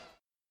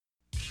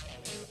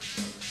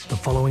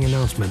following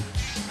announcement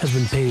has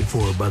been paid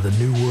for by the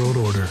New World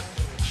Order.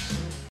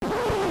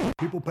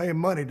 People paying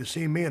money to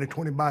see me in a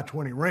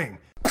 20x20 ring.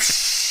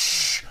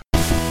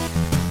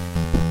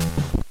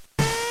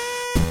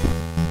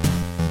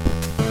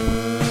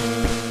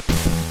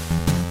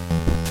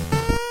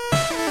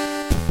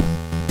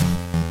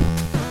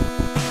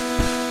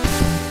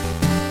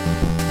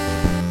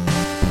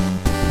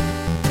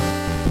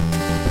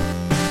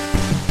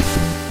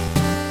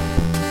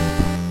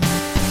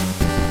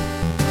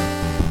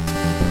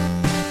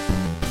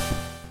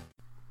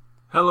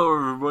 Hello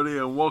everybody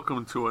and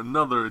welcome to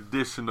another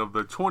edition of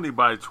the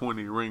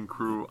 20x20 Ring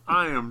Crew.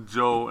 I am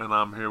Joe and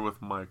I'm here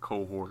with my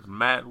cohort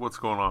Matt. What's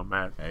going on,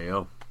 Matt? Hey,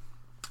 yo.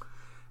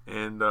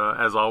 And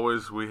as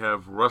always, we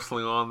have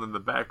wrestling on in the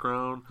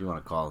background. You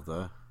want to call it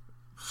that?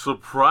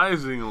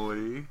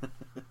 Surprisingly,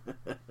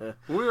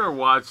 we are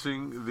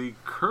watching the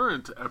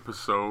current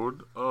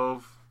episode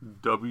of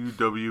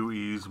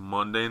WWE's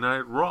Monday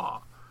Night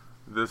Raw.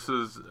 This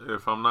is,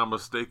 if I'm not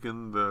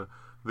mistaken,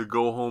 the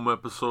go-home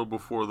episode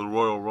before the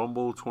Royal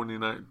Rumble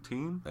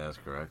 2019. That's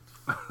correct.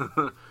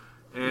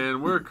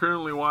 And we're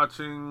currently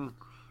watching,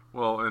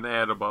 well, an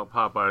ad about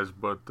Popeyes,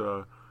 but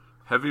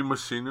Heavy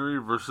Machinery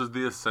versus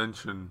The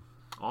Ascension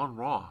on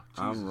Raw.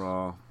 Jesus. On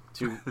Raw.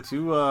 Two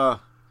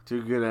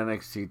good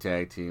NXT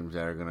tag teams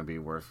that are going to be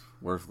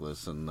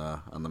worthless on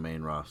the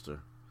main roster.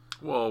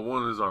 Well,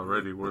 one is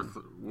already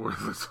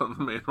worthless on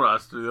the main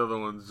roster. The other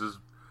one's just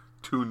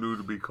too new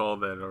to be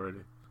called that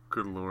already.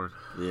 Good Lord.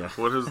 Yeah.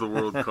 What has the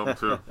world come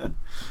to?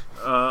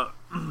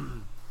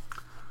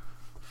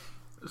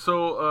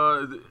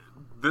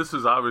 This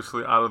is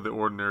obviously out of the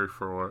ordinary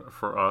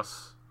for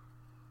us.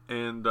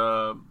 And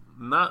not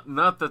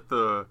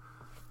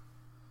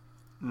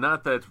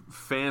that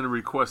fan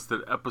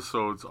requested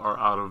episodes are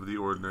out of the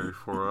ordinary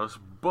for us,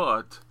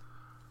 but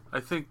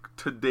I think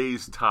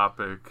today's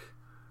topic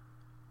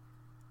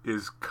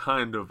is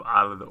kind of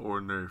out of the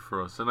ordinary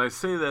for us. And I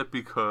say that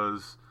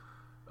because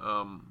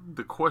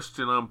the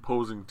question I'm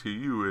posing to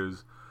you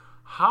is,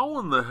 how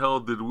in the hell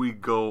did we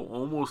go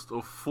almost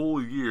a full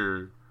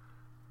year,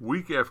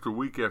 week after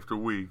week after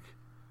week,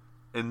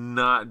 and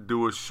not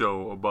do a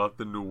show about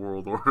the New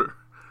World Order?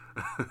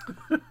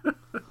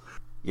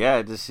 Yeah,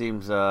 it just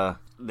seems the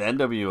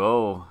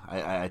NWO,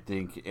 I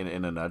think,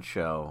 in a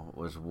nutshell,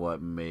 was what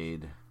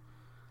made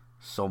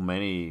so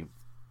many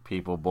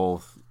people,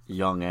 both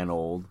young and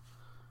old,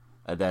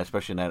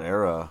 especially in that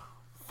era,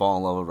 fall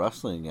in love with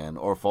wrestling again,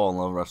 or fall in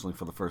love with wrestling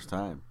for the first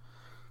time.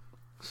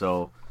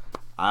 So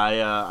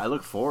I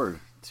look forward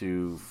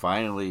to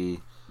finally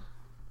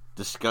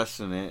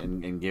discussing it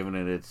and giving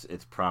it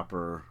its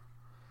proper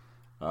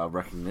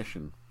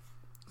recognition.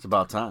 It's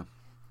about time.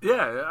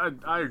 Yeah,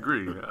 I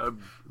agree. A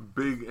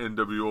big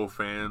NWO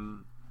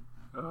fan.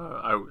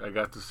 I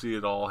got to see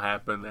it all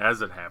happen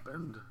as it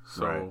happened.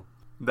 So Right.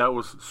 That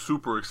was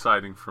super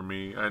exciting for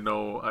me. I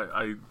know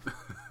I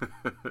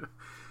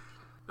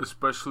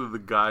especially the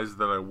guys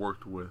that I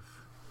worked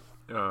with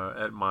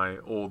at my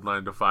old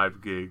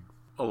 9-to-5 gig.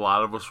 A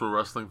lot of us were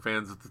wrestling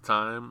fans at the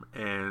time,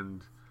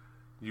 and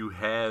you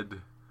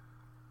had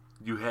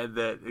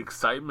that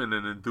excitement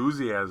and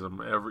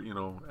enthusiasm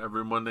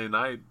every Monday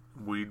night.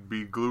 We'd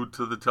be glued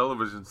to the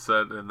television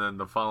set, and then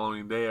the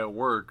following day at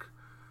work,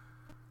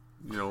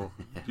 you'd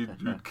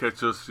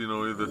catch us,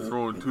 either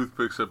throwing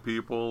toothpicks at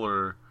people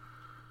or,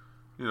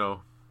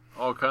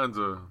 all kinds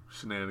of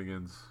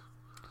shenanigans.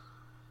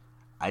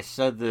 I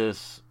said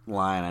this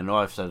line, I know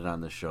I've said it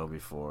on the show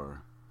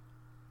before,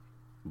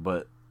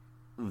 but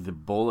the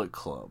Bullet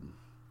Club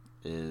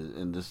is,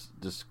 and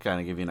just kind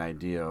of give you an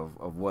idea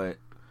of what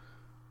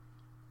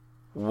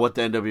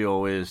the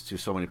NWO is to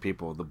so many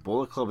people. The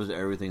Bullet Club is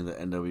everything the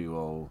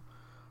NWO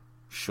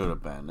should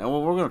have been. And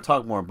we're going to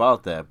talk more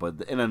about that,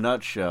 but in a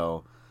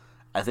nutshell,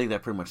 I think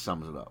that pretty much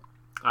sums it up.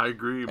 I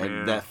agree, man.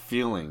 And that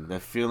feeling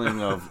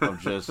of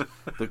just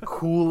the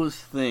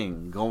coolest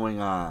thing going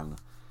on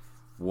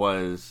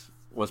was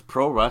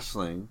pro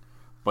wrestling,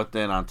 but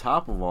then on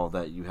top of all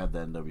that, you had the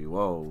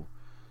NWO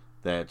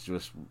that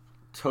just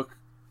took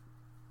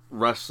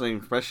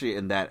wrestling, especially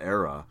in that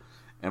era,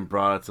 and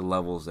brought it to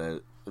levels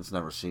that it's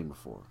never seen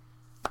before.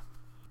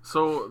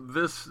 So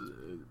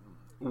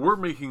we're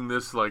making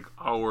this like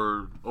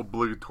our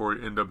obligatory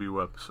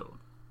NWO episode.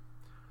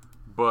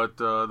 But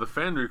the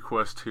fan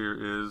request here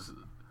is,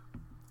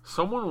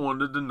 someone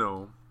wanted to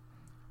know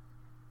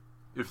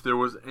if there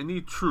was any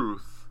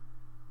truth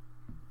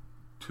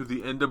to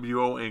the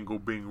NWO angle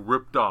being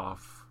ripped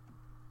off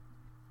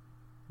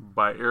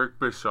by Eric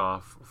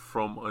Bischoff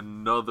from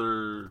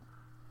another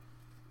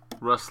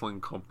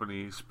wrestling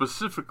company,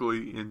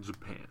 specifically in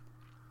Japan.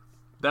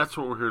 That's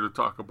what we're here to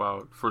talk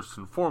about first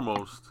and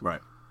foremost.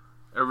 Right.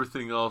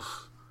 Everything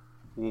else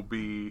will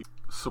be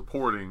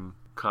supporting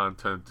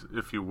content,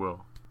 if you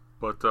will.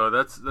 But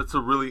that's a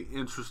really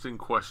interesting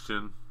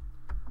question.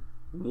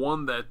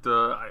 One that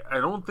I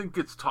don't think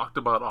gets talked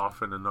about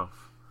often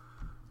enough.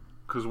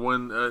 Because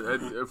when I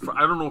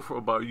don't know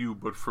about you,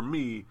 but for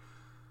me,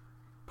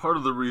 part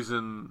of the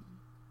reason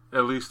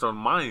at least on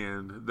my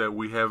end, that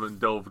we haven't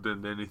delved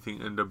into anything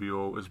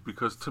NWO is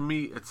because to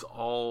me it's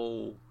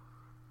all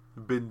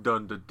been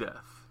done to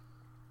death.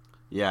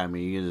 Yeah, I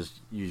mean, you can just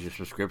use your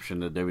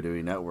subscription to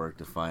WWE Network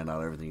to find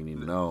out everything you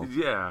need to know.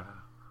 Yeah.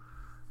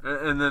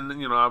 And then,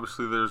 you know,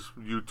 obviously there's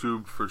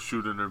YouTube for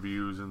shoot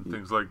interviews and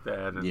things like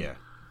that. And yeah.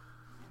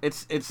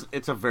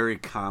 It's a very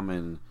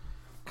common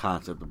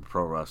concept of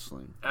pro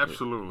wrestling.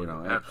 Absolutely.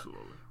 Absolutely.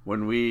 Absolutely.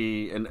 When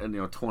we,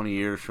 and 20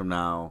 years from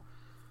now,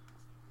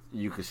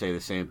 you could say the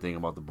same thing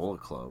about the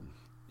Bullet Club.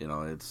 You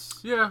know, it's...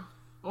 Yeah.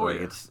 Oh, like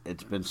yeah.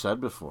 It's been said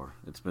before.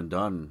 It's been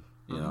done,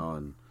 you know,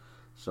 and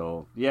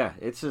so, yeah,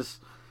 it's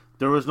just...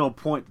 There was no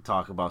point to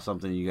talk about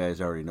something you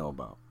guys already know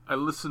about. I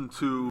listened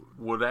to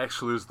what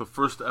actually is the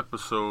first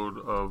episode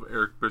of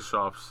Eric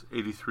Bischoff's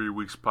 83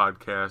 Weeks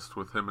podcast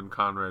with him and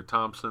Conrad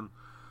Thompson.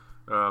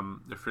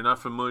 If you're not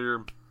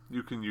familiar,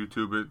 you can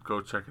YouTube it.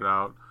 Go check it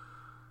out.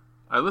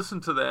 I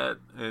listened to that,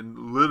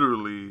 and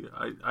literally,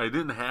 I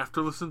didn't have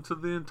to listen to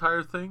the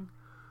entire thing,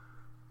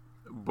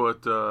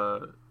 but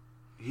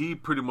he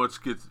pretty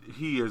much gets,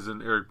 he as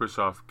in Eric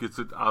Bischoff, gets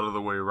it out of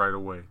the way right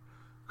away.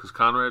 Because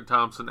Conrad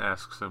Thompson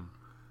asks him,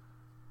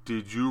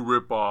 did you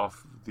rip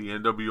off the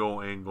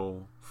NWO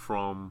angle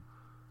from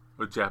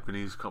a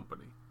Japanese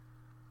company?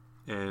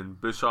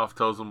 And Bischoff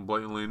tells him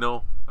blatantly,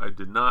 no, I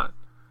did not.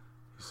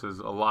 He says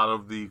a lot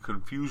of the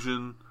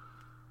confusion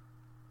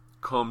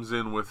comes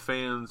in with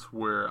fans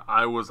where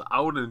I was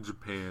out in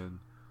Japan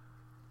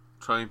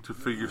trying to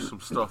figure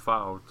some stuff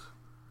out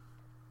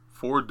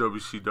for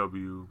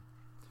WCW,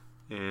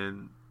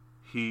 and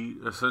he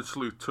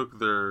essentially took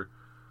the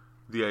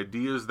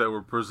ideas that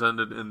were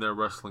presented in their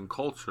wrestling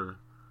culture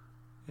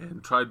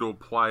and tried to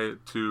apply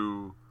it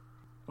to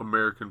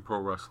American pro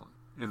wrestling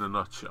in a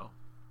nutshell.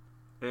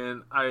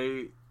 And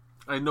I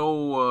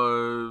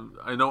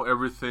know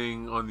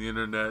everything on the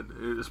internet,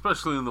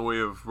 especially in the way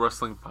of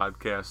wrestling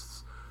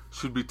podcasts,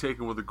 should be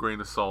taken with a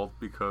grain of salt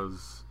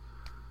because,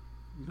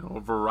 you know,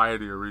 a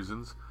variety of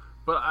reasons.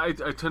 But I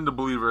tend to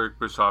believe Eric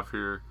Bischoff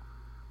here,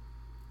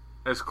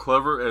 as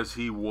clever as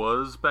he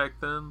was back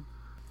then,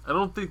 I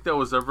don't think that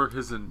was ever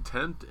his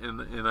intent,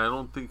 and I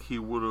don't think he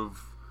would have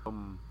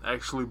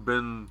actually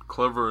been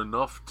clever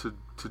enough to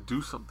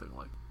do something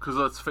like that. Because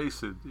let's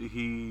face it,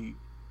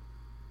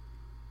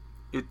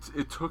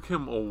 it took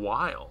him a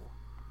while.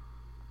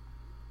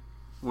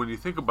 When you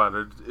think about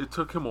it, it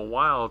took him a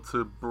while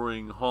to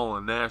bring Hall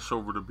and Nash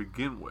over to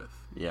begin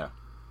with. Yeah.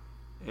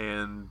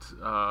 And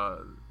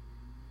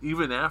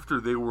even after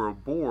they were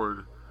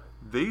aboard,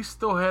 they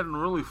still hadn't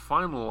really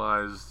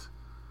finalized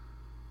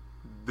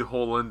the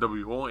whole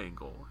NWO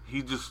angle.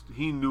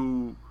 He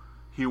knew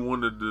he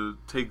wanted to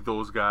take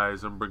those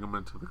guys and bring them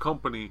into the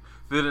company.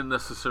 They didn't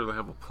necessarily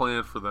have a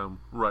plan for them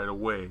right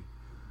away.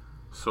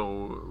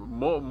 So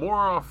more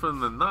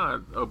often than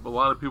not, a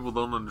lot of people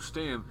don't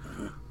understand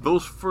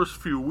those first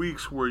few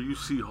weeks where you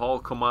see Hall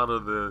come out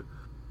of the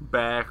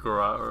back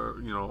or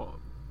you know,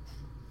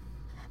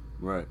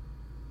 right,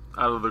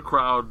 out of the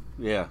crowd.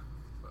 Yeah.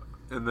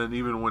 And then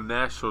even when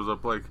Nash shows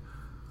up, like,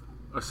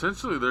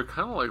 essentially they're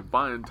kind of like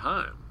buying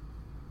time.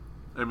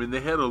 I mean,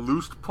 they had a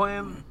loose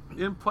plan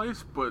in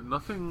place, but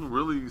nothing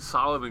really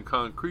solid and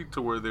concrete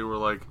to where they were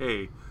like,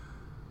 hey,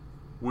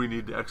 we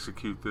need to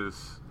execute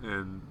this,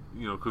 and,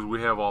 you know, because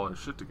we have all our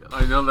shit together.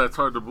 I know that's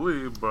hard to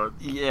believe, but...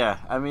 Yeah,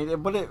 I mean,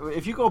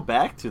 if you go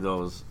back to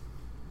those,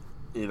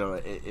 you know,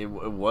 it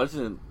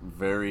wasn't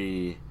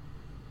very...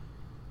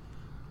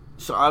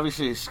 So,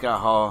 obviously,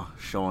 Scott Hall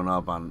showing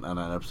up on an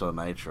episode of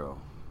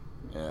Nitro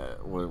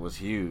was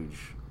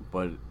huge,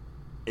 but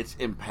it's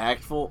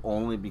impactful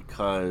only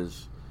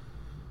because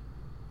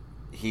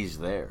he's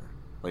there.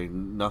 Like,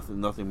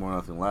 nothing more,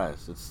 nothing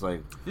less. It's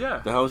like,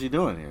 yeah, the hell is he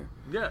doing here?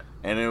 Yeah.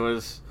 And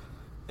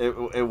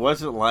it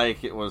wasn't like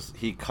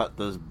he cut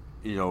this,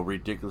 you know,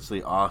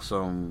 ridiculously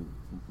awesome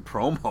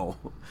promo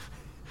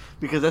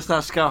because that's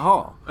not Scott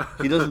Hall.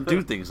 He doesn't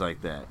do things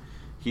like that.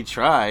 He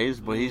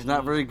tries, but he's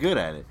not very good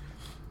at it.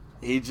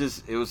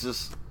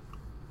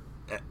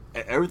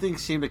 Everything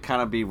seemed to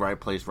kind of be right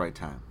place, right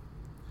time.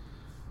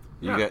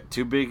 You got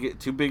two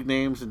big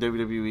names in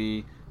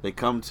WWE. They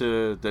come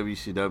to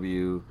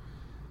WCW,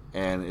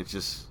 and it's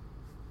just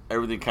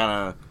everything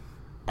kind of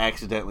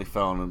accidentally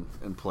fell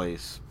in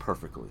place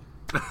perfectly.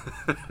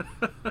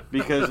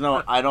 Because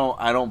no, I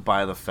don't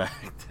buy the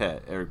fact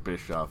that Eric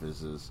Bischoff is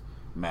his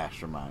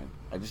mastermind.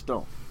 I just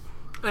don't.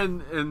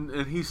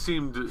 And he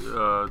seemed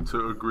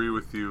to agree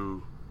with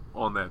you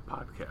on that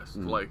podcast.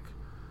 Mm-hmm. Like,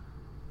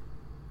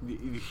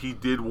 he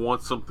did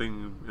want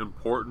something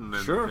important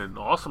and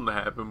awesome to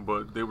happen,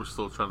 but they were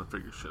still trying to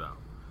figure shit out.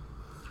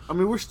 I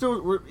mean,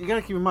 you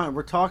gotta keep in mind,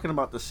 we're talking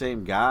about the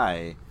same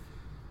guy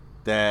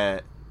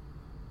that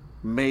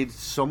made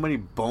so many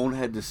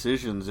bonehead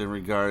decisions in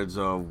regards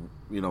of,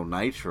 you know,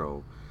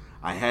 Nitro.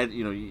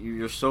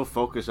 You're so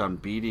focused on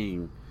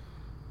putting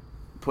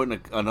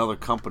another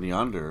company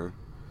under,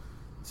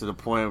 to the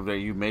point where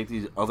you make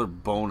these other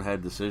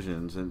bonehead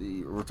decisions,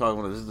 and we're talking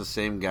about, this is the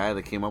same guy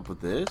that came up with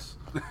this.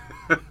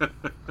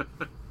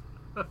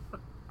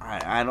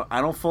 I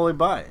don't fully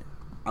buy it.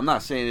 I'm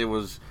not saying it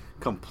was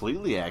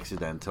completely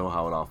accidental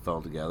how it all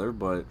fell together,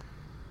 but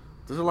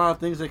there's a lot of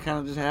things that kind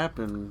of just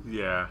happen.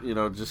 Yeah.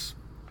 Just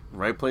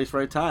right place,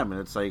 right time.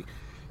 And it's like,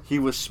 he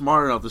was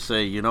smart enough to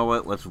say, you know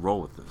what, let's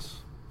roll with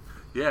this.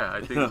 Yeah,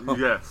 I think,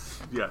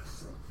 yes.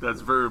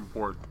 That's very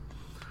important.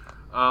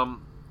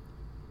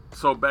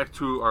 So back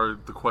to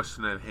the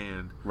question at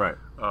hand. Right.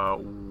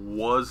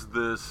 Was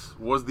the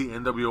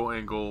NWO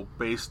angle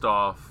based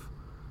off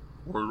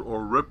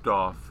or ripped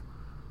off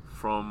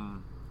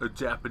from a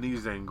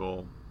Japanese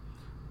angle?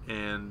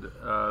 And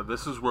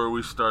this is where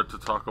we start to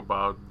talk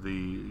about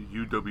the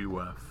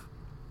UWF.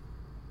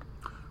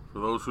 For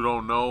those who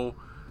don't know,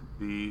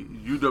 the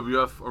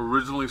UWF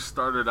originally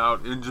started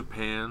out in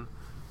Japan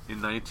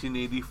in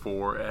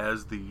 1984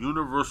 as the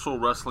Universal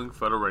Wrestling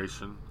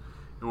Federation.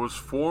 It was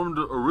formed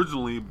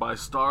originally by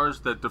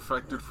stars that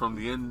defected from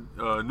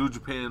the New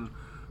Japan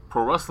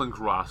Pro Wrestling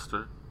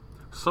roster,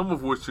 some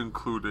of which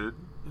included,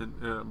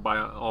 by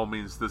all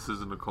means this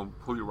isn't a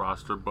complete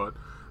roster, but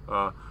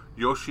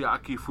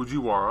Yoshiaki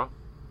Fujiwara,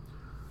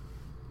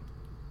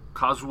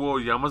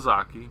 Kazuo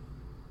Yamazaki,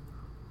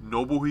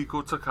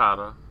 Nobuhiko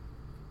Takada,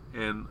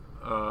 and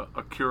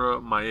Akira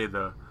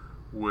Maeda,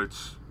 which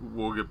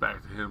we'll get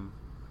back to him.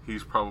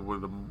 He's probably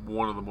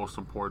one of the most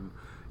important.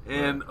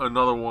 And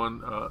another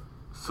one,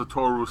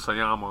 Satoru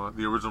Sayama,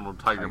 the original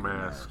Tiger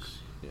Mask.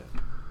 Yeah.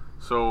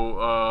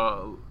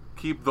 So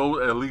keep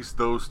at least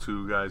those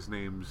two guys'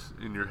 names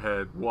in your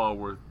head while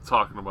we're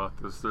talking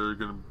about this. They're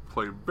going to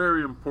play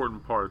very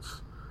important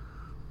parts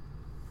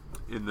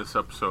in this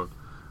episode.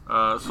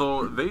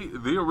 So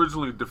they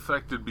originally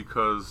defected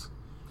because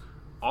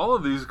all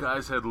of these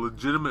guys had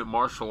legitimate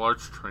martial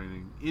arts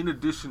training in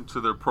addition to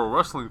their pro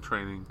wrestling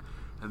training,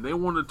 and they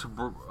wanted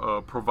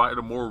to provide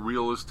a more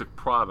realistic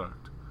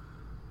product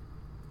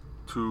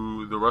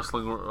to the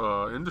wrestling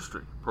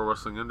industry, pro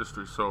wrestling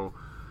industry. So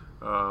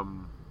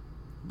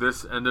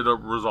this ended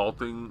up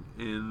resulting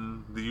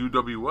in the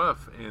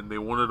UWF, and they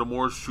wanted a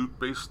more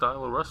shoot-based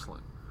style of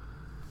wrestling.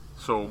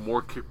 So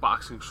more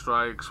kickboxing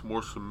strikes,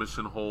 more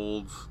submission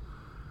holds,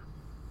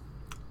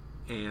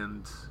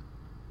 and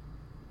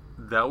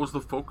that was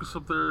the focus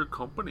of their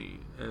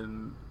company.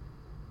 And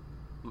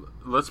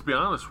let's be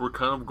honest, we're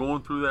kind of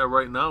going through that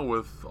right now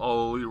with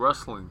All Elite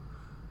Wrestling.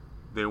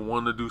 They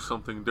want to do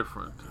something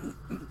different.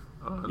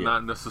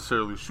 Not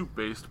necessarily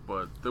shoot-based,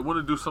 but they want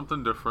to do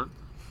something different.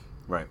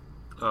 Right.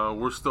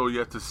 We're still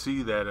yet to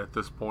see that at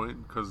this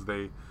point because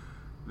they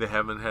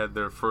haven't had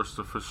their first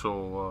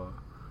official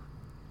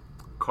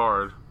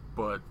card,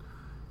 but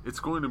it's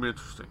going to be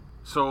interesting.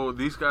 So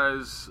these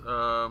guys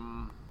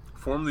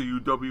formed the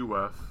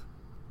UWF,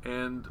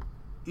 and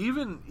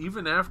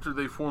even after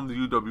they formed the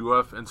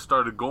UWF and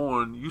started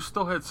going, you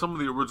still had some of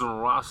the original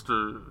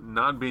roster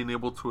not being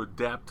able to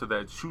adapt to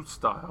that shoot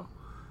style,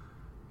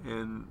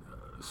 and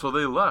so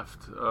they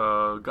left.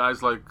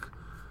 Guys like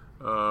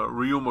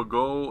Ryuma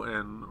Go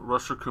and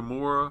Rusher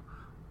Kimura,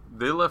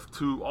 they left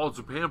to All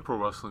Japan Pro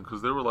Wrestling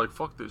because they were like,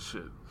 fuck this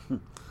shit.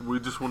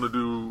 We just want to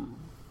do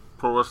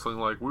pro wrestling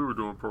like we were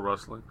doing pro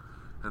wrestling,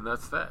 and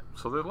that's that.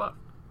 So they left.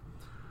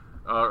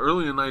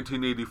 Early in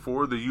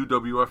 1984, the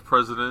UWF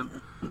president,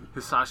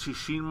 Hisashi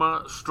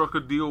Shinma, struck a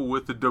deal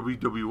with the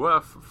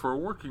WWF for a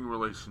working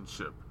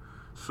relationship.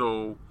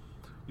 So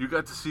you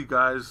got to see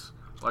guys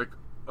like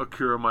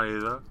Akira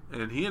Maeda,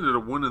 and he ended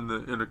up winning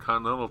the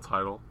Intercontinental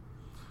title,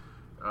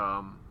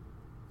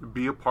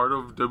 be a part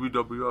of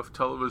WWF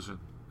television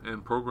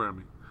and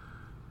programming.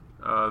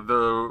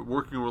 The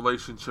working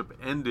relationship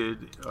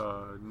ended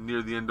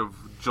near the end of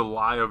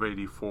July of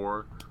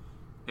 84,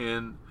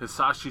 and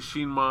Hisashi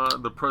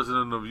Shinma, the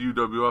president of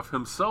UWF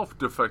himself,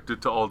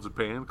 defected to All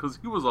Japan because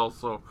he was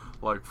also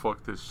like,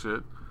 fuck this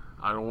shit,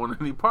 I don't want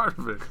any part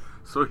of it.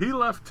 So he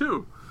left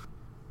too.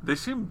 They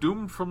seemed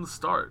doomed from the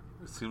start.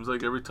 It seems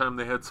like every time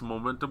they had some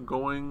momentum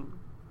going,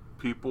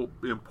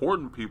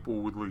 important people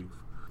would leave.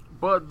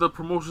 But the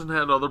promotion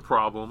had other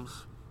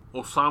problems.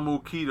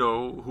 Osamu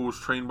Kido, who was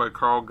trained by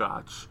Karl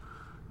Gotch,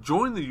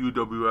 joined the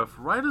UWF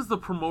right as the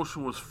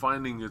promotion was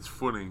finding its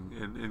footing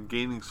and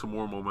gaining some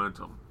more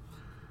momentum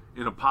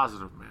in a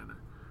positive manner.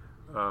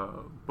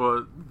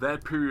 But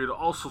that period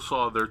also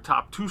saw their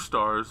top two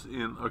stars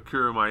in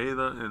Akira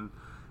Maeda and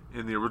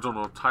in the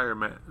original Tiger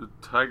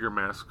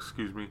Mask,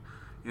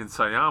 in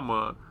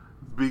Sayama,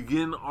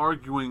 begin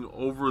arguing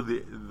over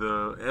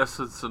the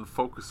essence and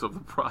focus of the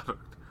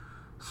product.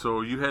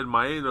 So you had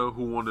Maeda,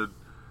 who wanted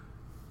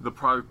the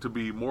product to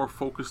be more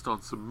focused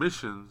on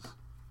submissions,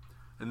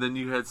 and then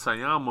you had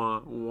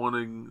Sayama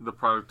wanting the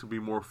product to be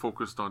more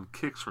focused on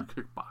kicks or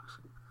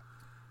kickboxing,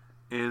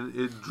 and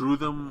it drew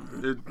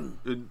them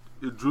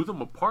it drew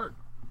them apart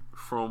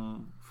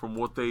from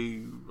what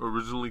they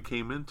originally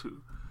came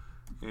into,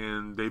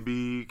 and they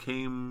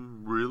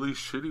became really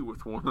shitty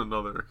with one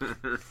another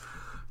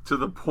to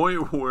the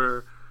point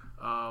where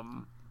a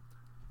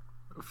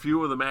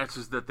few of the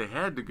matches that they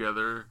had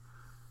together,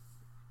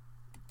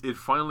 it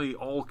finally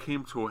all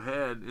came to a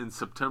head in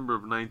September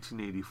of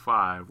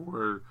 1985,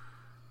 where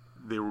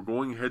they were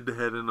going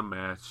head-to-head in a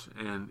match,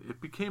 and it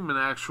became an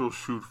actual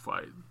shoot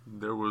fight.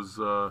 There was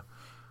no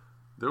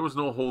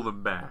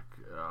holding back.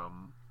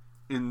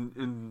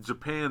 in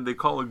Japan they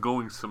call it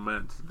going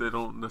cement. They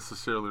don't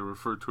necessarily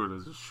refer to it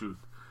as a shoot.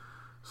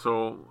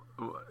 So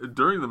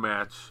during the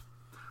match,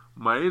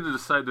 Maeda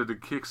decided to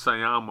kick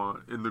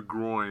Sayama in the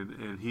groin,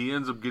 and he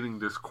ends up getting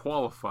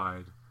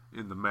disqualified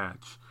in the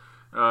match.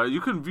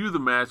 You can view the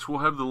match. We'll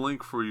have the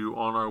link for you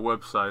on our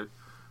website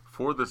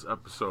for this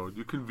episode.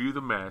 You can view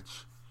the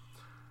match,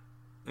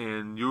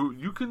 and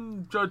you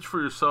can judge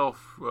for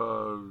yourself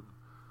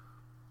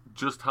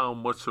just how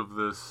much of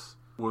this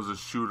was a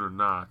shoot or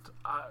not.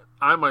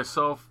 I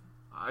myself,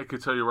 I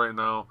could tell you right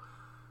now,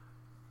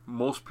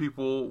 most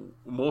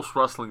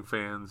wrestling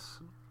fans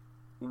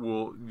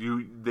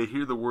they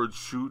hear the word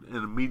shoot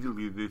and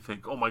immediately they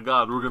think, oh my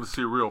God, we're going to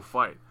see a real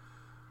fight.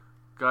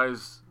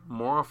 Guys,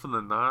 more often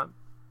than not,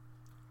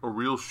 a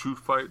real shoot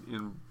fight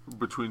in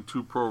between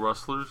two pro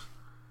wrestlers,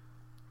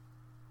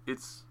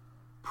 it's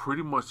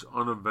pretty much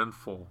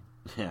uneventful.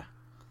 Yeah.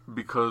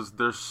 Because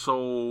there's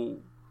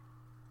still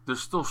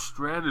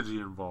strategy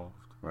involved.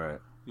 Right.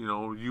 You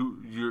know,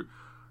 you're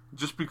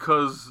just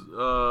because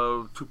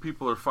two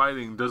people are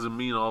fighting doesn't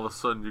mean all of a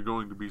sudden you're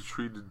going to be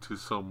treated to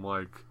some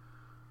like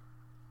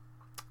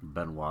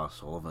Benoit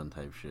Sullivan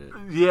type shit.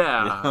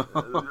 Yeah,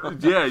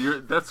 yeah.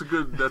 That's a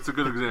good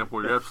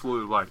example. You're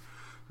absolutely right.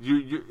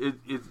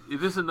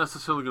 It isn't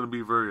necessarily going to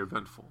be very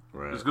eventful.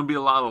 Right. There's going to be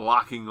a lot of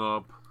locking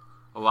up,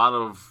 a lot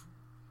of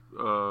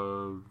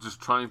just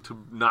trying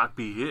to not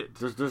be hit.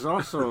 There's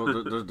also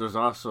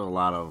a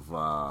lot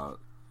of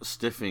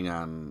stiffing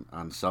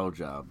on cell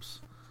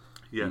jobs.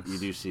 Yes, you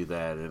do see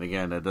that, and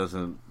again, that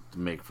doesn't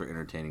make for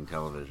entertaining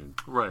television.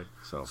 Right.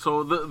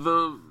 So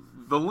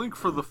the link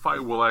for the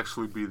fight will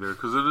actually be there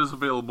because it is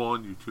available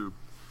on YouTube,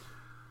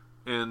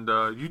 and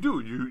you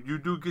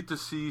do get to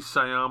see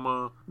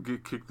Sayama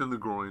get kicked in the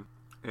groin,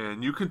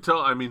 and you can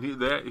tell. I mean,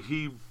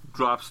 he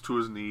drops to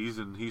his knees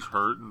and he's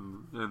hurt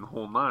and the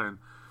whole nine.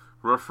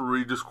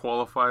 Referee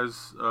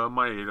disqualifies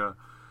Maeda.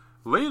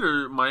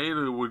 Later,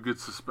 Maeda would get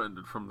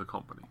suspended from the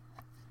company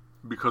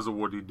because of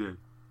what he did.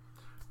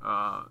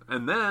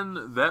 And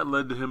then that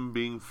led to him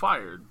being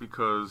fired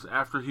because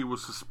after he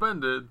was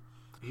suspended,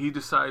 he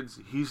decides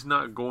he's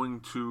not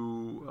going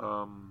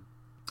to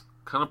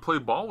kind of play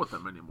ball with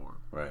them anymore.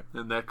 Right.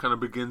 And that kind of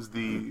begins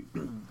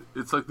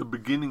it's like the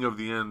beginning of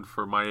the end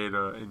for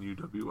Maeda and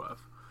UWF.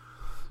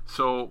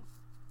 So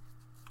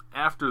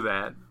after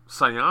that,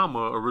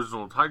 Sayama,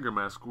 original Tiger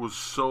Mask, was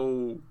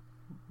so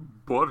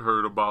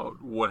butthurt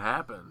about what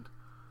happened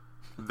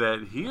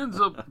that he ends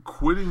up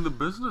quitting the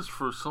business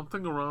for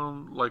something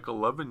around like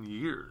 11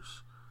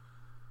 years.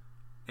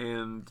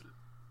 And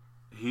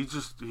he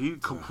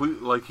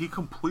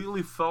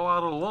completely fell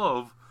out of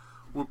love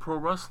with pro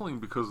wrestling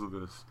because of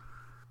this.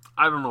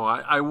 I don't know.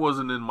 I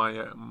wasn't in my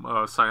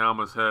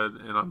Sayama's head,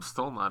 and I'm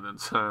still not in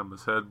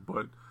Sayama's head,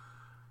 but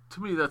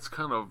to me that's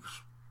kind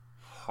of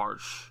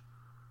harsh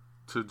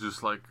to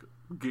just like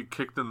get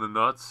kicked in the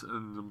nuts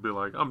and be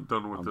like, I'm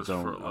done with this for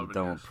 11 years. I'm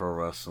done with pro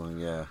wrestling,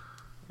 yeah.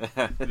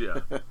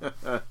 Yeah.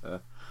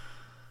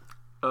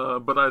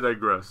 But I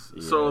digress.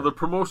 Yeah. So the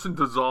promotion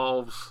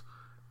dissolves,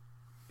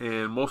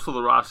 and most of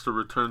the roster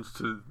returns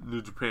to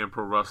New Japan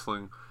Pro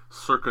Wrestling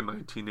circa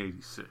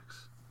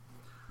 1986.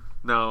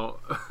 Now,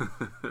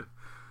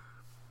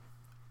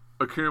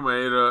 Akira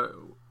Maeda,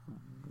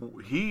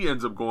 he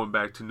ends up going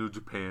back to New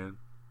Japan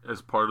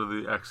as part of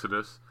the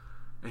Exodus,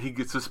 and he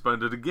gets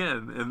suspended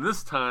again. And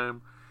this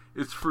time,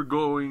 it's for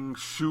going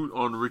shoot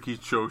on Riki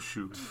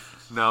Choshu.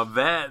 Now,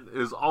 that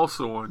is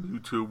also on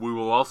YouTube. We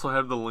will also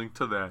have the link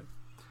to that.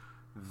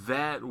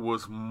 That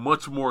was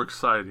much more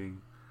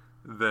exciting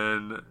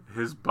than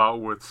his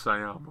bout with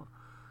Sayama.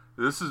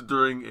 This is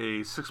during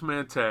a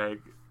 6-man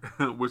tag,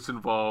 which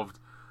involved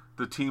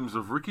the teams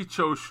of Riki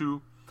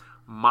Choshu,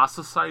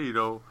 Masa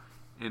Saito,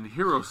 and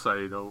Hiro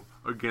Saito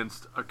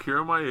against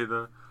Akira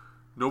Maeda,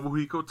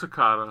 Nobuhiko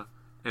Takada,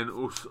 and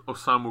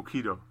Osamu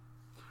Kido.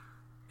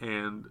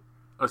 And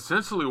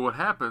essentially what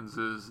happens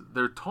is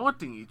they're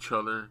taunting each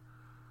other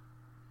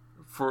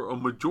for a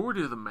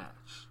majority of the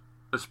match.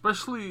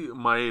 Especially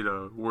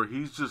Maeda, where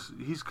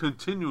he's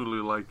continually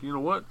like, you know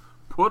what?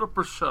 Put up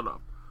or shut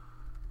up.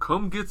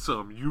 Come get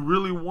some. You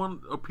really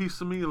want a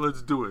piece of me?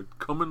 Let's do it.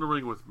 Come in the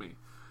ring with me.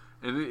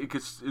 And it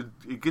gets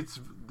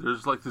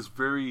there's like this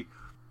very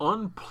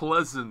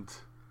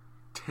unpleasant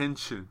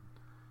tension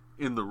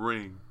in the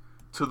ring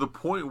to the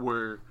point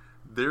where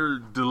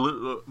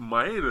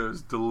Maeda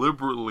is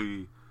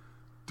deliberately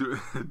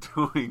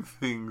doing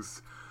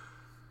things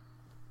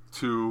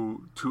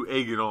to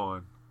egg it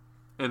on.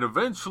 And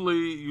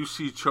eventually you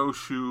see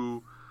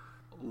Choshu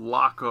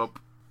lock up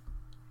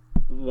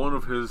one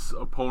of his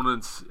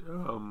opponents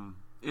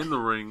in the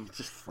ring.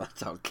 Just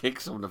flat out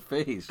kicks him in the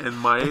face. And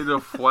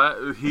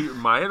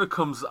Maeda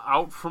comes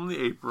out from the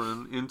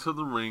apron into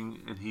the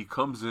ring, and he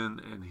comes in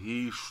and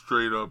he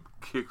straight up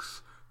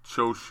kicks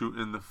Choshu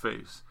in the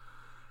face.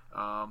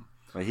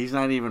 He's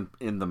not even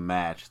in the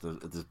match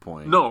at this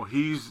point. No,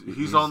 he's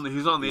on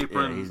the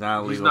apron. Yeah, he's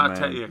not a legal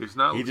man. He's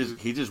not.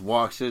 He just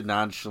walks in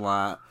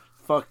nonchalant.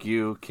 Fuck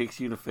you, kicks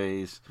you in the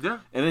face. Yeah.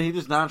 And then he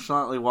just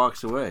nonchalantly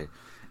walks away.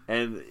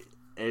 And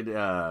And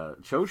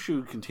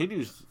Choshu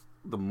continues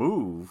the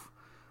move,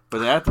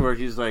 but afterwards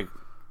he's like,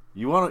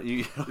 "You want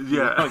to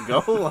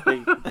go?"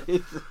 Like,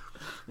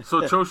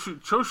 so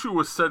Choshu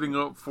was setting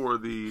up for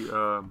the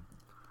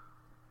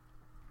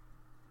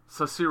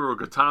Sasiro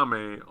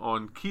Gatame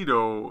on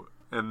Kido,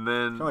 and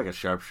then kind of like a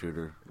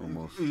sharpshooter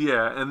almost.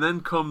 Yeah, and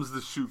then comes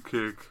the shoot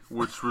kick,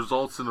 which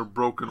results in a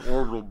broken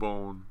orbital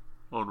bone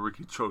on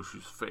Riki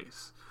Choshu's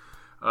face.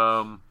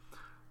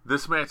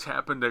 This match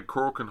happened at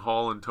Korakuen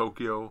Hall in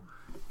Tokyo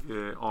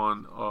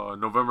on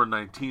November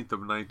 19th of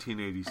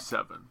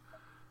 1987.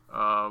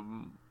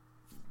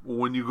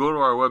 When you go to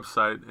our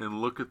website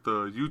and look at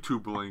the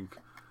YouTube link,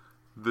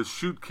 the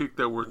shoot kick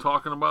that we're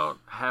talking about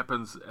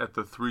happens at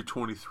the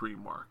 3:23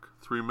 mark,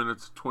 3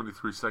 minutes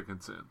 23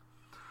 seconds in,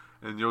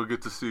 and you'll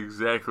get to see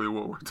exactly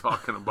what we're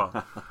talking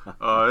about.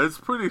 It's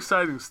pretty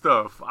exciting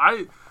stuff.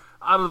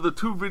 Out of the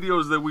two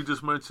videos that we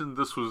just mentioned,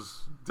 this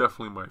was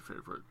definitely my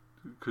favorite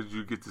because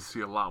you get to see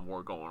a lot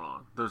more going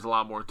on. There's a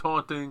lot more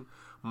taunting.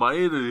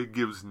 Maeda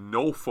gives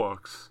no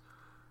fucks.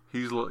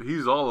 He's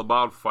all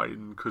about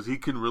fighting because he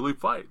can really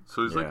fight.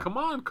 So he's like, come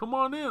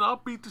on in. I'll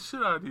beat the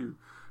shit out of you.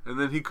 And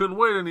then he couldn't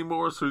wait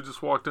anymore, so he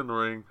just walked in the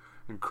ring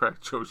and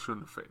cracked Choshu in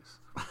the face.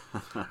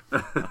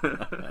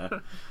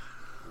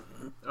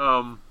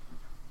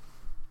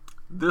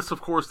 This,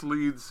 of course,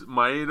 leads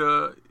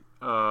Maeda,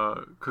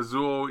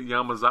 Kazuo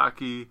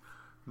Yamazaki,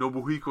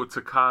 Nobuhiko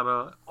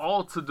Takada,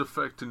 all to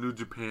defect to New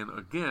Japan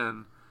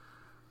again,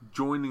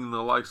 joining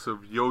the likes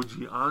of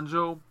Yoji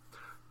Anjo,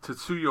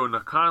 Tetsuyo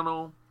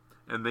Nakano,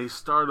 and they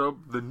start up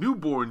the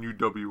newborn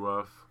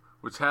UWF,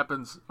 which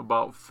happens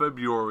about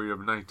February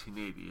of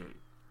 1988.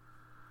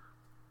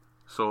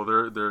 So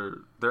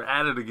they're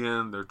at it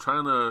again. They're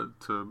trying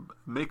to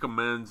make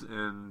amends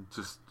and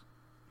just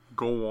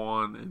go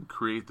on and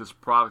create this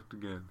product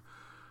again.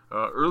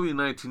 Early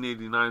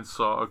 1989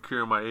 saw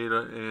Akira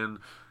Maeda and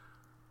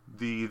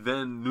the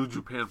then New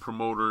Japan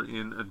promoter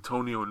in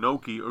Antonio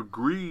Inoki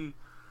agree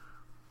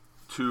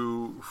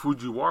to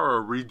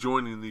Fujiwara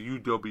rejoining the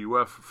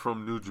UWF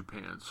from New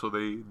Japan. So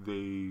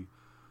they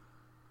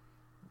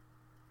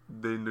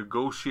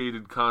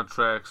negotiated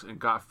contracts and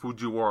got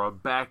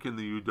Fujiwara back in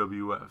the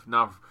UWF.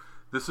 Now,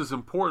 this is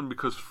important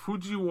because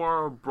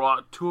Fujiwara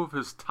brought two of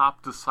his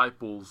top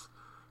disciples,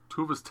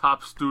 two of his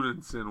top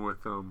students in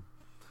with him.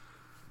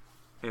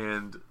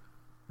 And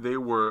they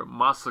were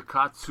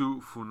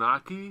Masakatsu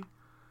Funaki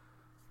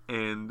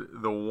and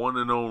the one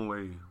and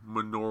only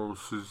Minoru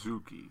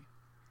Suzuki.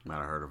 Might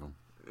have heard of him.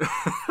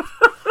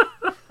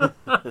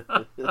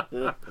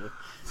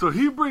 So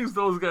he brings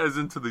those guys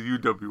into the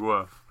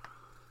UWF.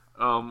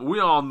 We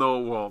all know,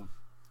 well,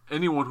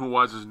 anyone who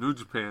watches New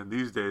Japan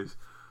these days,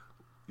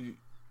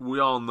 we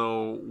all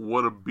know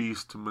what a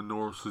beast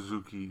Minoru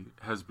Suzuki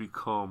has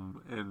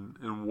become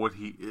and what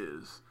he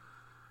is.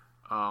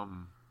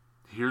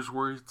 Here's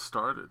where it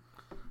started.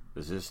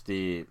 Is this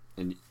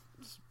and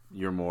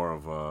you're more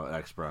of an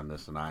expert on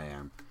this than I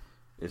am,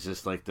 is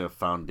this like the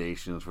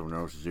foundations for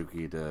Minoru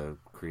Suzuki to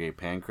create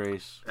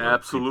Pancrase?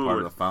 Absolutely. Part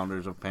of the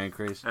founders of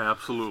Pancrase?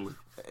 Absolutely.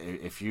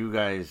 If you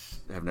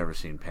guys have never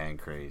seen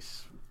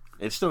Pancrase,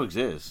 it still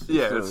exists.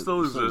 It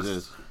still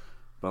exists.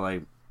 But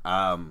like,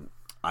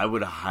 I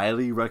would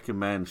highly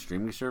recommend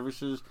streaming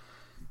services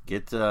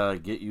get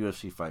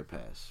UFC Fight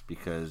Pass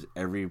because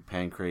every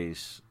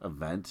Pancrase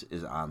event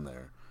is on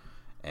there,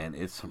 and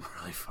it's some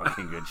really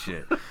fucking good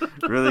shit.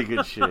 Really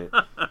good shit.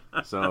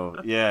 So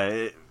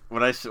yeah,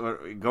 when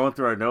going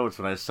through our notes,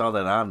 when I saw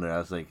that on there, I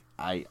was like,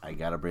 I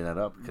gotta bring that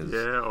up because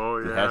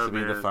it has to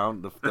be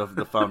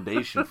the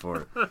foundation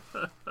for it.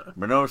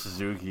 Minoru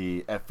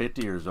Suzuki at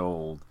 50 years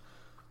old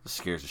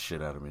scares the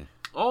shit out of me.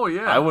 Oh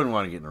yeah, I wouldn't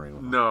want to get in the ring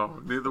with him. No,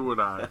 neither would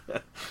I.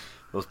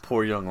 Those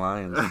poor young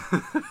lions.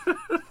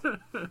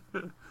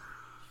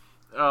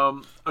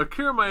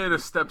 Akira Maeda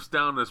steps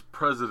down as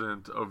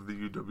president of the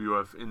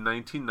UWF in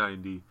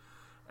 1990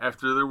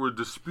 after there were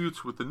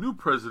disputes with the new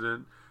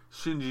president,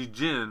 Shinji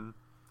Jin,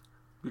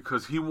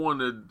 because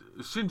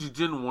Shinji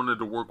Jin wanted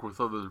to work with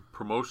other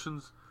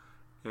promotions,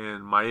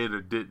 and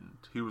Maeda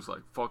didn't. He was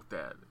like, fuck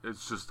that.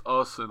 It's just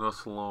us and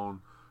us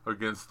alone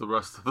against the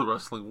rest of the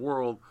wrestling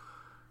world,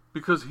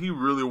 because he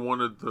really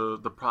wanted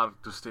the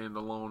product to stand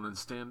alone and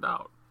stand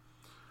out.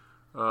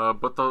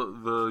 But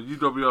the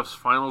UWF's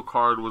final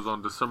card was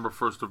on December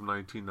 1st of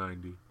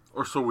 1990,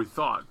 or so we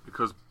thought,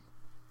 because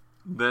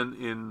then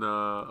in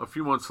a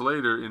few months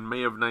later, in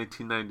May of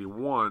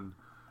 1991,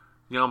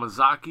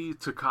 Yamazaki,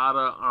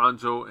 Takada,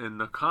 Anjo, and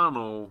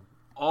Nakano,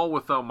 all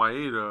without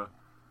Maeda,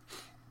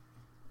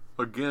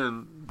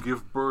 again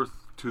give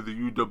birth to the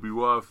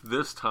UWF,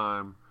 this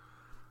time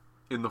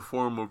in the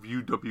form of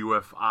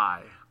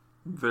UWFI.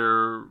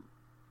 Their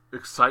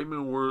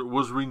excitement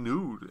was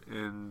renewed,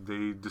 and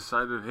they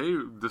decided, hey,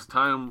 this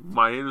time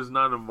Maeda's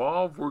not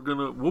involved,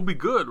 we'll be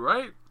good,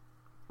 right?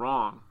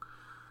 Wrong.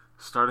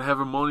 Started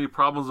having money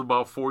problems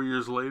about 4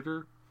 years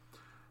later,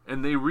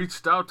 and they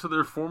reached out to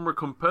their former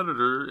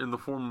competitor in the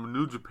form of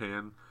New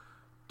Japan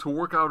to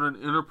work out an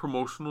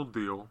interpromotional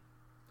deal,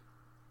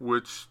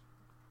 which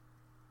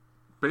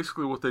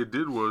basically what they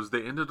did was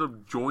they ended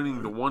up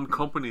joining the one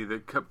company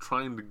that kept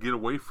trying to get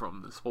away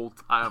from this whole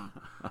time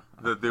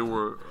that they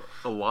were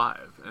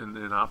alive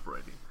and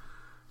operating.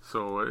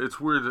 So it's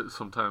weird that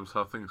sometimes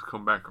how things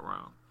come back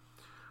around.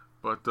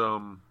 But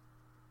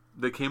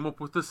they came up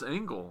with this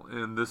angle,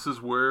 and this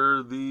is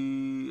where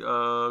the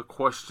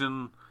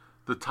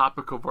the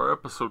topic of our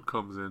episode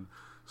comes in.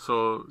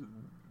 So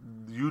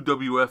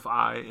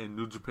UWFI and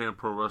New Japan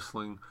Pro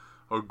Wrestling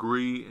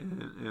agree,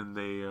 and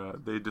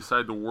they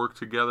decide to work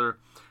together,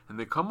 and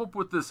they come up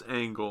with this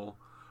angle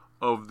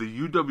of the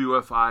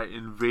UWFI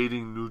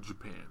invading New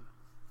Japan.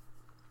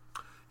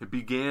 It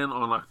began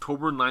on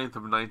October 9th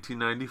of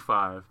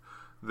 1995.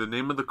 The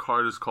name of the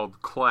card is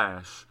called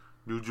Clash,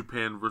 New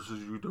Japan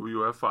versus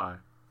UWFI.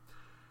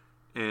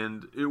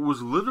 And it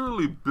was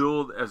literally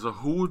billed as a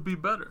who would be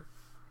better.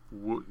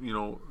 You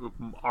know,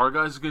 our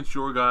guys against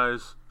your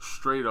guys,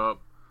 straight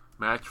up,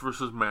 match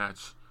versus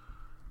match.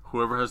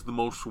 Whoever has the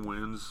most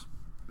wins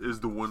is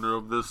the winner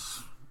of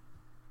this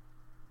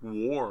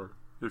war,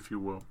 if you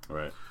will.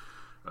 Right.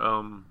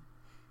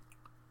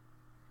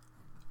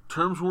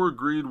 Terms were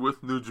agreed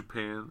with New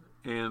Japan,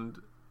 and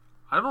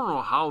I don't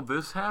know how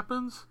this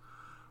happens,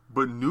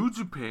 but New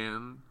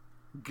Japan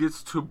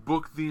gets to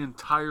book the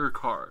entire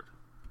card.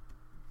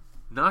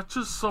 Not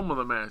just some of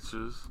the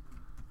matches,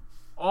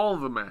 all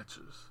the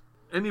matches.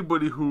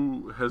 Anybody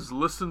who has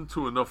listened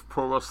to enough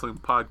pro wrestling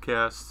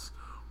podcasts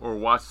or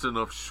watched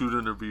enough shoot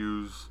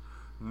interviews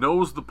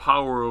knows the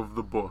power of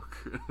the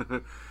book.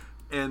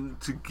 And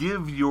to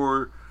give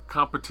your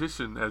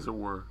competition, as it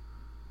were,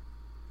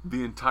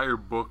 the entire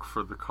book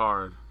for the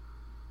card,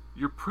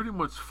 you're pretty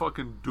much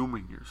fucking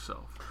dooming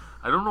yourself.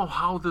 I don't know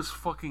how this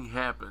fucking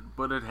happened,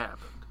 but it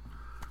happened.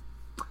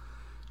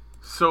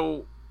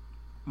 So,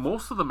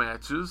 most of the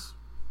matches,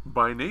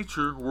 by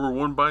nature, were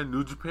won by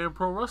New Japan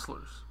Pro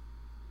Wrestlers.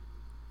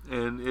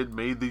 And it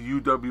made the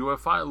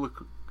UWFI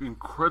look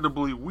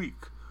incredibly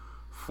weak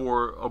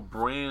for a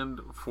brand,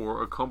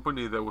 for a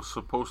company that was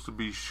supposed to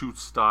be shoot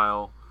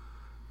style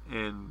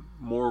and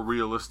more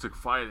realistic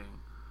fighting.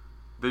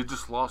 They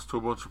just lost to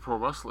a bunch of pro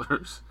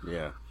wrestlers.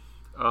 Yeah.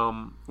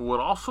 What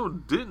also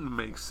didn't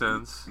make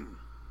sense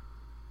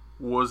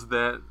was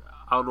that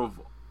out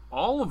of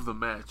all of the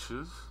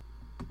matches,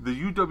 the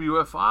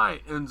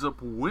UWFI ends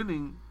up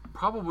winning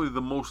probably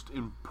the most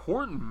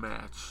important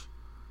match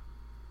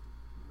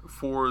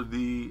for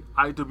the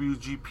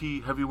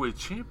IWGP Heavyweight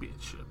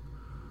Championship.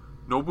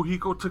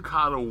 Nobuhiko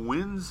Takada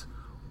wins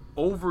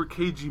over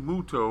Keiji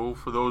Muto.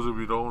 For those of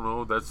you who don't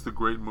know, that's the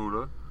Great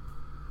Muta.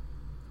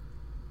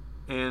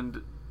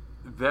 And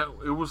that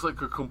it was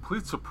like a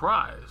complete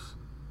surprise,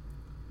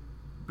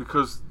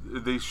 because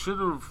they should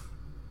have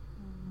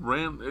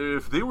ran,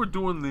 if they were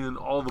doing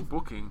all the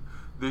booking,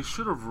 they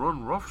should have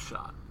run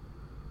roughshod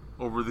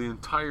over the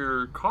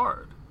entire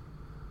card.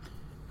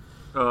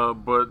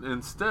 But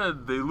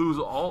instead, they lose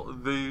all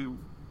the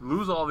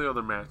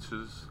other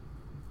matches,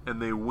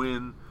 and they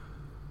win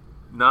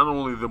not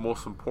only the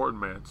most important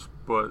match,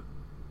 but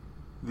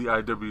the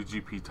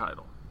IWGP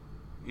title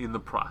in the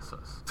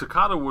process.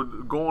 Takada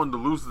would go on to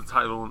lose the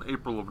title in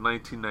April of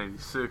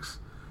 1996,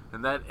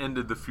 and that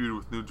ended the feud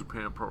with New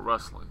Japan Pro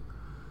Wrestling.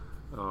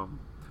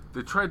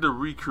 They tried to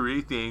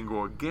recreate the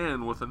angle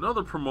again with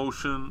another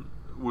promotion,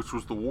 which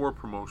was the War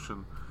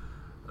promotion,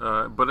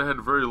 but it had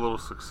very little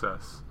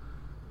success.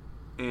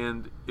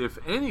 And if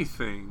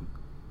anything,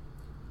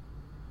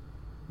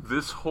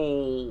 this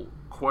whole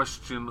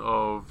question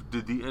of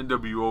did the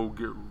NWO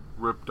get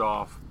ripped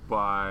off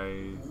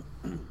by,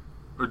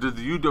 or did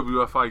the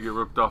UWFI get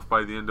ripped off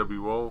by the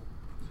NWO?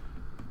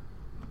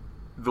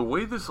 The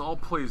way this all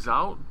plays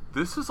out,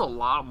 this is a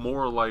lot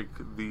more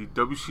like the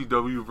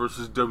WCW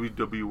versus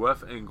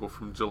WWF angle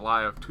from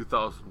July of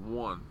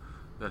 2001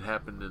 that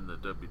happened in the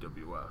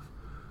WWF.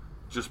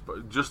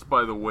 Just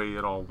by the way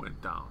it all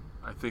went down.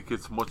 I think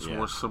it's much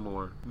more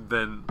similar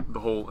than the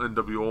whole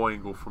NWO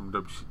angle from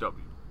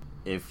WCW.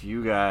 If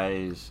you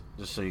guys,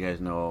 just so you guys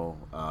know,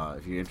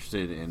 if you're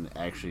interested in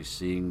actually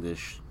seeing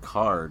this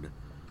card,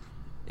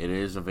 it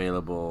is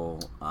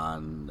available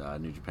on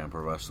New Japan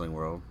Pro Wrestling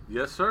World.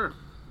 Yes, sir.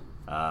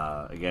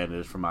 Again, it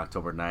is from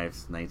October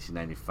 9th,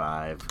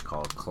 1995,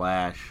 called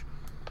Clash.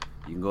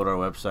 You can go to our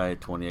website,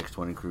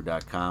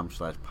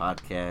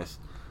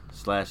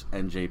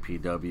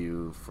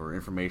 20x20crew.com/podcast/NJPW for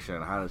information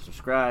on how to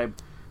subscribe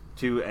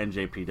to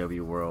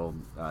NJPW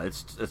World.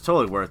 It's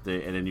totally worth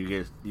it, and then you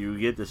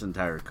get this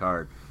entire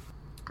card.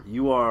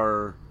 You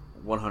are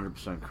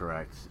 100%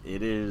 correct.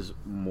 It is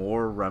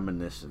more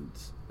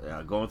reminiscent.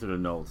 Going through the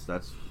notes,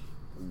 that's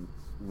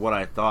what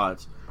I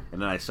thought, and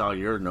then I saw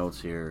your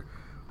notes here,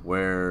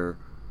 where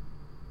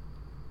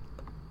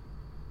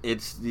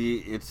it's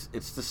the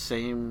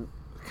same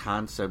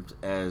concept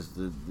as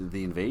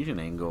the invasion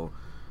angle,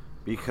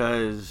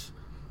 because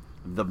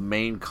the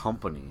main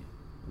company,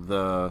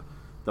 the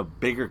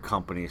bigger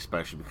company,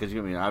 especially because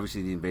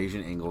obviously the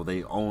invasion angle,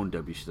 they own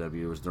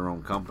WCW, it was their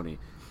own company,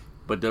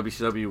 but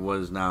WCW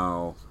was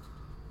now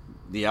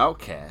the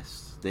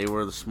outcasts. They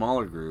were the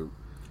smaller group,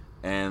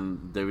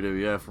 and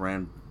WWF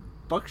ran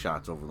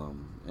buckshots over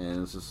them,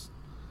 and it's just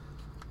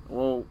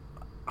Well,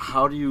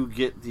 how do you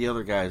get the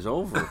other guys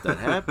over if that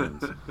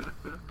happens?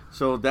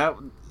 So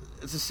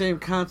it's the same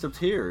concept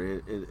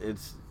here.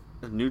 It's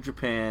New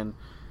Japan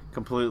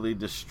completely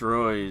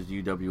destroys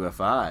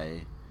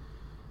UWFI,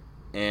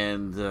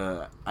 and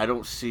I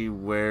don't see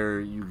where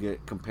you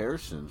get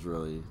comparisons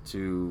really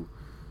to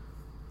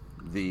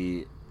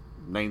the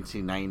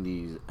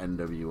 1990s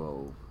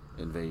NWO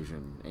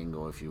invasion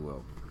angle, if you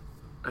will.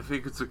 I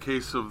think it's a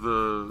case of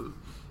the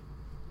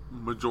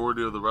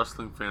majority of the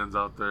wrestling fans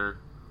out there.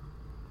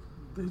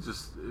 They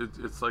just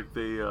it's like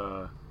they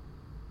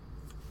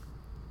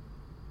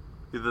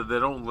either they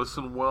don't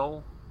listen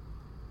well,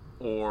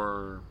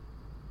 or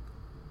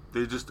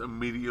they just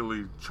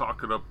immediately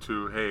chalk it up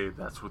to, hey,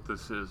 that's what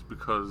this is.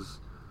 Because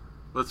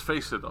let's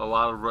face it, a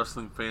lot of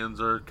wrestling fans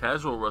are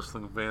casual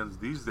wrestling fans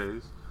these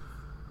days,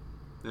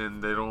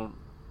 and they don't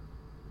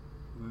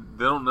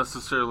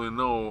necessarily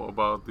know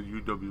about the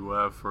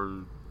UWF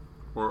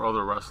or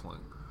other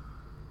wrestling.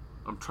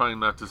 I'm trying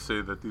not to say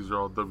that these are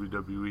all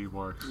WWE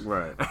marks.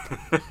 Right.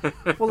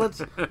 Well,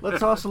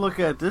 let's also look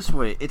at it this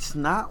way. It's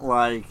not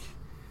like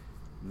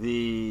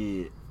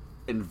the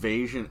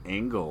invasion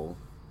angle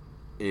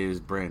is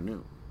brand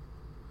new,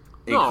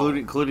 No.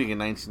 including in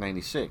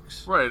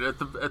 1996. Right, at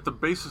the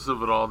basis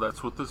of it all,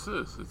 that's what this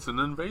is. It's an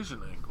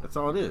invasion angle. That's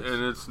all it is,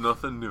 And it's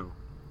nothing new.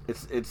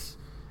 It's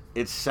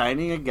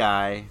signing a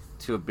guy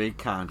to a big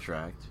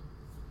contract,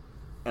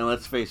 and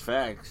let's face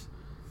facts,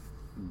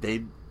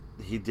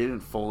 he didn't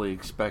fully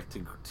expect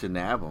to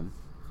nab him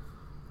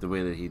the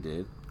way that he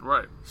did.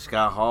 Right.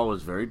 Scott Hall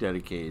was very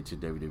dedicated to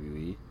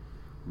WWE.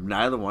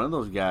 Neither one of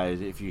those guys,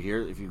 if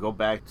you go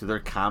back to their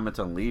comments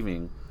on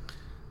leaving,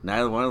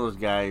 neither one of those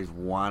guys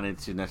wanted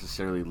to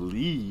necessarily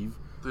leave.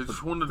 They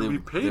just wanted to be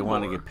paid They more.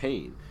 want to get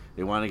paid.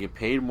 They want to get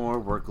paid more,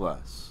 work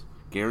less.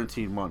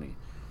 Guaranteed money.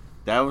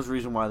 That was the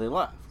reason why they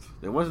left.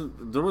 There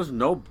was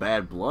no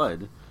bad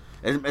blood.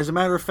 As a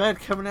matter of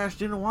fact, Kevin Nash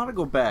didn't want to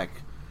go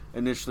back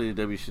initially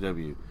to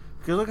WCW.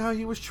 Because look how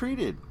he was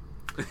treated.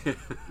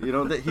 You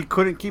know, that he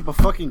couldn't keep a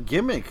fucking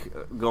gimmick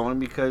going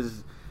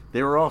because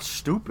they were all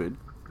stupid.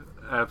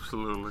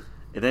 Absolutely.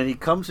 And then he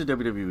comes to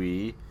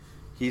WWE.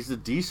 He's the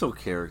Diesel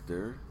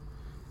character.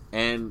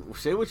 And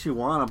say what you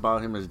want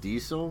about him as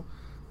Diesel,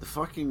 the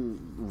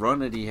fucking run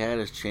that he had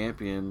as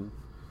champion,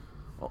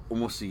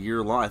 almost a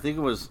year long. I think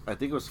it was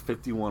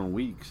 51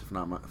 weeks, if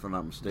I'm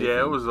not mistaken.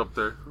 Yeah, it was up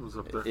there.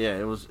 Yeah,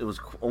 it was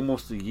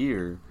almost a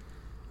year.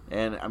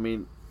 And I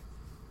mean,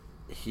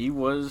 he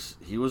was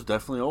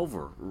definitely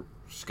over.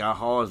 Scott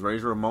Hall as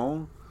Razor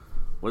Ramon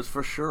was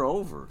for sure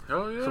over.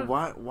 Hell yeah. So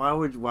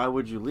why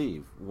would you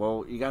leave?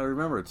 Well, you got to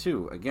remember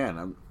too. Again,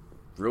 I'm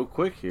real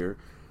quick here.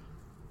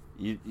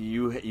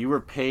 You were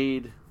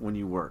paid when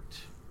you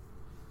worked.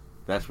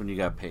 That's when you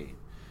got paid.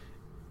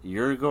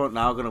 You're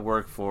now going to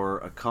work for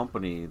a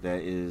company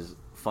that is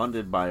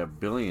funded by a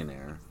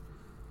billionaire,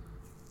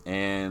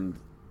 and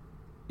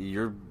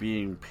you're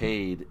being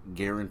paid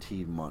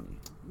guaranteed money.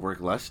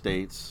 Work less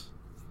dates,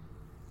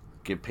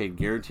 get paid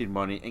guaranteed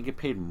money, and get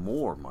paid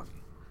more money.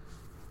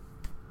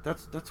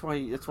 That's why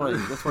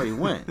you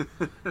went.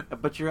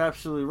 But you're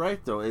absolutely right,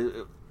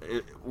 though.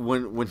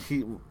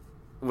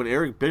 When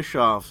Eric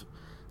Bischoff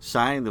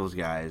signed those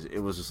guys, it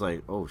was just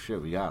like, oh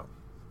shit, we got them.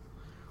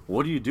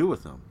 What do you do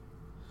with them?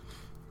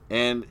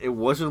 And it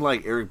wasn't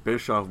like Eric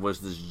Bischoff was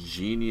this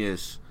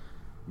genius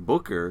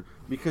booker,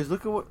 because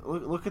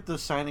look at the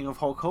signing of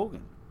Hulk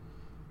Hogan.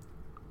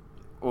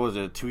 What was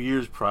it, 2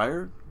 years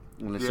prior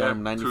when they signed him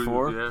in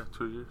 '94?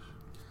 2 years.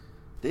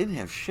 They didn't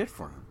have shit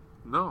for him.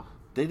 No.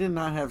 They did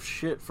not have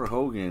shit for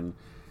Hogan.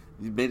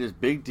 You made this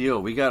big deal.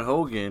 We got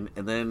Hogan,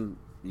 and then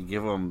you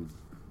give him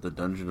the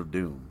Dungeon of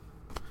Doom.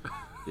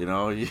 You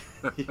know,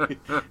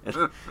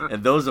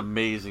 and those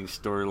amazing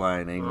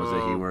storyline angles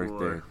that he worked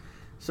there.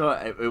 So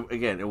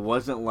again, it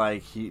wasn't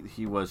like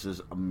he was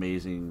this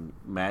amazing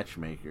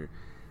matchmaker.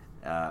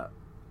 To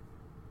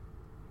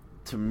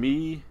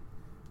me,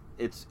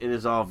 it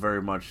is all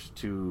very much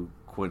too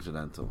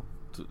coincidental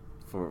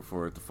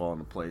for it to fall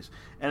into place,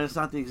 and it's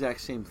not the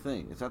exact same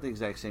thing. It's not the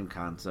exact same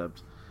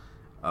concept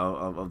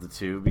of the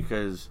two,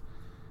 because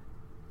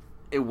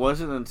it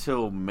wasn't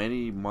until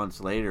many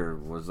months later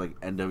was like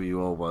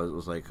NWO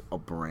was like a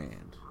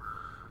brand.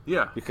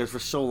 Yeah. Because for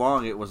so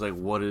long it was like,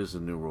 what is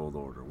the New World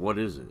Order? What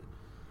is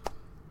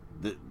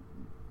it?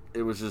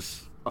 It was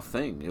just a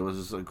thing. It was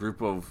just a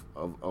group of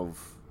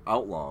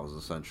outlaws,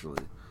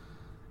 essentially.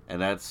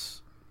 And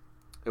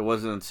it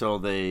wasn't until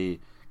they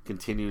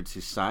continued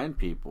to sign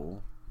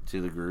people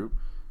to the group,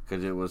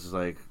 because it was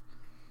like,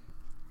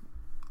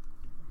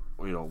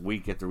 you know,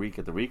 week after week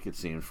after week, it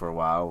seemed, for a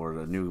while, where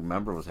a new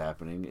member was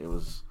happening. It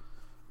was,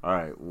 all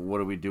right, what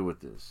do we do with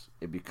this?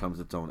 It becomes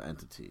its own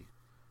entity.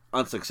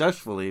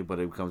 Unsuccessfully, but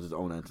it becomes its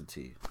own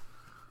entity.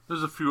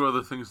 There's a few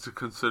other things to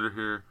consider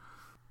here.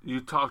 You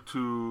talk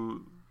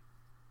to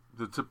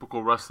the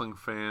typical wrestling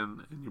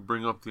fan, and you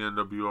bring up the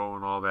NWO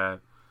and all that.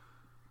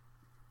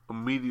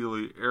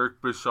 Immediately,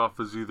 Eric Bischoff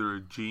is either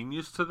a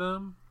genius to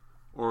them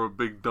or a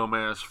big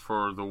dumbass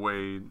for the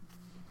way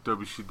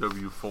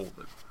WCW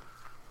folded.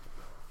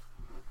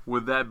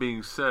 With that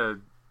being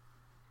said,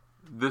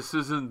 this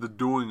isn't the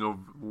doing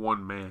of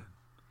one man.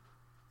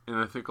 And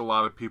I think a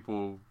lot of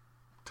people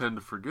tend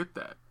to forget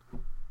that.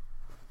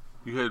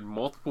 You had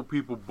multiple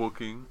people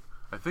booking.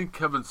 I think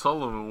Kevin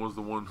Sullivan was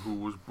the one who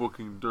was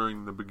booking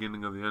during the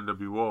beginning of the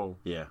NWO.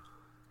 Yeah.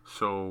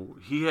 So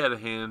he had a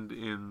hand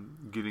in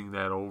getting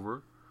that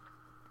over.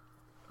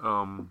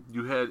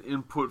 You had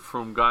input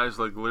from guys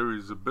like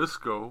Larry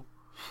Zbyszko,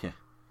 Yeah.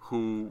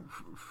 who,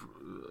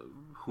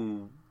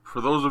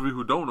 for those of you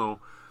who don't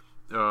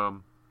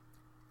know,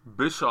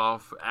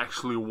 Bischoff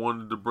actually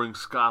wanted to bring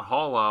Scott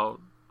Hall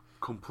out,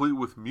 complete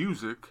with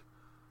music,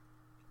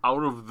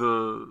 out of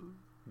the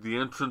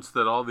entrance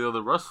that all the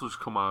other wrestlers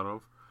come out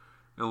of,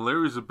 and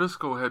Larry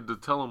Zbyszko had to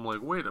tell him,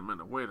 like, wait a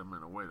minute.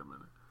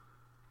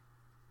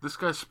 This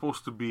guy's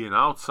supposed to be an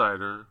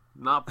outsider,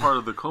 not part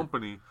of the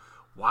company.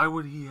 Why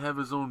would he have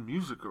his own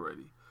music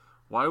already?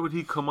 Why would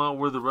he come out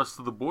where the rest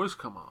of the boys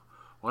come out?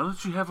 Why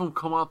don't you have him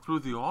come out through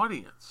the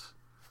audience?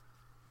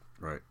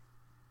 Right.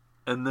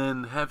 And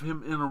then have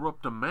him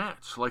interrupt a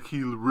match like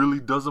he really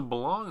doesn't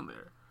belong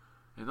there.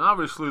 And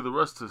obviously the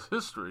rest is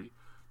history.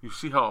 You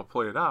see how it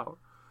played out.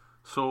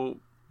 So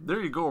there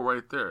you go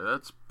right there.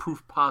 That's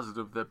proof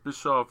positive that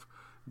Bischoff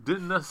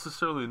didn't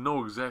necessarily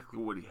know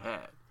exactly what he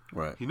had.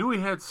 Right. He knew he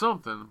had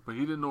something, but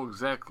he didn't know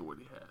exactly what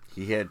he had.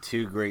 He had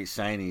two great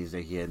signees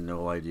that he had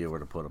no idea where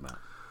to put them at.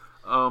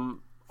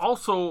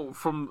 Also,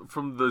 from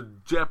the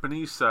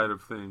Japanese side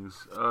of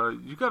things,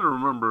 you got to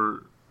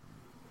remember,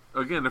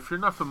 again, if you're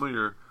not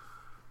familiar,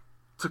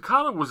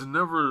 Takada was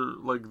never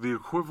like the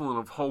equivalent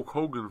of Hulk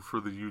Hogan for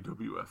the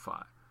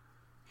UWFI.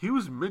 He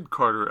was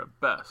mid-carder at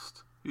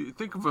best. You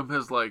think of him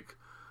as like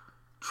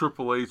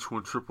Triple H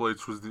when Triple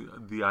H was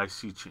the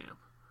IC champ.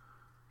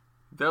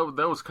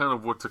 That was kind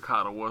of what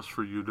Takada was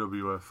for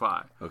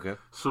UWFI. Okay.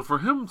 So for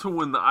him to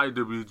win the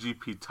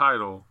IWGP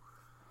title,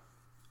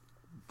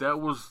 that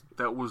was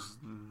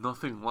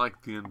nothing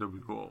like the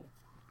NWO.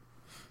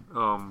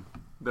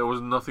 That was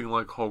nothing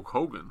like Hulk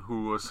Hogan,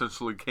 who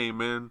essentially came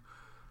in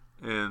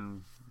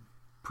and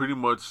pretty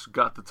much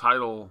got the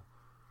title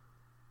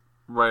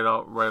right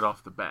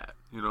off the bat,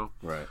 you know?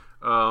 Right.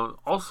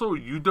 Also,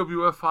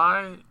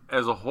 UWFI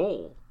as a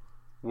whole,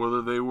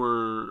 whether they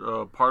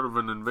were part of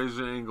an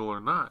Invasion angle or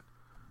not,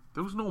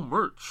 there was no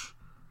merch.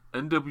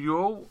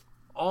 NWO,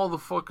 all the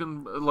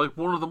fucking, like,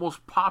 one of the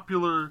most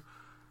popular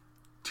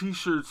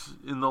t-shirts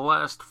in the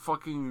last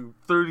fucking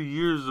 30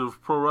 years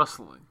of pro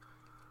wrestling.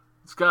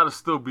 It's got to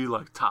still be,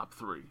 like, top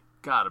 3.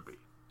 Gotta be.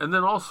 And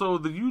then also,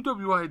 the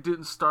UWI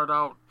didn't start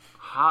out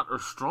hot or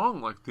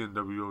strong like the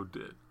NWO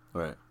did.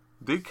 Right.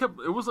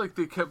 It was like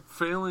they kept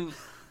failing.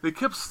 They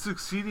kept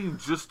succeeding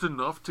just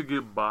enough to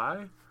get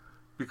by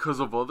because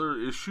of other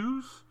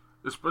issues,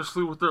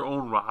 especially with their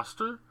own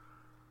roster.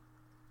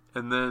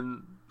 And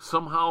then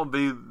somehow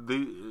they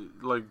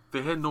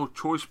had no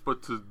choice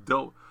but to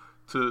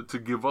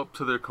give up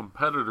to their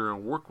competitor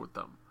and work with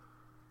them.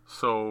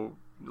 So,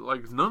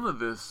 like, none of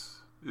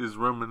this is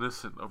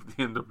reminiscent of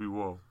the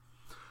NWO.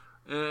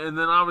 And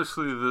then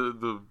obviously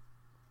the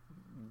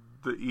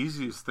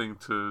easiest thing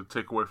to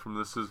take away from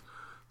this is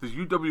the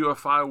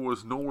UWFI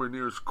was nowhere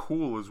near as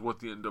cool as what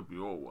the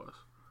NWO was.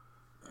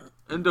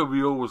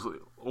 NWO was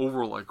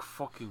over like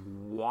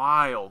fucking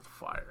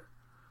wildfire,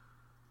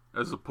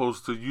 as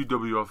opposed to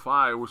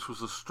UWFI, which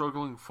was a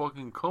struggling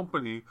fucking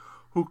company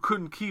who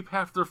couldn't keep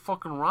half their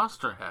fucking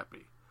roster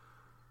happy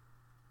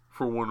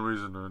for one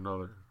reason or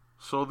another.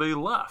 So they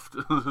left.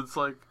 It's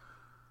like,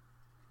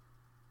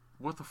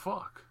 what the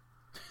fuck?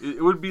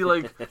 It would be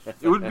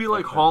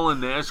like Hall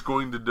and Nash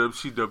going to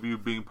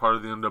WCW, being part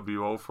of the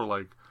NWO for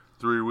like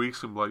 3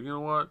 weeks, and be like, you know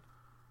what?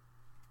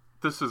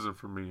 This isn't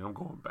for me. I'm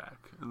going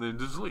back, and then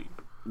just leave.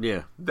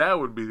 Yeah, that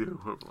would be the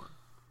equivalent.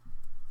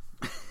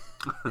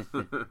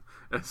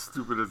 As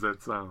stupid as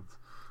that sounds.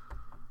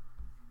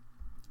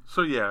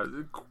 So yeah,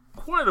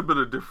 quite a bit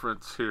of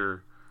difference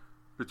here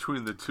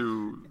between the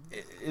two.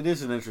 It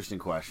is an interesting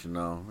question,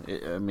 though.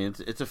 I mean,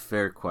 it's a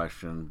fair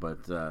question,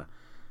 but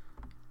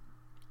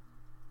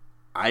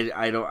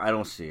I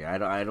don't see it.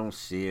 I don't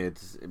see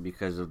it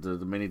because of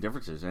the many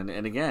differences. And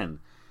again,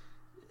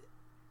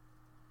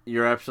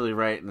 you're absolutely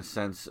right in the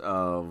sense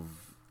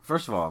of,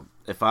 first of all,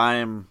 if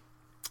I'm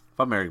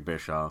Eric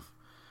Bischoff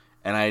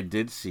and I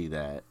did see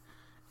that,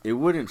 it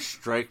wouldn't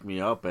strike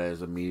me up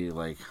as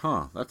immediately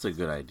like, that's a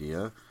good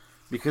idea,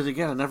 because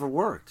again, it never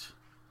worked.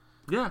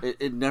 Yeah,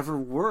 it never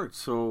worked.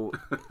 So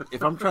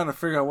if I'm trying to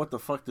figure out what the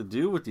fuck to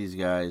do with these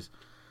guys,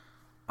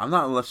 I'm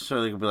not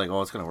necessarily going to be like,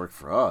 oh, it's going to work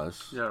for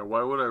us. Yeah,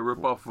 why would I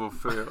rip off a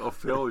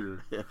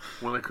failure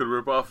when I could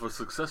rip off a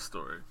success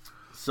story?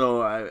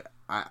 So I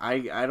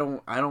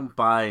don't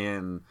buy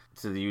in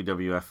to the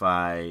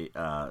UWFI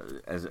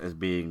as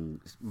being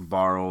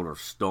borrowed or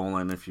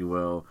stolen, if you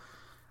will.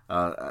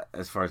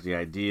 As far as the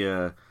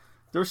idea,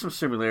 there were some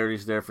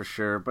similarities there for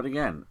sure. But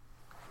again,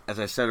 as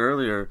I said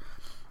earlier,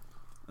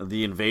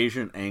 the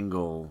invasion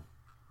angle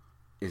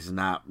is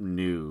not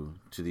new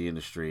to the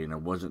industry, and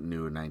it wasn't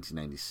new in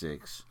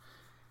 1996.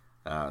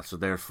 So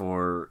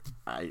therefore,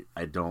 I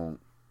don't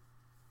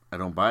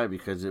buy it,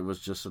 because it was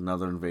just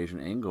another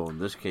invasion angle, in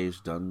this case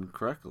done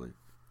correctly.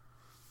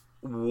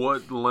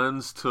 what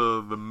lends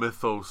to the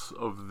mythos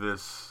of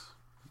this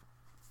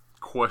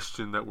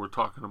question that we're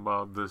talking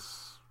about,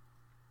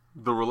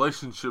 the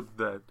relationship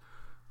that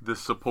this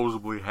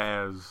supposedly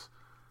has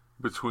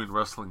between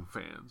wrestling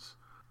fans.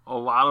 A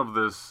lot of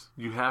this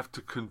you have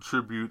to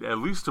contribute at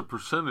least a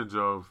percentage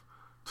of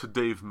to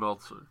Dave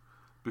Meltzer.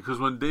 Because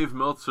when Dave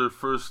Meltzer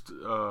first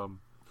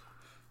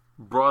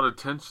brought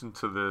attention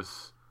to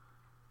this,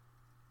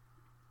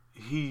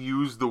 he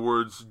used the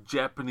words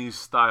Japanese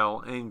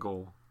style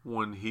angle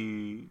when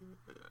he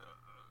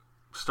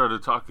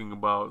started talking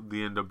about the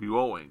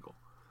NWO angle.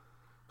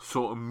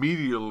 So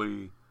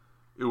immediately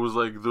it was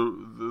like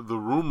the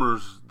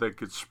rumors that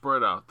get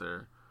spread out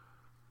there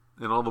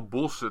and all the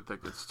bullshit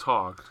that gets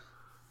talked.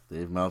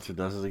 Dave Meltzer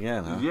does it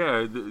again, huh? Yeah,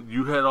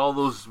 you had all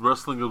those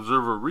Wrestling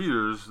Observer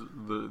readers,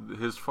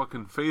 his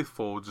fucking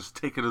faithful, just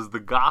take it as the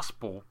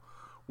gospel,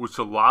 which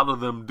a lot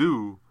of them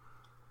do,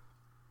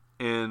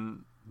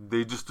 and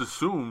they just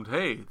assumed,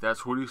 hey,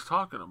 that's what he's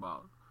talking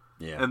about.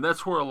 Yeah. And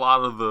that's where a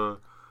lot of the,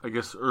 I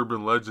guess,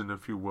 urban legend,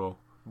 if you will,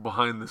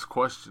 behind this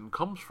question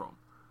comes from.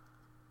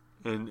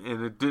 And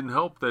it didn't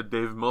help that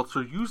Dave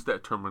Meltzer used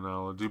that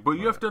terminology. But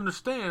you have to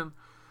understand,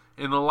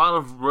 and a lot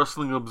of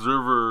Wrestling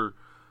Observer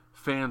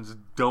fans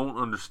don't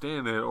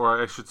understand it,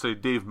 or I should say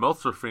Dave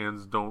Meltzer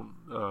fans don't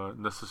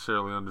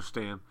necessarily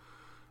understand,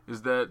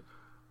 is that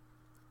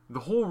the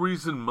whole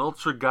reason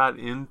Meltzer got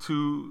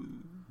into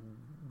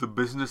the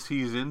business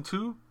he's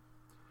into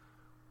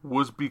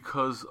was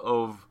because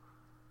of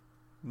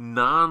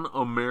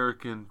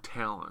non-American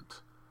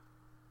talent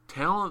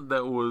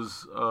that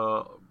was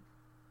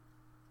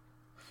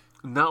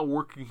not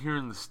working here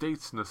in the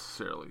States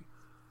necessarily.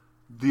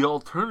 The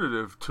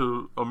alternative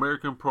to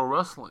American pro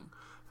wrestling.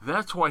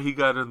 That's why he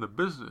got in the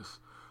business.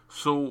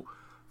 So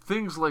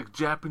things like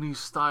Japanese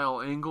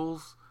style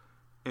angles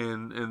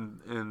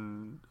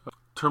and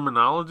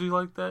terminology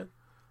like that,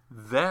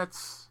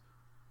 that's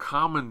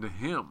common to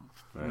him,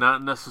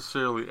 not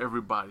necessarily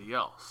everybody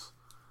else.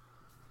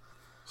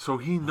 So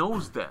he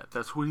knows that.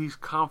 That's what he's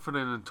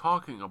confident in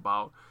talking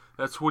about.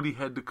 That's what he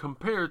had to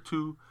compare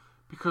to,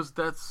 because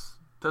that's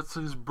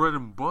his bread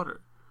and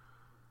butter.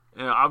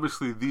 And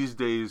obviously these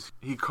days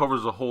he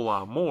covers a whole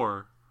lot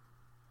more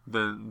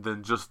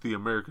than just the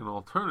American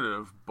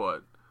alternative,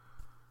 but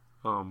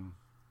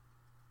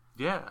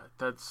yeah,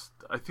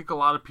 I think a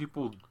lot of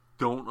people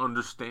don't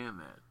understand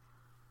that.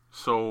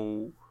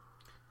 So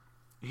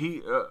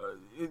he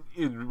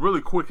in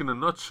really quick, in a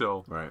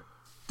nutshell, right,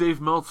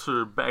 Dave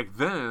Meltzer back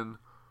then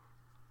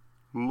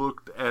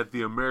looked at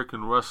the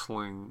American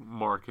wrestling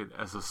market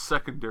as a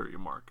secondary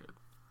market,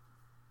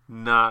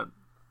 not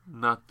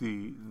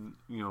the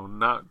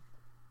not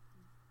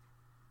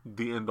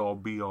the end all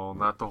be all,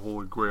 not the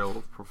holy grail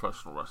of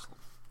professional wrestling.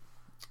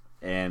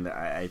 And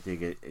I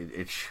think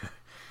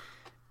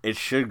it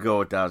should go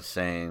without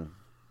saying,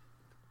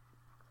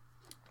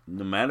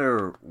 no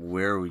matter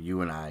where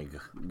you and I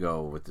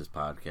go with this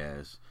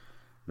podcast,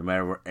 no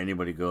matter where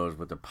anybody goes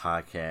with the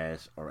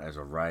podcast or as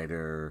a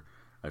writer,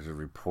 as a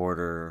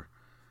reporter,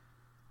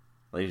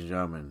 ladies and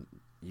gentlemen,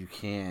 you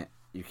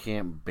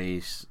can't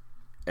base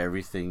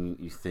everything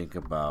you think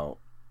about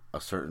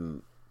a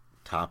certain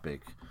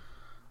topic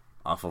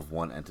off of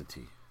one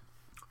entity.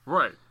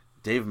 Right.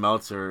 Dave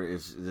Meltzer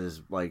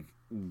is like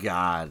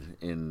God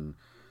in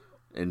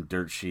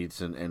dirt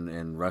sheets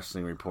and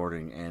wrestling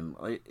reporting,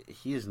 and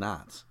he is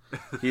not.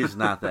 He is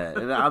not that.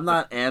 And I'm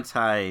not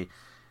anti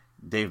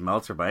Dave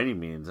Meltzer by any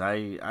means.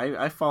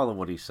 I follow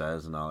what he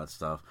says and all that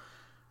stuff.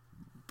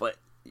 But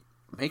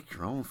make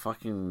your own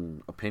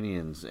fucking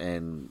opinions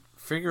and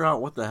figure out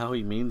what the hell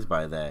he means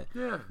by that.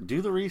 Yeah.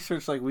 Do the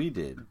research like we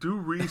did. Do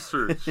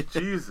research.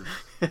 Jesus.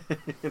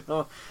 You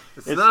know,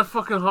 it's not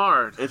fucking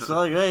hard. It's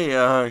like,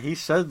 hey, he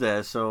said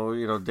that,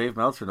 so, Dave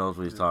Meltzer knows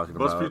what he's talking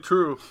about. Must be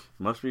true.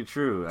 Must be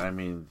true. I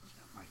mean, oh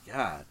my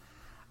God.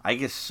 I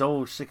get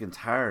so sick and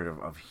tired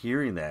of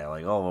hearing that.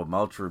 Like, oh, well,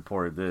 Meltzer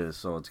reported this,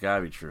 so it's got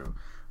to be true.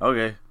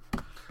 Okay.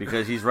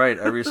 Because he's right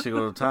every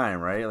single time,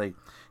 right? Like,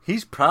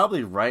 he's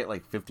probably right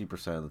like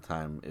 50% of the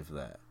time, if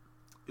that.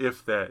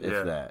 If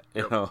that.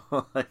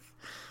 Like,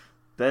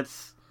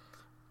 that's,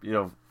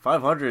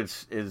 500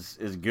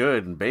 is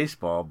good in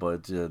baseball,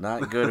 but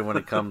not good when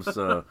it comes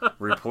to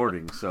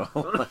reporting. So,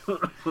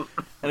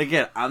 and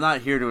again, I'm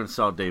not here to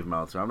insult Dave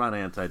Meltzer. I'm not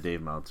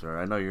anti-Dave Meltzer.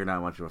 I know you're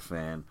not much of a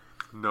fan.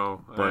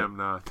 No, I am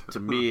not. To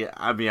me,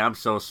 I mean, I'm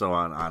so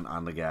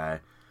on the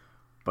guy.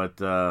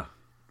 But,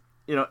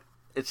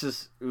 it's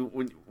just,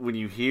 when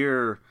you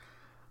hear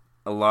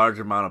a large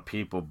amount of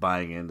people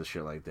buying into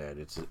shit like that,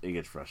 it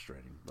gets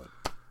frustrating. But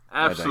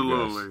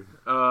absolutely.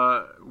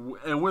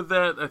 And with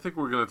that, I think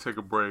we're going to take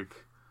a break.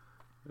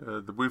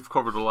 We've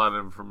covered a lot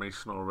of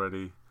information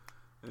already.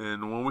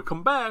 And when we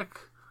come back,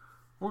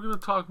 we're going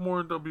to talk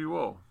more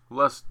NWO,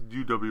 less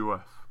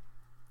UWF.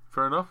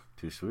 Fair enough?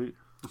 Too sweet.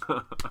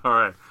 All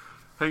right.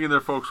 Hang in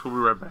there, folks. We'll be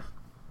right back.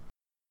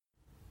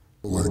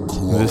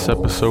 This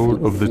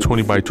episode of the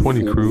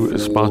 20x20 Crew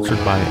is sponsored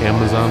by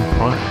Amazon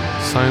Prime.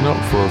 Sign up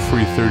for a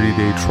free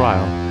 30-day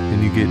trial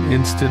and you get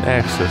instant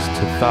access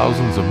to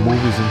thousands of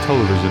movies and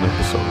television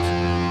episodes.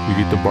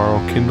 You get to borrow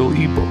Kindle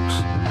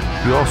ebooks.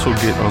 You also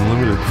get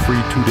unlimited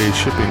free 2-day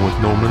shipping with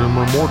no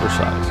minimum order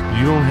size.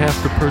 You don't have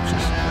to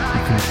purchase.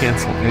 You can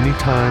cancel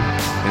anytime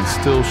and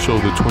still show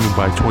the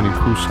 20x20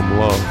 crew some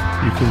love.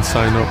 You can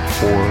sign up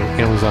for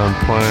Amazon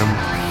Prime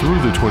through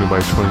the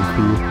 20x20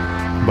 crew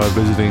by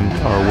visiting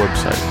our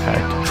website at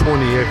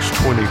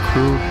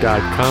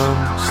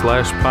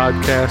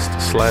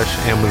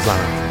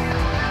 20x20crew.com/podcast/Amazon.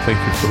 Thank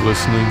you for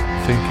listening.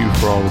 Thank you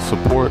for all the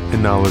support.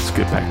 And now let's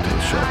get back to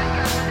the show.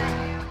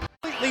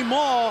 Completely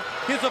maul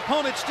his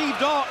opponent, Steve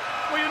Dahl.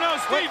 Well, you know,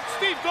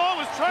 Steve Dahl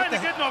was trying to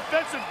get an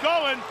offensive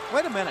going.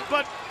 Wait a minute.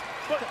 But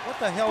what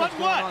the hell is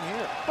going on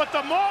here? But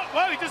the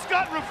Mauler, he just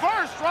got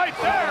reversed right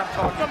there.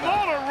 The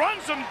Mauler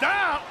runs him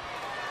down.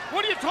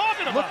 What are you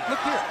talking about? Look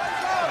here.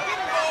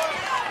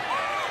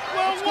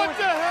 Well, what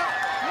the hell?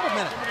 Wait a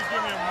minute. Somebody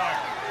give me a mic.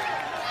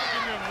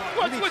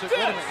 What's with Wait a this?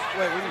 minute.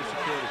 Wait, we need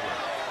security here.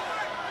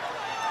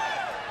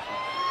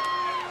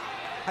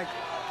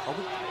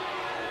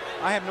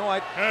 I have no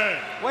idea. Hey.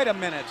 Wait a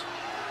minute.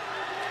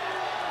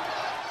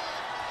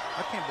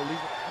 I can't believe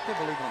what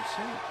I'm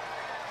seeing.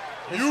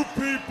 You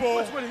people,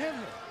 What's with him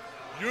here?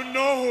 you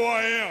know who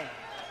I am.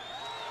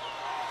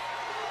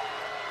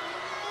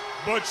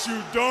 But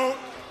you don't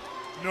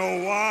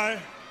know why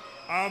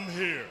I'm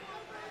here.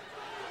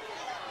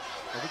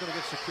 Are we going to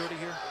get security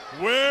here?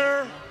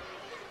 Where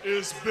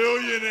is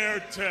Billionaire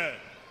Ted?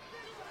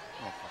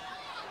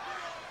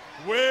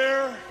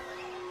 Where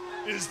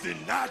is the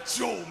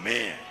Nacho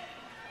Man?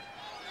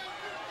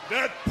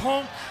 That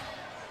punk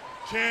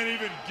can't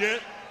even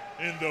get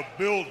in the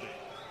building.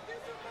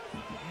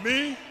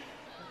 Me,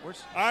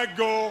 I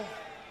go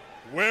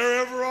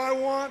wherever I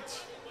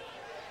want,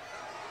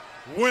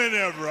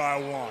 whenever I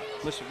want.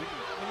 Listen, we need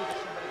somebody to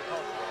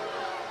talk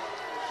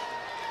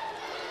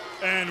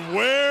to. And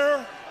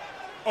where,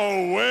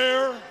 oh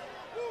where,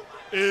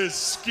 is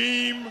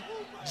Scheme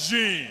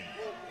Gene?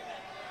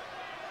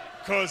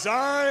 'Cause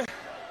I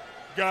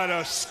got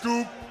a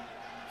scoop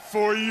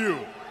for you.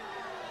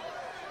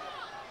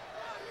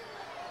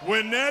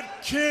 When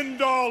that Ken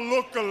doll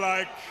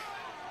look-alike,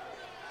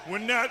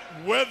 when that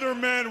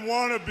weatherman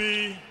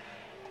wannabe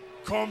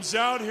comes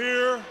out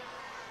here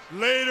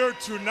later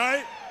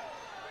tonight,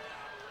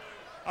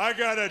 I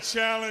got a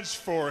challenge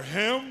for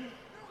him,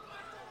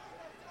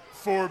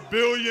 for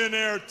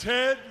Billionaire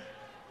Ted,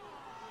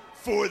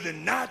 for the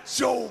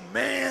Nacho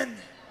Man,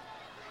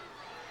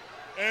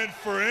 and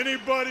for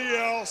anybody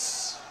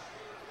else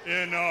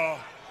in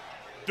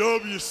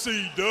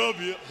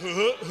WCW.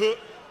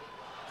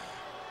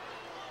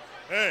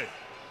 Hey,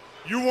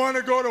 you want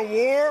to go to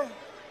war?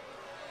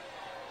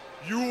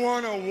 You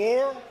want a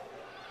war?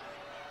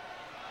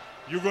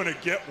 You're going to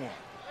get one.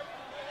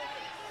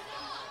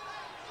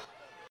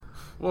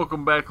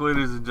 Welcome back,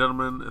 ladies and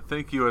gentlemen.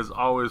 Thank you, as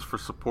always, for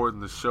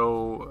supporting the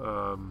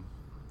show.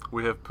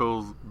 We have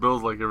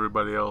bills like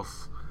everybody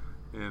else.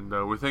 And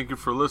we thank you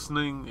for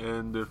listening.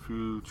 And if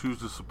you choose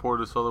to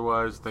support us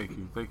otherwise, thank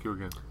you. Thank you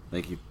again.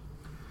 Thank you.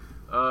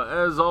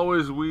 As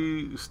always,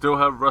 we still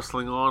have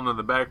wrestling on in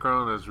the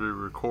background as we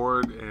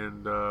record.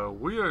 And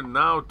we are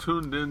now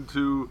tuned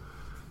into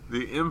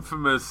the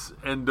infamous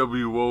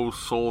NWO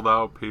Sold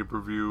Out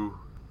pay-per-view.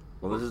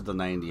 Well, this is the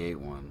 98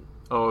 one.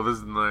 Oh, this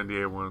is the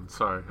 98 one.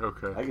 Sorry.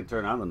 Okay. I can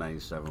turn on the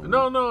 97 one.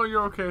 No,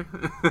 you're okay.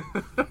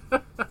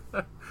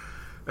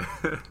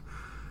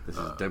 This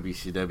is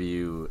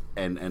WCW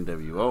and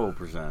NWO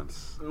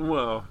presents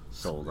Well,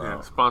 Sold yeah,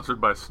 Out.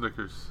 sponsored by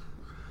Snickers.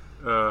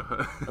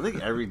 I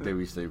think every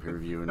WCW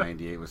pay-per-view in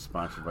 98 was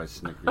sponsored by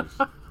Snickers.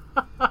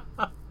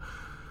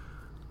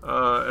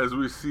 As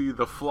we see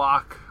the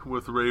Flock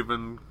with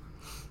Raven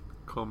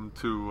come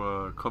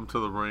to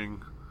the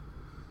ring.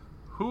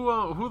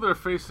 Who they're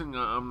facing,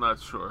 I'm not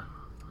sure.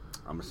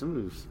 I'm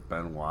assuming it's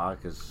Benoit,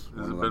 because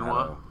Is it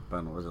Benoit?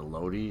 Was it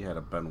Lodi? Had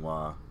a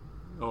Benoit.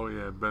 Oh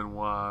yeah,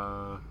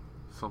 Benoit.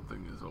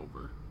 Something is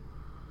over.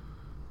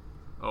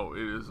 Oh,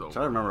 it is over. I'm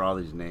trying to remember all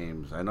these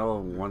names. I know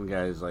one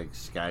guy's like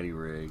Scotty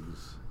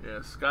Riggs.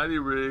 Yeah, Scotty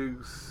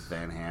Riggs.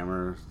 Van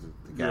Hammer,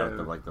 the guy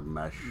with the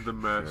mesh. The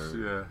mesh, shirt.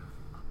 yeah.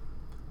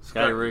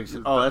 Scotty Riggs.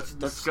 Oh, that's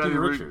Scotty Stevie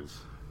Riggs. Richards.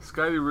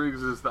 Scotty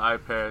Riggs is the eye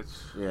patch.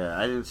 Yeah,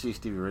 I didn't see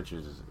Stevie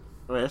Richards.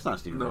 Wait, that's not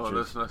Stevie Richards. No,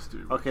 that's not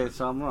Stevie. Okay,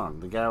 so I'm wrong.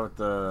 The guy with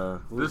the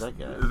who's that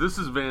guy? This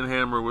is Van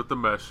Hammer with the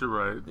mesh. You're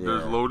right. Yeah.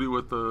 There's Lodi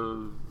with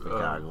the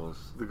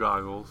goggles. The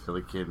goggles.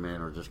 Billy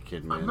Kidman or just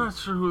Kidman. I'm not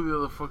sure who the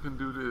other fucking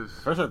dude is.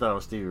 First I thought it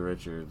was Stevie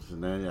Richards,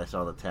 and then I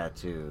saw the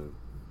tattoo.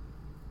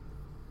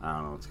 I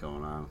don't know what's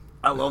going on.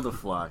 I love the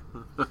Flock.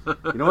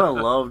 You know what I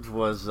loved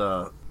was,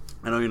 I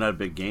know you're not a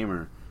big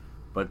gamer,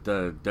 but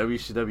the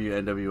WCW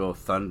NWO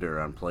Thunder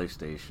on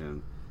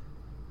PlayStation,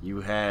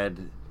 you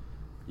had,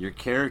 your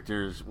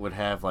characters would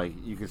have, like,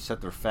 you could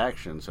set their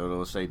faction, so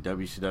it'll say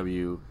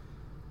WCW,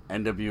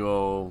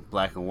 NWO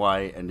Black and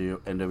White,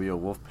 NWO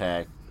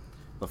Wolfpack,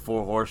 the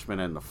Four Horsemen,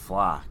 and the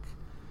Flock.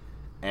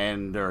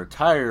 And their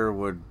attire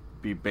would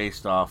be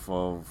based off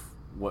of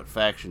what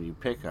faction you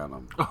pick on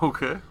them.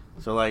 Okay.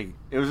 So, like,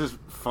 it was just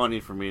funny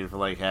for me to,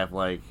 like, have,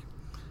 like,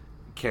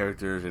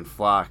 characters in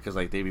Flock, because,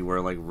 like, they'd be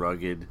wearing, like,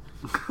 rugged,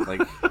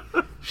 like,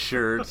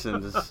 shirts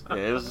and just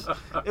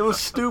it was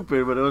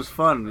stupid, but it was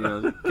fun. You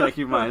know, gotta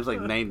keep in mind it was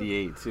like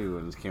 '98 too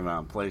when this came out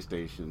on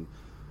PlayStation.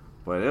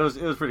 But it was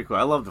pretty cool.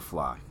 I love the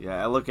Flock.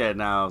 Yeah, I look at it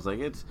now. I was like,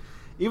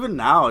 even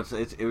now it's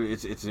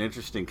an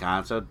interesting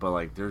concept, but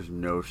like there's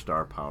no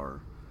star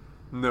power.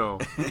 No.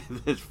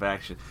 This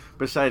faction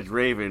besides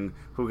Raven,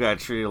 who got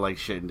treated like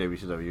shit in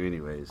WCW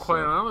anyways.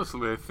 Quite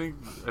honestly, I think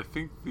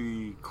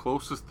the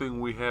closest thing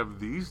we have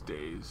these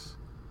days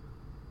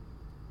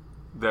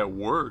that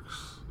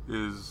works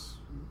is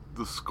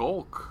the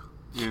Skulk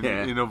in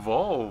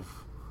Evolve.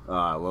 Oh,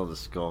 I love the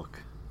Skulk.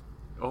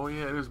 Oh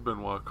yeah, it is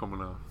Benoit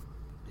coming out.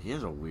 He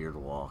has a weird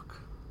walk.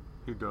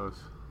 He does.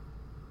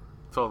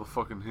 It's all the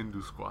fucking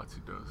Hindu squats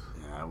he does.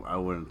 Yeah, I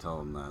wouldn't tell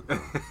him that,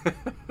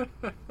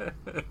 though.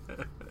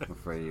 I'm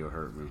afraid you'll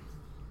hurt me.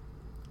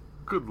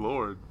 Good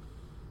Lord.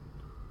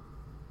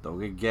 Don't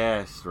get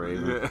gassed,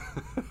 Raven.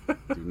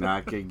 Do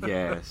not get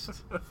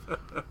gassed.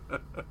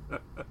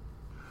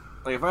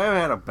 Like, if I ever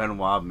had a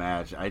Benoit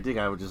match, I think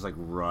I would just, like,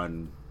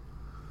 run,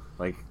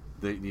 like,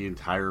 the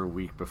entire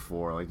week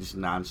before. Like, just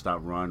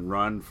nonstop run.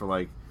 Run for,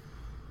 like,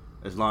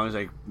 as long as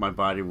like my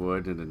body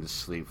would, and then just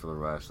sleep for the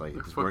rest. Like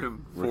just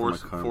fucking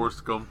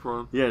Forrest Gump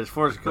run. Yeah, it's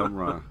Forrest Gump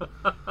run.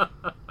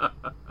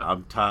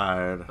 I'm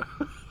tired.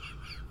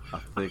 I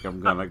think I'm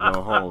gonna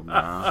go home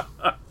now.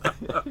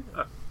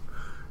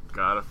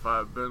 Gotta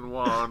fight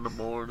Benoit in the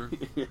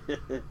morning.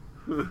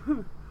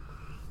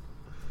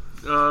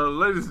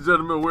 Ladies and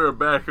gentlemen, we're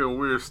back and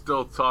we're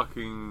still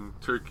talking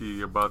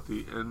turkey about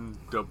the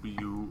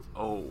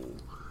NWO.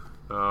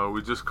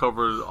 We just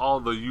covered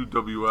all the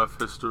UWF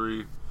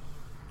history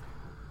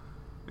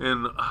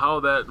and how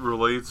that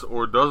relates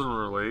or doesn't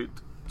relate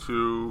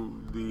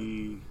to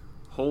the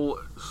whole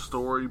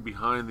story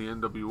behind the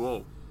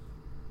NWO.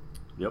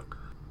 Yep.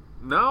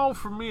 Now,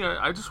 for me,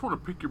 I just want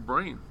to pick your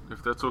brain,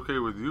 if that's okay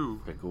with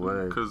you. Pick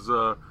away. Because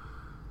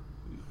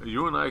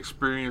you and I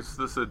experienced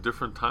this at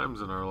different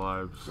times in our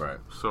lives. Right.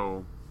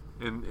 So,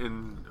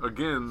 and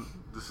again,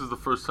 this is the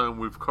first time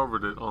we've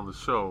covered it on the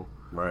show.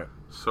 Right.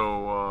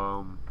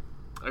 So,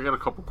 I got a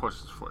couple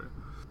questions for you.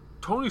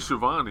 Tony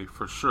Schiavone,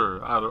 for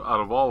sure, out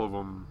of all of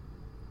them,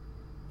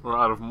 or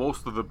out of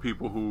most of the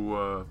people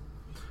who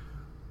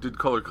did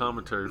color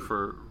commentary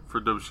for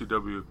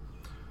WCW,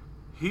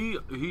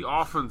 he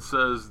often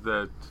says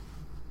that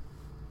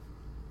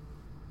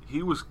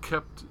he was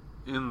kept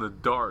in the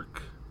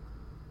dark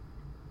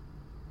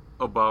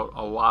about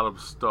a lot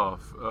of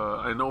stuff.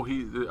 I know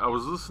I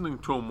was listening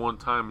to him one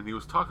time, and he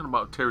was talking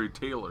about Terry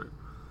Taylor,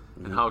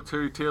 and how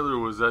Terry Taylor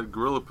was at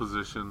gorilla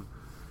position,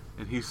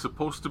 and he's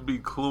supposed to be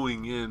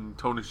cluing in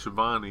Tony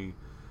Schiavone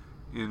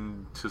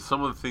into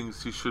some of the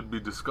things he should be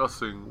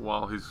discussing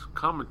while he's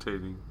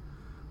commentating.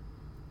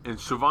 And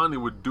Schiavone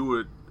would do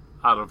it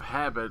out of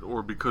habit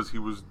or because he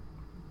was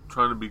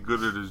trying to be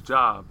good at his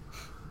job.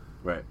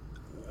 Right.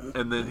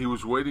 And then he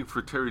was waiting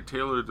for Terry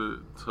Taylor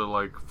to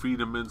like feed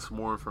him in some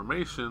more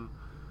information.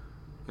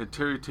 And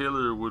Terry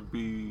Taylor would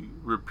be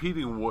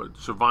repeating what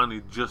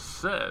Schiavone just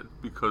said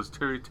because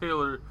Terry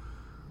Taylor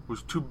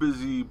was too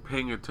busy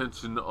paying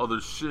attention to other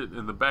shit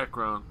in the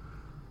background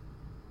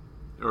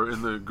or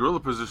in the gorilla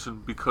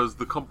position because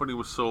the company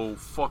was so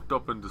fucked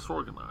up and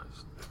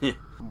disorganized. Yeah.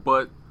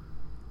 But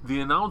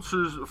the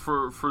announcers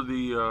for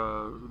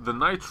the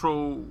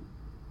Nitro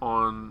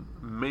on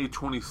May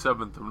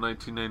 27th of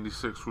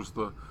 1996 was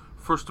the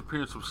first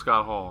appearance of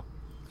Scott Hall.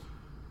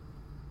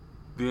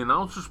 The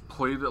announcers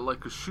played it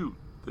like a shoot.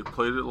 They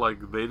played it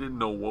like they didn't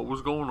know what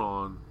was going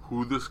on,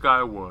 who this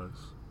guy was.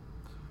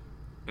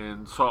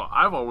 And so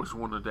I've always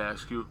wanted to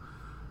ask you,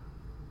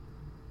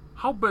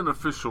 how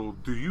beneficial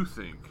do you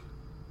think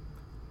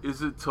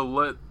is it to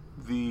let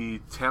the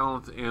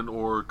talent and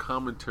or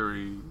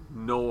commentary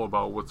know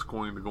about what's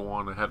going to go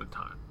on ahead of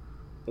time,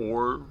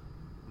 or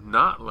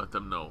not let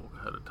them know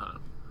ahead of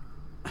time?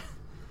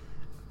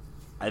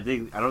 I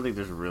don't think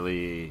there's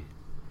really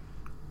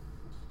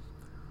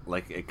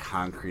like a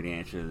concrete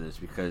answer to this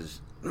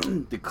because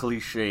the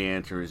cliche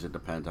answer is it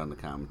depends on the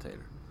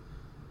commentator.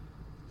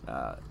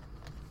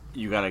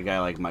 You got a guy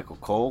like Michael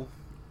Cole.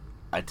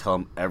 I tell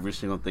him every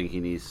single thing he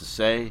needs to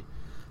say.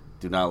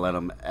 Do not let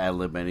him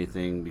ad-lib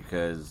anything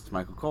because it's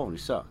Michael Cole and he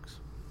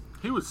sucks.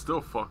 He would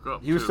still fuck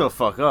up. He would still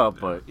fuck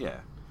up, but yeah.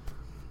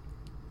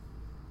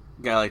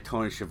 A guy like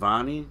Tony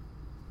Schiavone.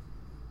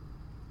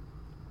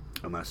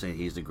 I'm not saying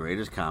he's the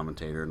greatest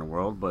commentator in the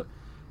world, but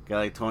a guy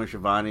like Tony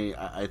Schiavone,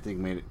 I think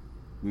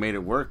made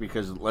it work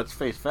because let's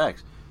face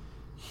facts.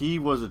 He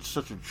was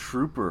such a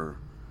trooper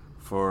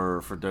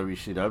for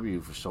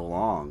WCW for so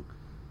long.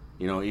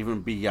 You know,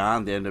 even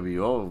beyond the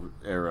NWO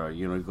era,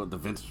 you know,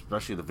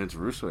 especially the Vince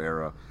Russo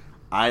era,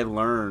 I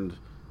learned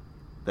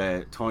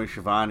that Tony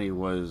Schiavone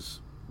was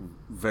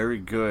very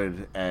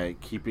good at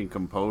keeping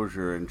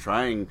composure and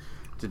trying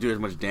to do as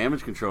much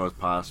damage control as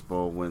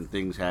possible when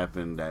things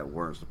happened that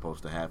weren't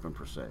supposed to happen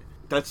per se.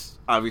 That's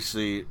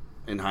obviously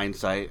in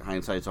hindsight.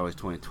 Hindsight's always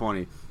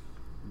 20/20.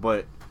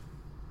 But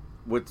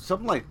with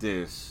something like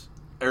this,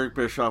 Eric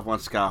Bischoff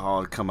wants Scott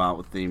Hall to come out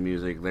with theme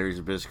music. Larry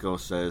Zbyszko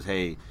says,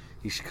 hey,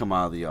 he should come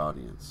out of the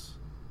audience.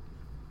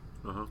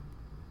 Uh-huh.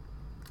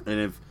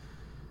 And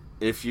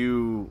if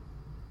you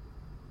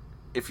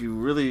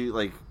really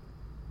like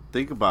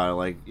think about it,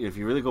 like if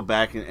you really go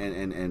back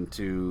and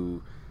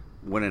to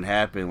when it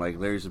happened, like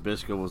Larry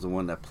Zbyszko was the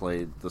one that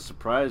played the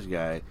surprise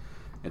guy,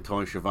 and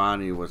Tony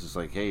Schiavone was just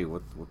like, "Hey,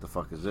 what the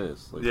fuck is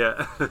this? Like,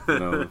 Yeah. you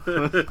know,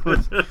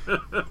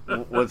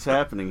 what's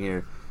happening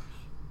here?"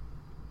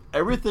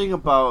 Everything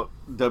about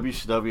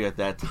WCW at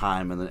that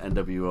time and the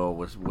NWO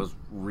was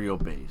real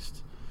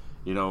based.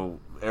 You know,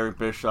 Eric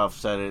Bischoff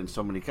said it in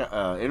so many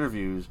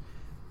interviews.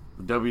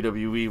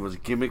 WWE was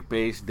gimmick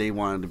based. They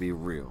wanted to be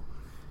real.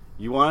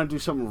 You want to do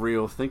something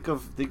real. Think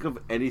of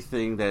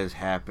anything that is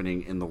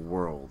happening in the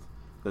world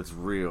that's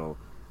real,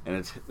 and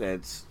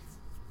it's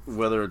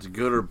whether it's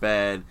good or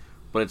bad,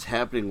 but it's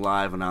happening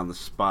live and on the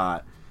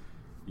spot.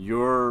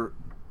 Your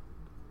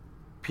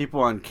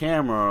people on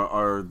camera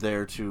are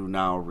there to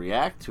now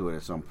react to it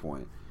at some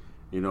point.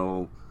 You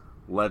know,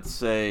 let's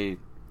say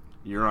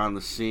you're on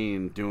the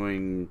scene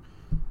doing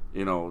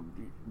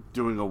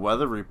a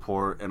weather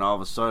report, and all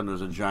of a sudden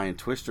there's a giant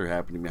twister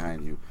happening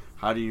behind you.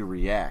 How do you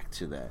react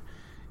to that?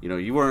 You know,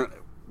 we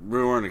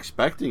weren't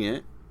expecting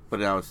it, but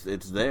now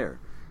it's there.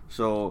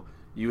 So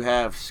you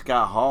have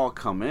Scott Hall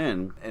come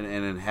in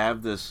and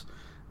have this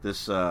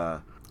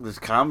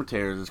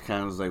commentator that's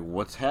kind of like,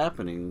 what's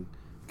happening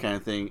kind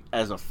of thing.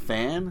 As a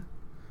fan,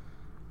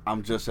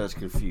 I'm just as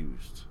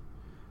confused,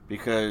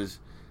 because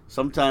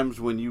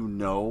sometimes when you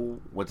know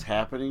what's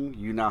happening,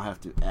 you now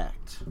have to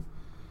act.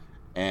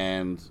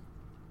 And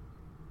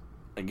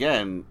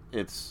again,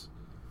 it's,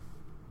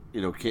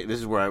 you know, this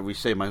is where we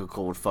say Michael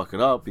Cole would fuck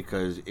it up,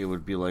 because it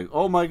would be like,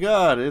 oh my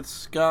God, it's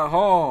Scott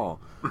Hall.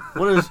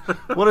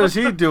 What is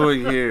he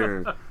doing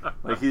here?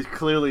 Like, he's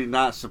clearly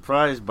not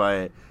surprised by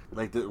it.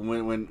 Like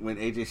when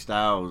AJ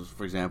Styles,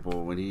 for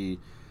example, when he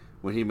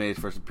made his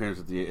first appearance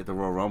at the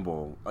Royal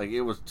Rumble, like,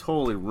 it was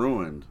totally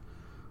ruined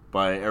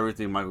by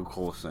everything Michael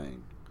Cole was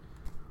saying.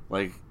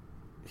 Like,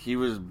 he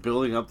was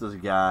building up this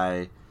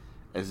guy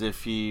as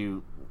if he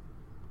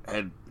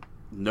had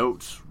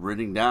notes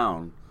written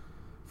down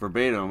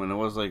verbatim, and it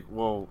was like,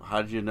 well,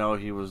 how did you know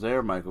he was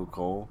there, Michael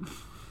Cole?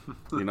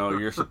 You know,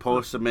 you're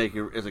supposed to make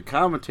it, as a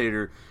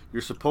commentator,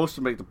 you're supposed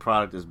to make the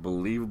product as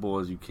believable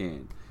as you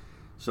can.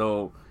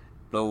 So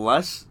the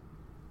less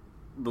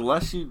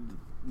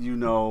you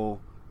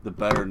know, the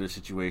better in this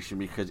situation,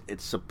 because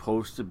it's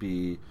supposed to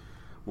be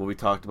what we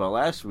talked about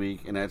last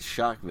week, and that's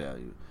shock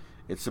value.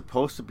 It's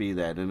supposed to be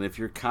that. And if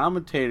your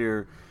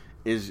commentator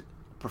is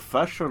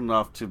professional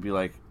enough to be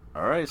like,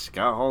 all right,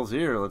 Scott Hall's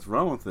here, let's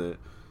run with it,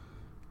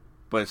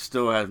 but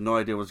still have no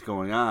idea what's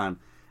going on,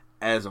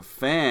 as a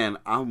fan,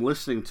 I'm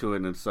listening to it,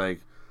 and it's like,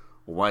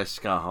 well, why is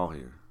Scott Hall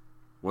here?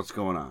 What's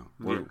going on?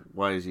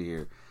 Why is he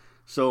here?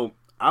 So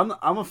I'm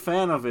a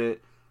fan of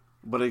it,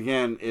 but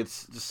again,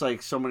 it's just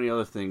like so many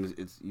other things.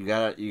 It's you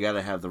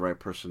gotta have the right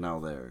personnel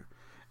there,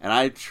 and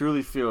I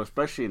truly feel,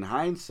 especially in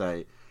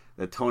hindsight,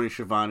 that Tony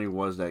Schiavone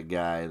was that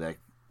guy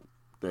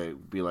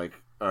that be like,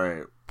 all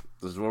right,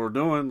 this is what we're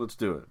doing, let's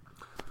do it.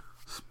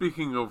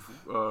 Speaking of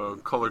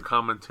color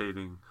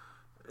commentating,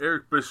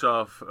 Eric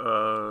Bischoff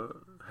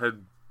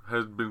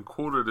had been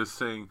quoted as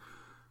saying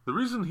the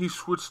reason he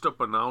switched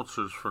up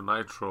announcers for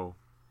Nitro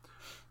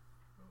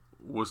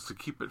was to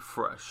keep it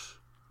fresh.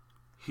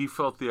 He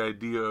felt the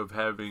idea of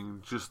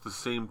having just the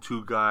same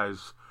two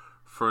guys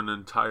for an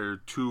entire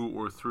 2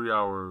 or 3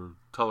 hour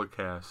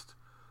telecast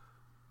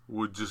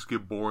would just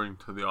get boring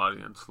to the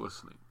audience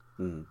listening.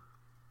 Mm.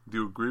 Do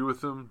you agree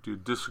with him? Do you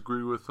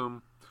disagree with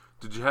him?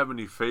 Did you have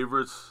any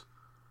favorites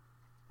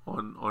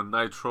on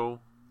Nitro?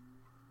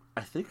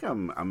 I think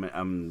I'm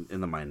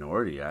in the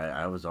minority.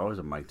 I was always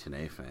a Mike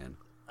Tenay fan.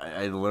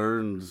 I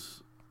learned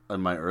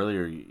in my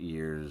earlier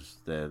years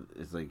that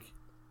it's like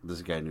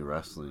this guy knew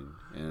wrestling.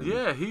 And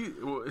yeah,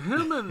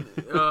 him and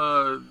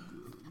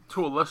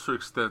to a lesser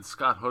extent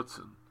Scott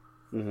Hudson.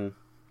 Mm-hmm.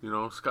 You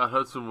know, Scott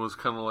Hudson was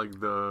kind of like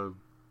the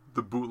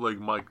bootleg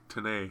Mike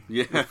Tenay,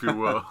 yeah, if you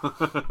will.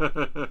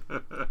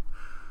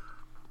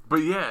 But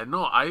yeah,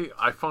 no,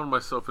 I found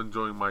myself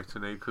enjoying Mike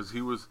Tenay because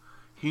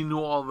he knew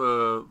all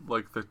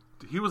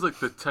he was like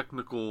the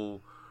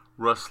technical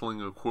wrestling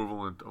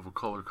equivalent of a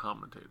color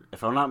commentator.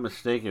 If I'm not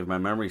mistaken, if my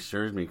memory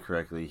serves me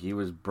correctly, he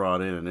was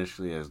brought in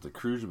initially as the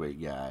cruiserweight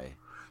guy.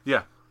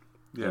 Yeah,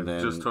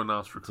 just to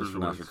announce for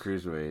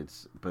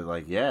cruiserweights. But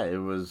like, yeah, it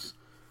was.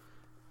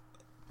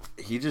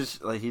 He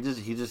just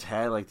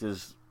had like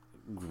this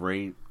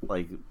great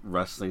like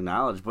wrestling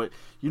knowledge. But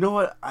you know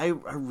what? I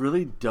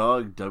really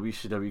dug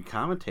WCW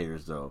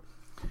commentators though.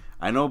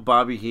 I know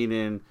Bobby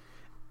Heenan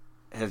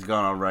has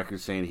gone on record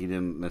saying he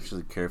didn't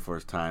necessarily care for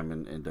his time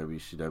in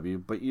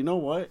WCW, but you know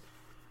what?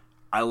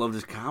 I loved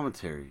his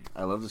commentary.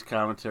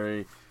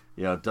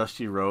 You know,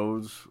 Dusty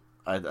Rhodes,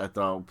 I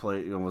thought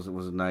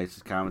was nice.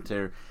 His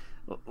commentary.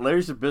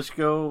 Larry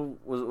Zbyszko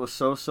was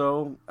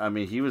so. I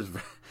mean, he was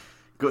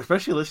good,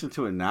 especially listening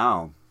to it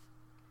now.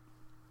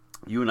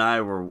 You and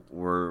I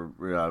were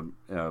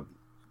a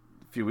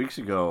few weeks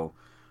ago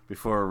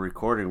before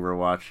recording. We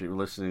were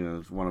listening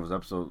to one of the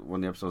episodes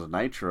of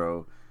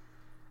Nitro.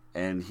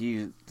 And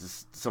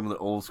some of the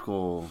old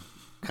school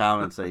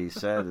comments that he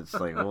said. It's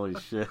like, holy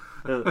shit.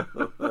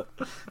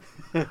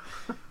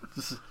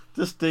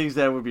 just things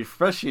that would be,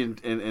 especially in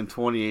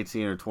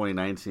 2018 or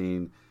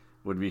 2019,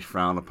 would be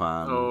frowned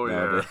upon. Oh,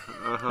 yeah.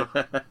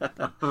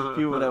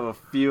 People would have a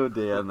field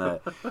day on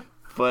that.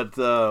 But,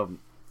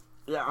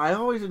 yeah, I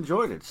always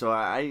enjoyed it. So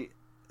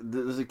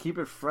does it keep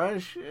it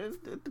fresh?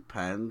 It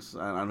depends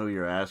on who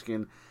you're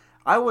asking.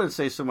 I wouldn't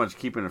say so much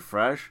keeping it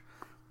fresh,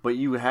 but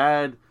you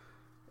had,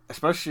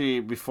 especially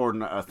before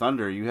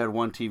Thunder, you had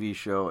one TV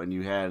show and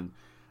you had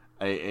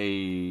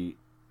a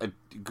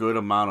good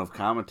amount of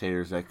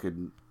commentators that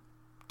could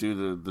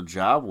do the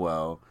job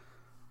well.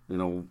 You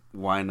know,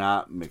 why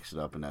not mix it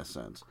up in that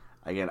sense?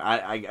 Again,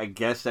 I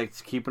guess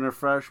that's keeping it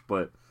fresh,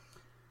 but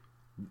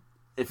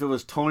if it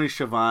was Tony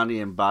Schiavone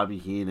and Bobby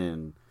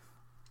Heenan,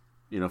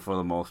 you know, for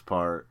the most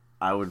part,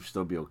 I would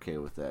still be okay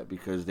with that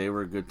because they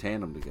were a good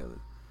tandem together.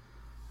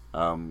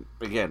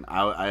 Again,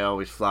 I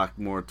always flocked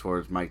more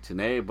towards Mike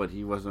Tenay, but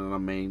he wasn't a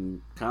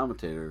main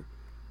commentator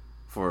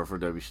for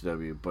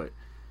WCW. But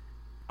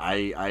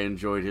I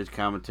enjoyed his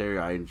commentary.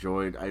 I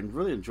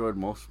really enjoyed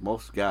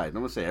most guys. I'm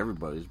gonna say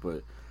everybody's,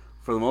 but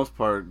for the most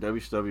part,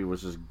 WCW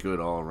was just good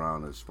all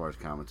around as far as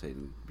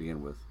commentating to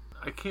begin with.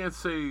 I can't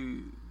say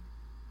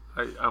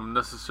I'm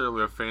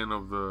necessarily a fan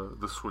of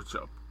the switch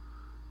up.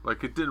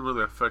 Like, it didn't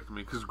really affect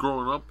me because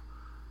growing up,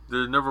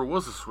 there never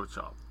was a switch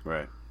up.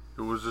 Right.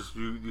 It was just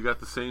you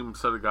got the same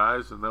set of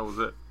guys and that was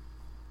it.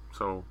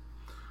 So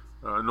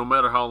no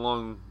matter how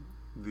long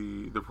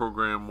the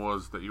program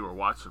was that you were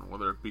watching,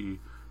 whether it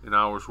be an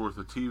hour's worth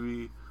of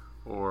TV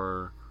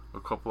or a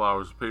couple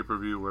hours of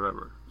pay-per-view,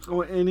 whatever. So,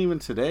 well, and even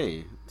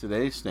today's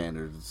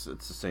standards,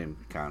 it's the same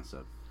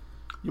concept.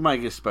 You might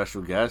get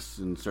special guests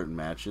in certain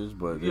matches,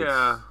 but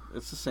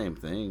it's the same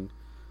thing.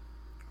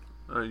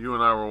 You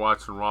and I were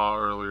watching Raw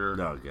earlier.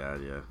 Oh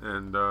God, yeah.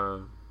 And I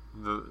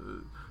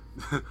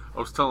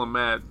was telling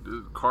Matt,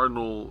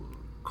 Cardinal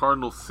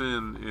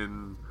sin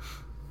in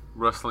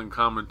wrestling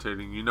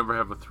commentating. You never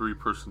have a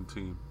 3-person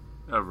team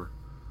ever.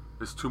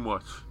 It's too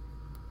much.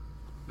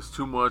 It's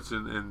too much,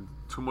 and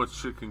too much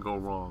shit can go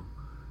wrong.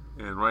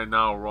 And right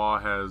now, Raw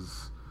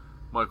has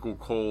Michael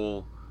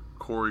Cole,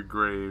 Corey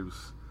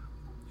Graves,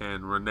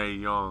 and Renee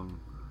Young.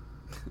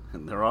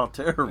 And they're all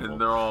terrible.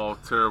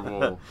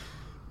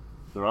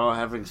 They're all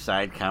having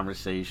side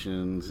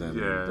conversations, and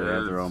they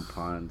have their own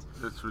puns.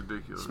 It's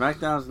ridiculous.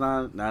 SmackDown's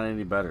not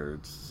any better.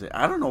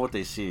 I don't know what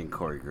they see in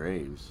Corey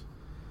Graves.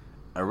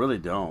 I really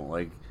don't.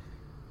 Like,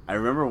 I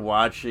remember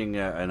watching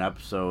an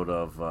episode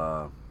of,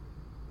 I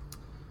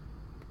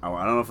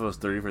don't know if it was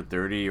 30 for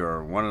 30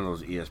 or one of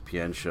those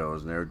ESPN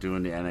shows, and they were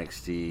doing the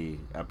NXT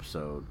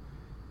episode,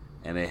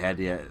 and they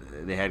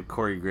had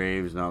Corey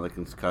Graves and all the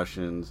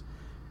concussions,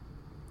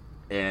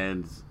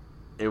 and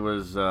it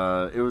was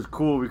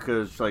cool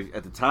because, like,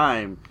 at the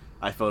time,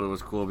 I felt it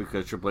was cool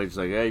because Triple H was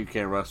like, "Hey, you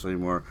can't wrestle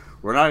anymore.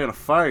 We're not gonna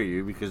fire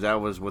you," because that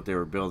was what they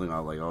were building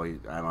on. Like, I'm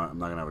not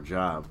gonna have a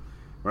job.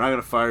 We're not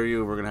gonna fire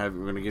you. We're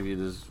gonna give you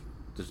this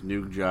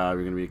new job.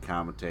 You're gonna be a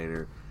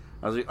commentator.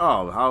 I was like,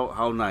 oh,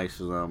 how nice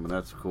of them, and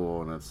that's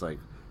cool. And it's like,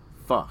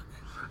 fuck,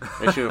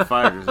 they should have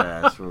fired his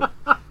ass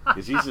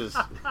because he's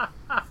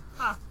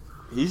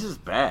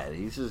just bad.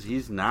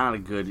 He's not a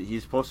good.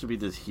 He's supposed to be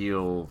this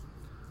heel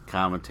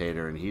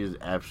commentator, and he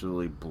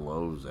absolutely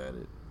blows at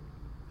it.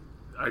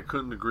 I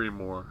couldn't agree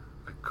more.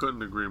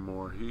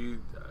 He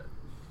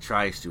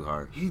tries too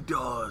hard. He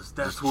does.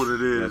 That's what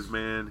it is,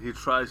 man. He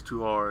tries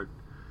too hard.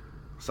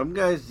 Some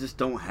guys just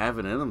don't have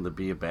it in them to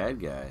be a bad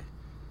guy.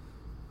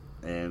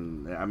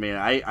 And, I mean,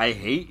 I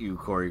hate you,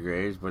 Corey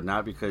Graves, but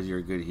not because you're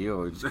a good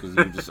heel. It's because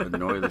you just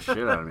annoy the shit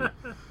out of me.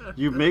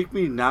 You make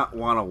me not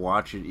want to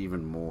watch it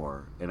even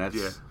more. And that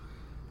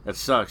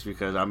sucks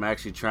because I'm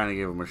actually trying to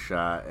give him a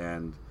shot,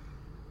 and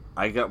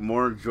I got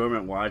more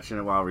enjoyment watching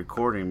it while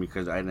recording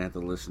because I didn't have to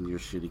listen to your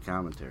shitty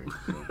commentary.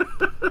 So.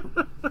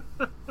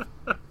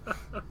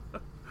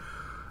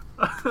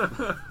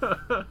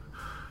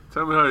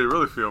 Tell me how you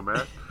really feel,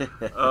 Matt.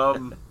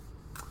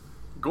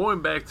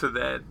 Going back to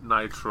that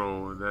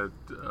Nitro,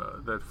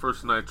 that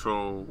first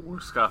Nitro where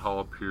Scott Hall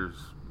appears,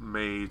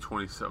 May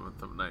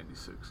 27th of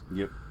 '96.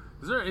 Yep.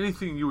 Is there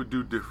anything you would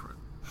do different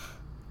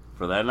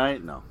for that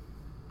night? No.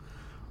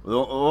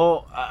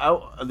 Well,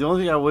 the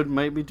only thing I would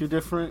maybe do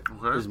different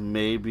is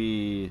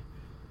maybe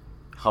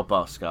help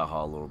out Scott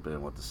Hall a little bit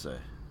and what to say.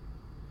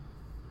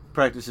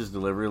 Practice his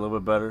delivery a little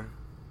bit better,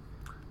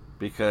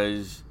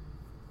 because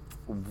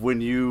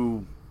when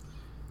you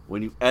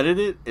edit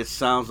it, it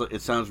sounds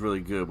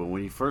really good, but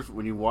when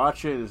you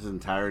watch it in its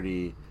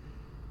entirety,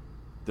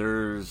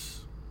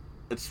 it's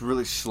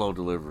really slow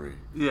delivery.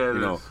 Yeah, you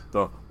know,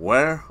 the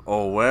where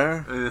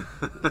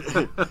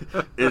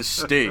is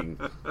Sting?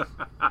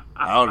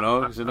 I don't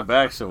know. He's in the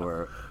back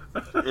somewhere.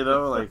 You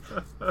know, like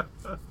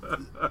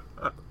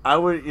I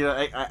would. You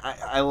know,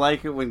 I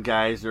like it when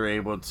guys are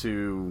able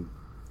to,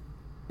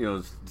 you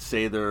know,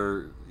 say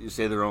their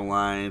own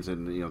lines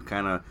and, you know,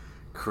 kind of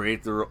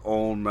create their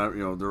own,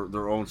 you know,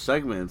 their own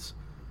segments.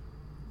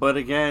 But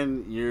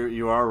again,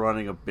 you are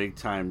running a big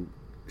time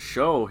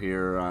show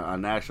here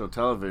on national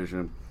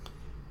television.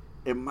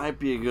 it might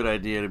be a good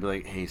idea to be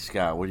like, hey,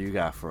 Scott, what do you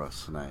got for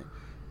us tonight?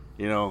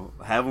 You know,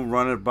 have him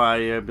run it by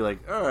you, be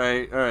like, all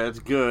right, that's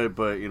good,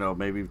 but, you know,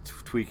 maybe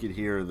tweak it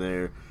here or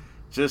there,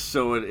 just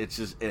so it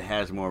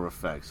has more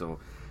effect. So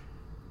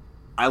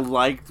I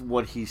liked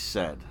what he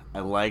said. I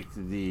liked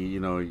the, you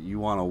know, you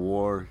want a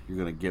war, you're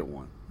going to get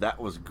one. That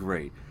was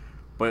great.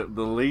 But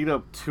the lead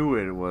up to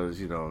it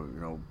was, you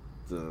know,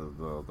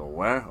 the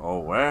where? Oh,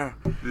 where?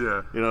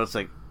 Yeah. You know, it's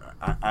like,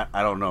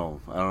 I don't know.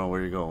 I don't know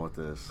where you're going with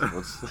this.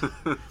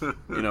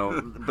 You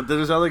know, but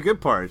there's other good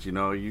parts. You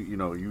know, you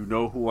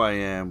know who I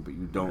am, but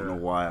you don't know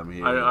why I'm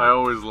here. I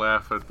always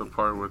laugh at the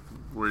part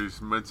where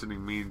he's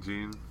mentioning Mean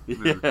Gene.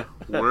 Yeah.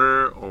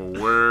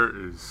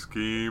 Where is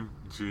Scheme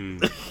Gene?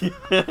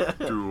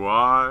 Do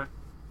I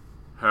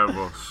have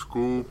a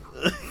scoop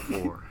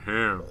for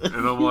him?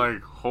 And I'm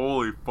like,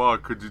 holy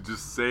fuck! Could you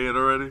just say it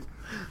already?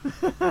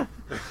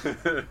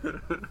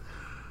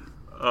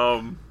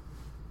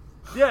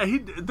 Yeah,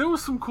 there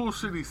was some cool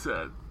shit he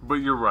said, but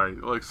you're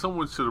right. Like,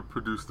 someone should have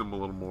produced him a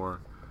little more.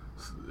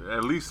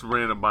 At least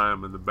ran it by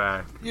him in the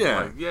back.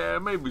 Yeah. Like, yeah,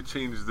 maybe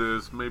change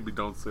this. Maybe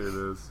don't say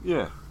this.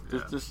 Yeah.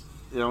 Just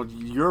you know,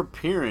 your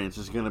appearance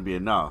is going to be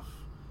enough.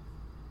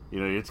 You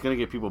know, it's going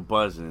to get people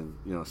buzzing.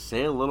 You know,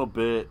 say a little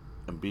bit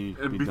and be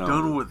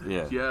done with it.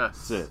 Yeah.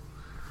 Yes. That's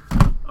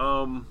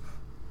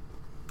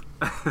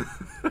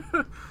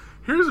it.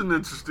 Here's an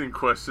interesting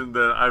question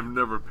that I've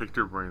never picked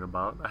your brain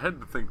about. I had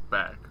to think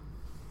back.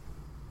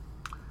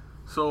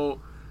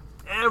 So,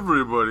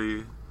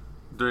 everybody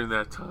during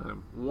that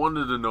time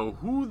wanted to know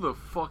who the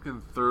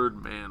fucking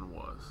third man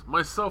was,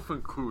 myself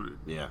included.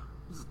 Yeah. It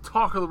was the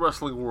talk of the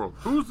wrestling world.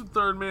 Who's the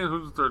third man?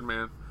 Who's the third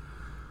man?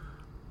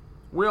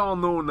 We all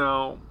know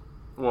now,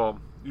 well,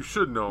 you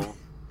should know,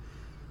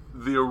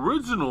 the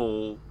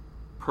original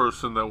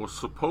person that was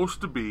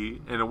supposed to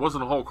be, and it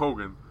wasn't Hulk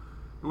Hogan,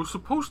 it was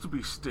supposed to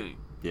be Sting.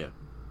 Yeah.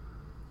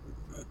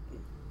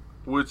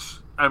 Which,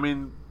 I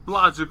mean,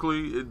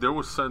 logically, there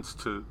was sense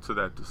to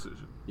that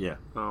decision. Yeah.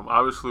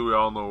 Obviously, we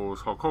all know it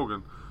was Hulk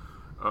Hogan.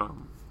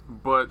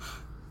 But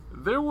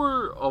there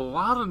were a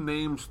lot of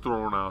names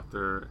thrown out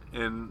there.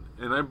 And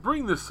I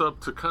bring this up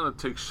to kind of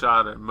take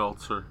shot at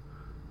Meltzer.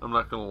 I'm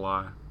not going to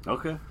lie.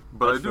 Okay.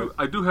 But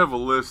I do have a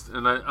list,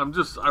 and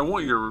I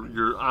want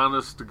your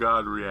honest to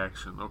God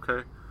reaction,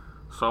 okay?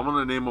 So I'm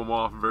going to name them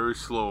off very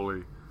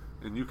slowly.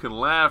 And you can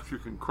laugh, you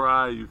can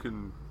cry, you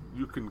can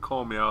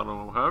call me out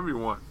on them, however you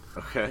want.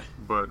 Okay.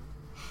 But,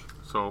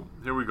 so,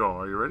 here we go.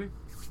 Are you ready?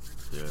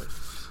 Yeah.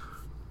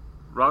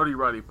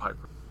 Roddy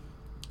Piper.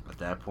 At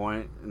that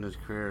point in his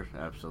career,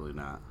 absolutely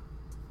not.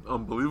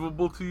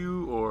 Unbelievable to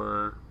you,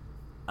 or?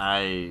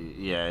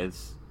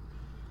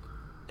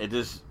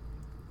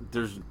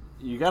 There's,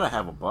 you gotta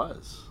have a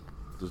buzz.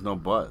 There's no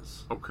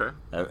buzz. Okay.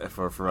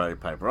 For Roddy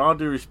Piper. All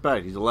due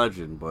respect, he's a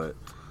legend, but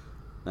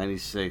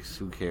 96,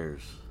 who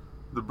cares?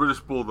 The British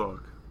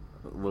Bulldog.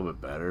 A little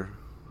bit better,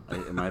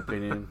 in my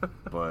opinion,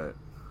 but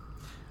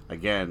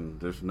again,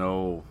 there's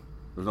no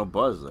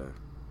buzz there.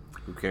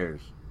 Who cares?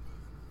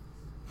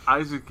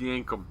 Isaac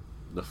Yankem.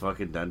 The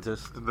fucking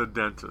dentist? The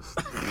dentist.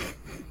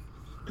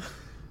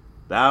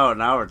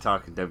 Now we're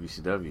talking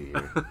WCW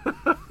here.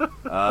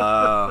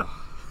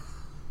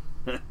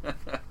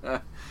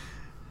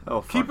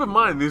 Keep in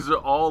mind, these are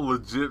all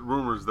legit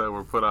rumors that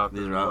were put out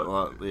there. These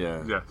are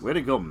yeah. Yes. Way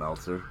to go,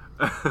 Meltzer.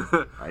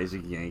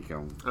 Isaac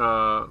Yankem.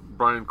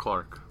 Brian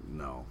Clark.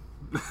 No.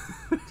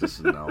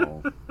 Just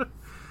no.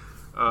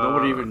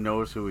 Nobody even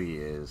knows who he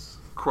is.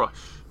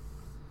 Crush.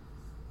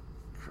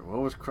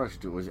 What was Crush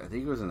do? I think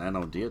he was an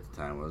NOD at the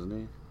time, wasn't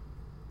he?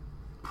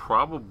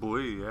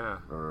 Probably, yeah.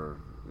 Or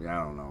I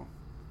don't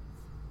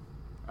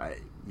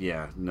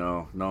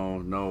know.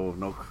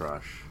 No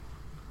Crush.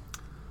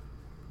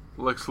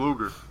 Lex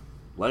Luger.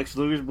 Lex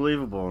Luger's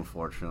believable,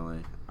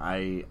 unfortunately.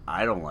 I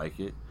don't like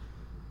it.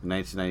 In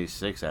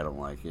 1996, I don't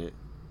like it.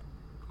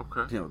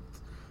 Okay. You know,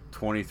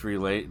 23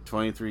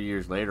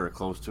 years later, or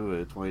close to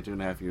it, 22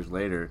 and a half years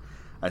later,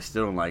 I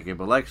still don't like it.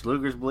 But Lex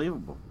Luger's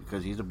believable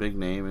because he's a big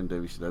name in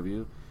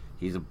WCW.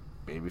 He's a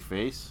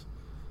babyface.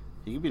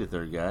 He could be the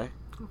third guy.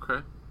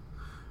 Okay.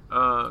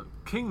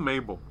 King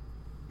Mabel.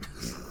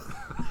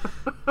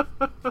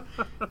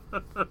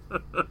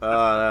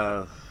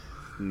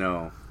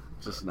 No.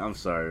 I'm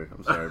sorry,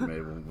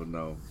 Mabel, but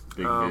no.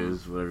 Big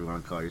Biz, whatever you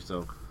want to call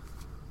yourself.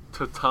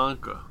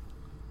 Tatanka.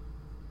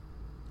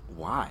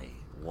 Why?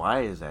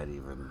 Why is that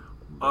even?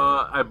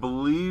 I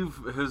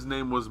believe his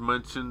name was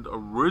mentioned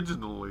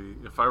originally,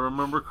 if I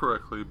remember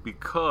correctly,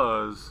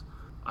 because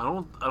I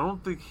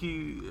don't think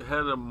he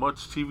had a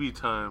much TV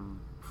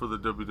time for the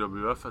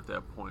WWF at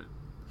that point.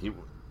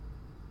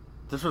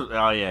 This was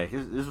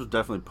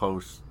definitely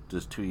post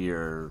this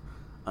 2-year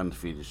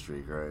undefeated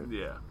streak, right?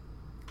 Yeah.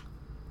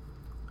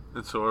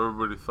 And so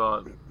everybody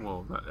thought,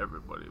 well, not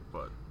everybody,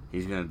 but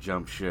he's gonna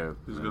jump ship.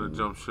 He's gonna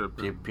jump ship.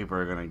 People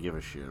are gonna give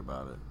a shit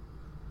about it.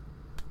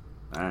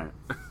 All right.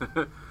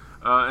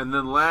 And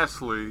then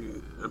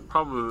lastly,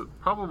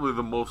 probably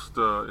the most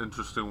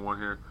interesting one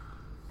here,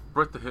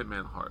 Bret the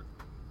Hitman Hart.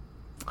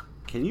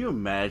 Can you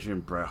imagine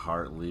Bret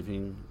Hart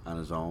leaving on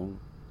his own?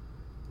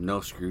 no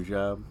screw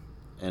job,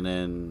 and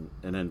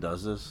then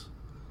does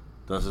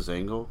this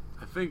angle.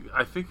 I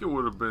think it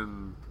would have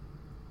been.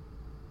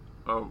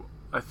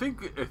 I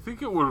think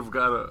it would have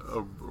got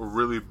a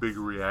really big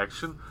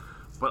reaction,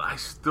 but I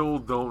still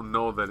don't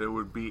know that it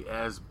would be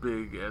as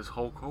big as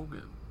Hulk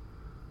Hogan.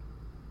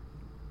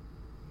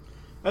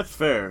 That's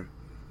fair,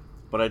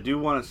 but I do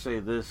want to say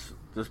this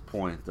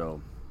point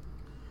though,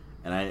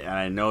 and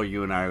I know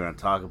you and I are going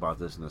to talk about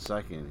this in a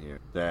second here,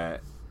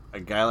 that a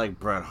guy like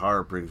Bret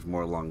Hart brings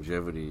more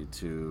longevity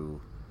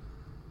to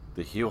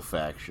the heel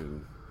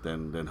faction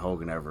than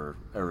Hogan ever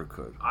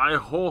could. I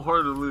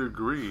wholeheartedly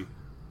agree.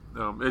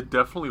 It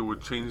definitely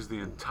would change the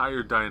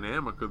entire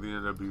dynamic of the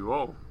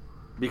NWO.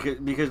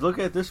 Because look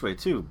at it this way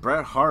too,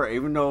 Bret Hart,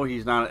 even though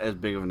he's not as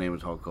big of a name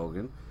as Hulk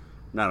Hogan,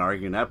 not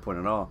arguing that point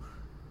at all,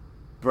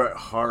 Bret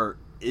Hart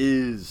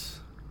is,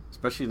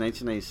 especially in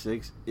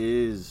 1996,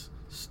 is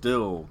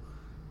still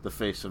the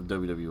face of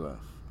WWF.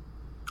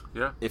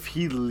 Yeah. If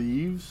he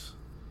leaves,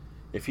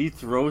 if he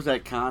throws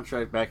that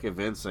contract back at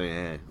Vince, say,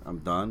 hey, I'm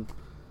done,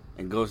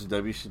 and goes to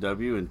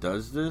WCW and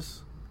does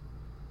this,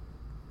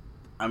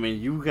 I mean,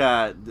 you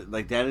got,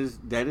 like, that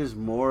is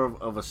more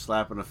of a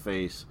slap in the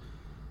face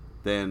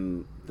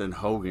than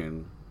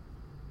Hogan,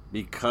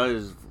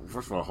 because,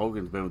 first of all,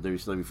 Hogan's been with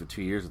WCW for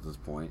 2 years at this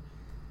point,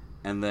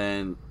 and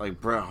then, like,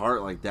 Bret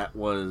Hart, like, that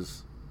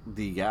was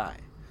the guy.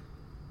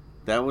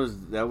 That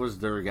was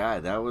their guy.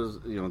 That was,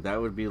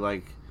 that would be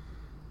like,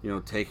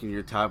 taking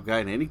your top guy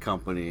in any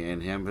company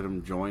and having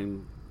him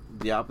join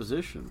the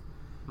opposition.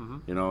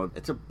 Mm-hmm.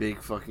 It's a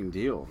big fucking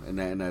deal in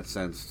that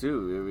sense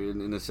too.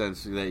 In the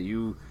sense that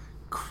you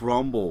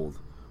crumbled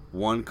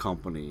one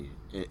company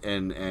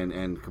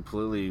and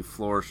completely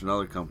flourished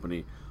another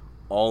company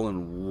all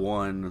in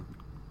one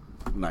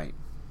night.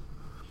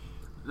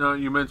 Now,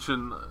 you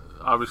mentioned,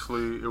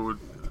 obviously, it would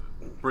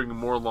bring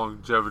more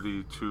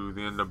longevity to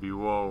the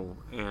NWO,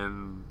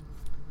 and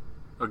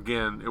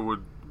again, it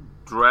would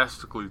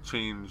drastically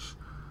change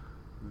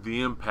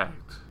the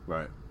impact.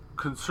 Right.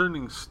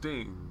 Concerning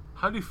Sting,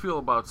 how do you feel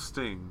about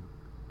Sting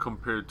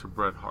compared to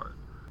Bret Hart?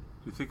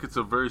 Do you think it's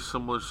a very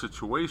similar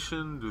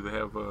situation? Do they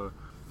have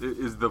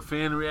is the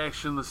fan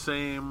reaction the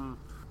same?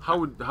 How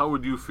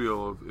would you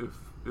feel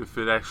if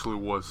it actually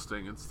was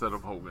Sting instead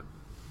of Hogan?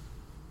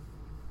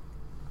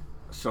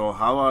 So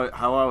how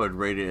I would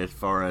rate it as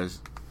far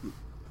as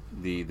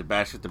the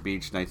Bash at the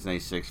Beach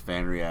 1996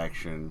 fan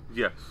reaction?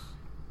 Yes.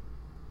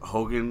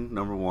 Hogan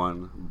number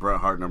 1, Bret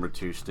Hart number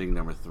 2, Sting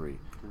number 3.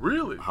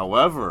 Really?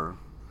 However,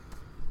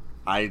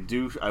 I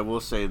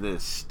will say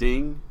this: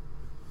 Sting,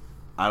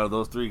 out of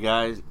those 3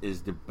 guys,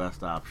 is the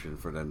best option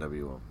for the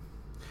NWO.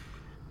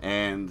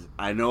 And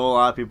I know a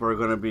lot of people are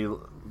going to be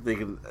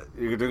thinking,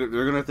 they're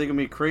going to think of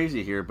me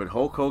crazy here, but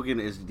Hulk Hogan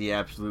is the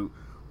absolute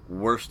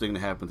worst thing to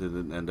happen to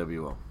the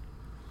NWO.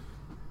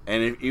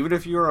 And even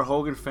if you're a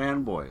Hogan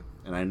fanboy,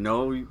 and I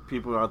know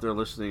people out there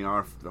listening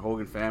are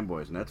Hogan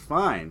fanboys, and that's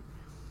fine,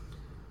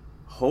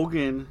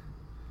 Hogan,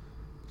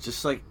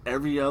 just like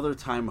every other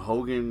time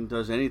Hogan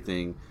does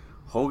anything,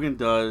 Hogan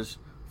does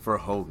for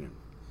Hogan.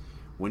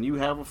 When you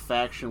have a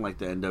faction like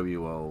the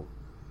NWO,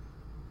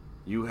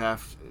 you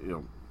have,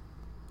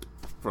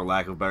 for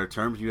lack of better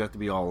terms, you have to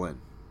be all in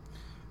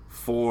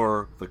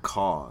for the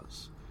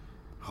cause.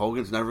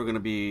 Hogan's never going to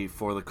be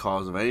for the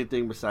cause of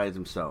anything besides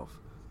himself.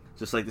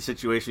 Just like the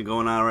situation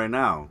going on right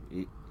now.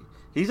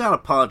 He's not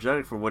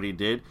apologetic for what he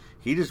did.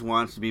 He just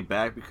wants to be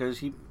back because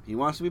he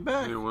wants to be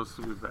back. He wants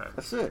to be back.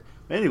 That's it.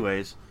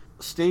 Anyways,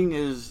 Sting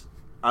is,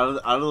 out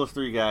of those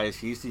 3 guys,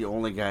 he's the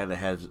only guy that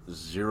has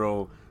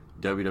 0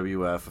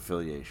 WWF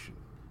affiliation.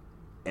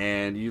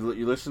 And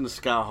you listen to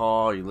Scott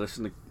Hall, you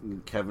listen to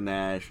Kevin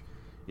Nash,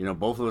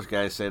 both of those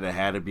guys said it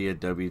had to be a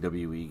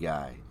WWE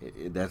guy.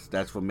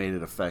 That's what made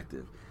it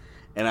effective.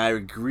 And I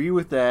agree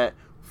with that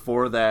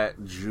for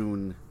that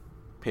June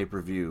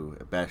pay-per-view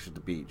at Bash at the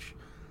Beach.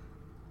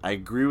 I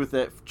agree with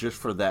that just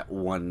for that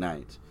one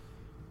night.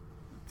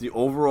 The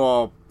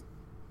overall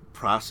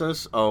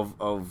process of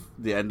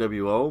the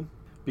NWO,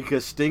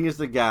 because Sting is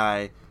the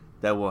guy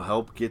that will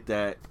help get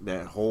that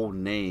whole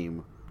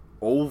name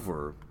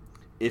over,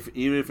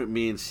 even if it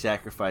means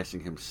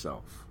sacrificing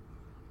himself.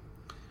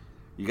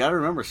 You got to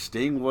remember,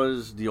 Sting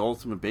was the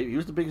ultimate baby. He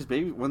was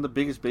one of the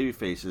biggest baby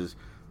faces,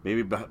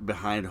 maybe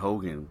behind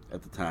Hogan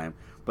at the time.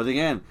 But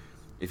again,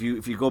 if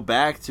you go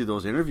back to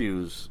those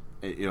interviews,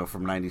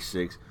 from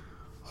 '96,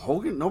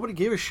 Hogan, nobody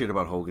gave a shit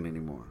about Hogan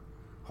anymore.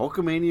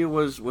 Hulkamania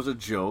was a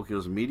joke. It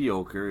was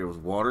mediocre. It was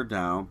watered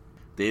down.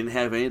 They didn't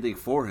have anything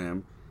for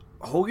him.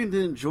 Hogan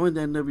didn't join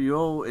the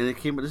NWO, and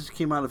this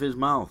came out of his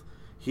mouth.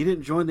 He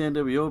didn't join the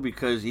NWO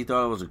because he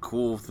thought it was a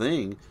cool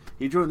thing.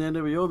 He joined the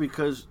NWO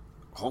because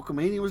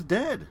Hulkamania was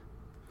dead.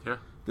 Yeah.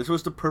 This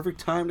was the perfect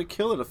time to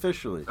kill it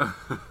officially.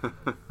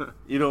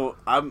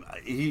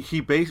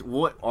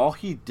 All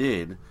he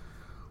did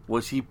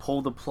was he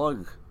pulled the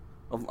plug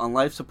on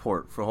life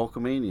support for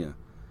Hulkamania.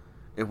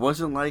 It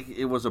wasn't like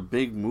it was a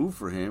big move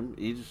for him.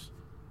 He just,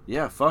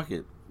 fuck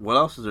it. What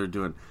else is there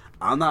doing?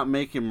 I'm not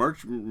making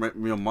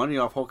money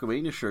off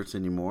Hulkamania shirts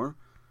anymore.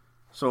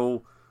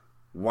 So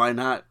why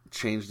not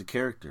change the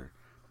character.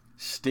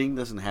 Sting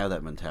doesn't have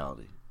that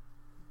mentality.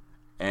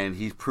 And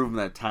he's proven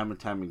that time and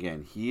time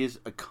again. He is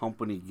a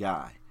company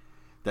guy.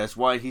 That's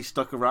why he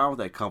stuck around with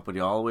that company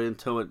all the way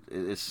until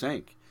it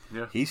sank.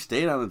 Yeah. He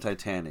stayed on the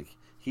Titanic.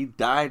 He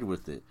died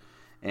with it.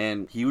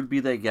 And he would be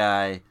that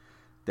guy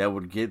that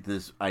would get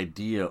this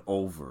idea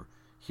over.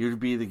 He would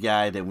be the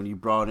guy that when you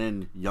brought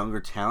in younger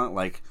talent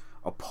like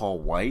a Paul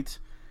White,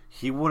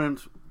 he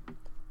wouldn't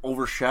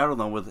overshadow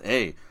them with,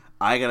 hey,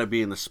 I got to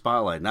be in the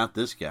spotlight, not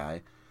this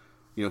guy.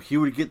 You know, he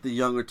would get the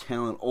younger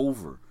talent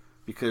over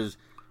because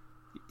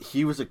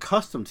he was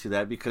accustomed to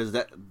that because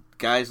that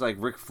guys like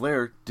Ric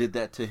Flair did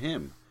that to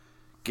him.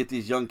 Get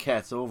these young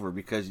cats over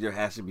because there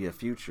has to be a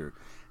future.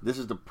 This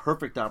is the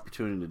perfect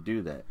opportunity to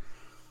do that.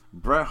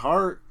 Bret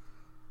Hart,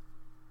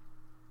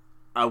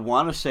 I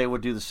want to say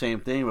would do the same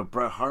thing, but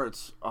Bret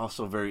Hart's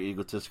also very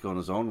egotistical in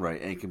his own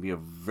right and can be a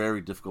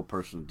very difficult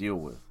person to deal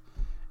with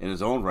in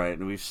his own right,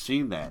 and we've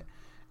seen that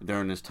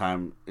during this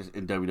time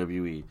in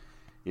WWE.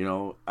 You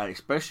know,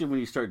 especially when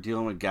you start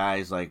dealing with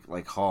guys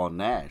like Hall and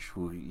Nash,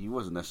 who he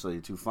wasn't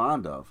necessarily too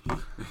fond of,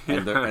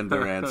 and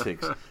their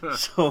antics.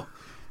 So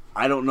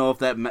I don't know if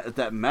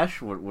that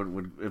mesh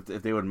would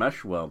if they would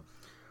mesh well.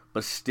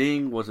 But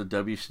Sting was a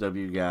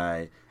WCW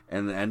guy,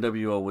 and the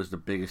NWO was the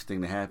biggest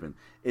thing to happen.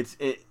 It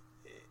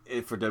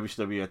for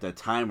WCW at that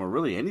time, or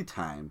really any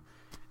time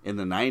in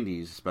the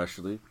 90s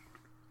especially.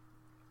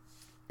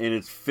 And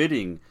it's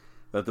fitting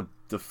that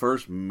the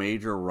first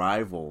major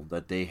rival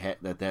that they had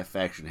that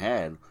faction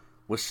had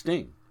was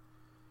Sting.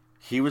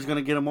 He was going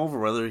to get him over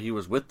whether he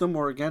was with them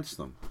or against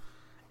them.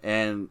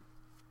 And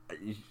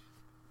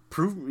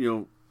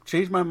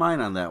change my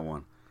mind on that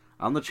one.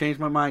 I'm the change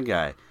my mind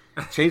guy.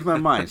 Change my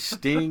mind.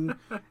 Sting,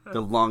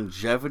 the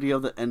longevity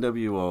of the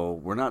NWO,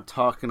 we're not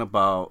talking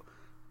about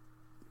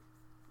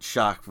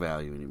shock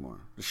value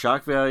anymore. The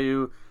shock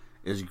value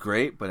is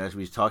great, but as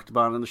we talked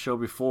about on the show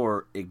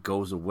before, it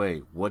goes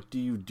away. What do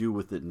you do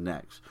with it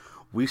next?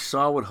 We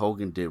saw what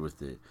Hogan did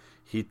with it.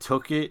 He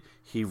took it,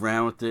 he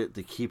ran with it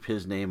to keep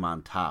his name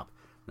on top.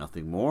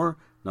 Nothing more,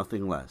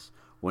 nothing less.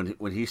 When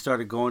he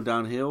started going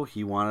downhill,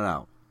 he wanted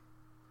out.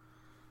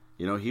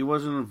 You know, he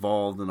wasn't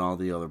involved in all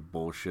the other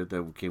bullshit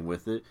that came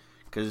with it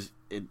because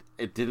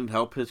it didn't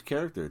help his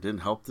character. It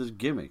didn't help his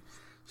gimmick.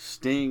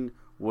 Sting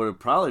would have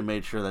probably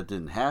made sure that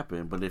didn't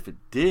happen, but if it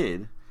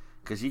did,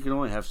 because he can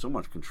only have so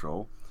much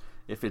control,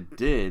 if it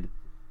did,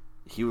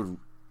 he would,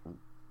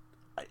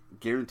 I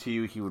guarantee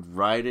you, he would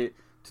ride it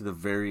to the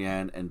very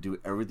end and do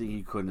everything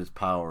he could in his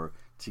power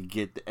to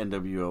get the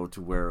NWO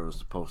to where it was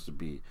supposed to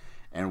be.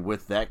 And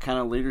with that kind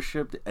of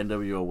leadership, the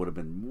NWO would have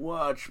been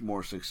much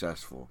more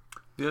successful.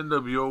 The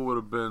NWO would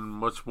have been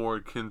much more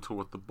akin to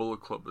what the Bullet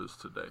Club is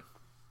today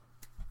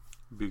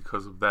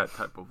because of that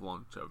type of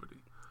longevity.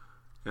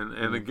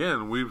 And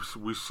again, we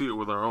see it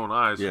with our own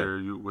eyes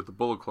here. With the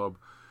Bullet Club,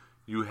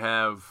 you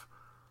have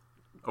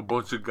a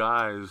bunch of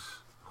guys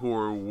who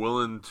are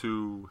willing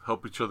to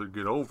help each other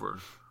get over.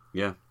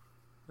 Yeah.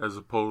 As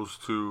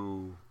opposed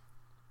to,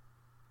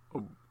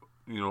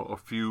 a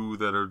few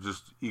that are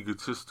just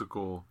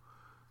egotistical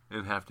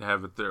and have to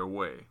have it their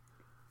way.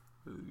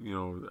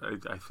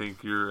 I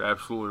think you're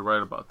absolutely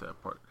right about that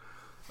part.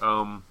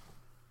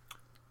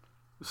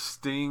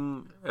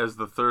 Sting as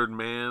the third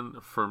man,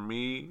 for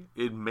me,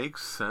 it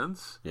makes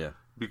sense. Yeah.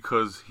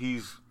 Because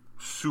he's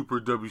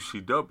super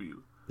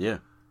WCW. Yeah.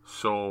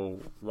 So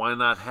why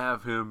not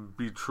have him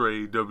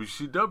betray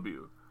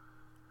WCW?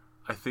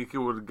 I think it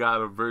would have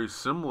got a very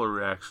similar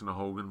reaction to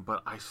Hogan,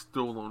 but I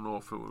still don't know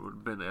if it would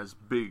have been as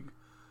big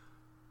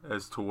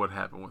as to what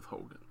happened with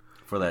Hogan.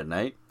 For that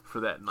night?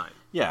 For that night.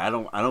 Yeah, I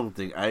don't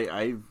think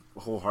I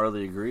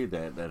wholeheartedly agree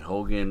that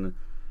Hogan,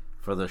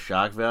 for the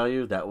shock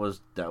value, that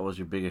was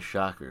your biggest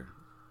shocker.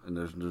 And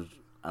there's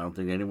I don't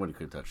think anybody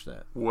could touch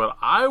that. What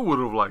I would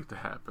have liked to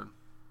happen,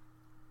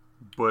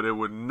 but it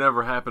would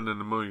never happen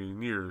in a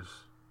million years,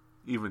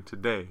 even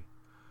today.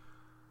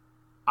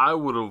 I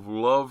would have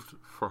loved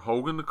for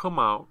Hogan to come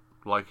out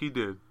like he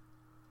did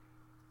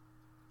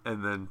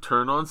and then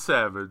turn on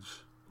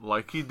Savage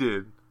like he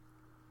did,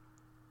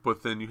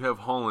 but then you have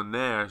Hall and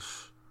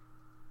Nash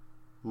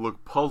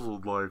look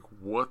puzzled like,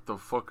 what the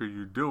fuck are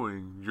you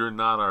doing? You're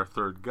not our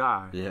third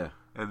guy. Yeah.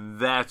 And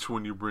that's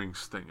when you bring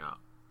Sting out.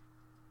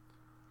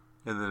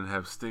 And then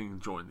have Sting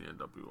join the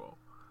NWO.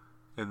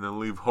 And then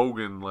leave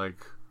Hogan,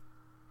 like,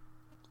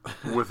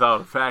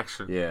 without a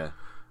faction. Yeah.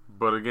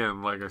 But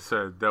again, like I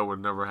said, that would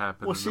never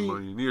happen in a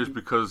million years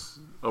because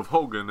of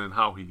Hogan and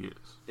how he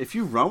is. If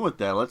you run with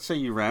that, let's say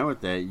you ran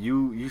with that,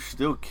 you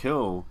still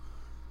kill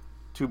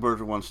two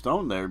birds with one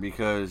stone there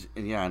because,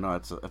 and yeah, I know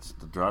that's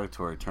the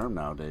derogatory term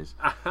nowadays.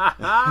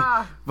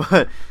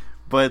 but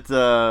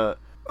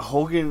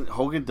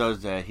Hogan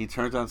does that. He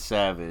turns on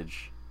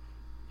Savage.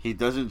 He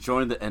doesn't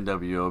join the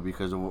NWO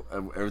because of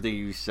everything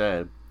you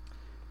said.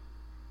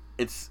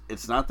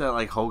 It's not that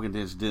like Hogan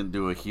just didn't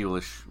do a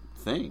heelish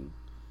thing.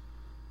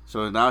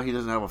 So now he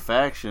doesn't have a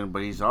faction,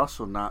 but he's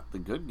also not the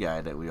good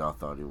guy that we all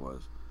thought he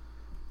was.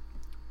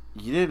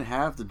 You didn't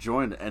have to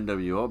join the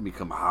NWO and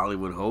become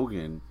Hollywood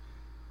Hogan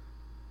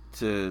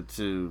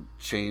to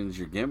change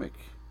your gimmick.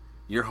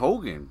 You're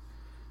Hogan.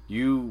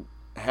 You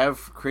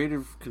have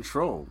creative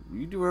control.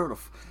 You do whatever.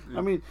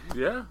 I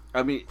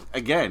mean,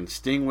 again,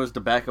 Sting was the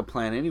backup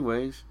plan,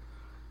 anyways.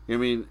 I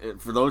mean,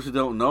 for those who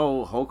don't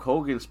know, Hulk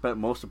Hogan spent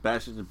most of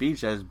Bash at the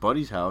Beach at his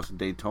buddy's house in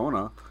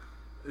Daytona.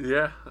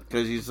 Yeah.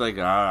 Because he's like,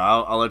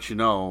 I'll let you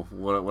know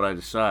what I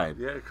decide.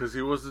 Yeah, because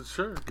he wasn't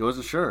sure. He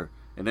wasn't sure.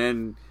 And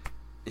then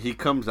he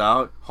comes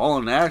out. Hall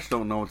and Nash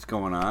don't know what's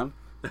going on.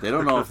 They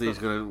don't know if he's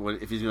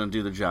gonna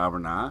do the job or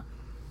not.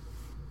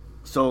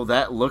 So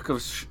that look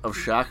of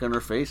shock on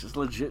her face is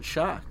legit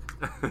shock.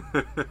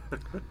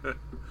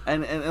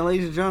 and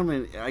ladies and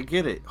gentlemen, I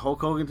get it.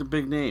 Hulk Hogan's a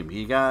big name.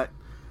 He got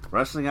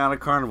wrestling out of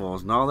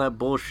carnivals and all that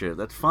bullshit.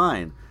 That's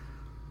fine.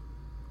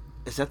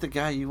 Is that the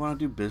guy you want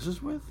to do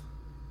business with?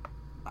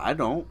 I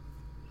don't.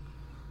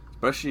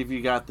 Especially if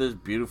you got this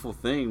beautiful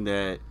thing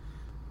that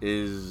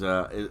is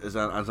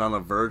on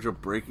the verge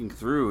of breaking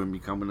through and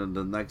becoming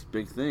the next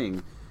big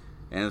thing.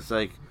 And it's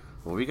like,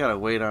 well, we gotta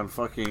wait on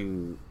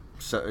fucking,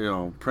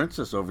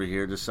 Princess over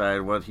here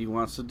decide what he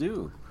wants to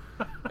do,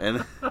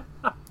 and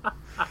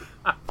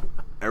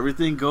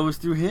everything goes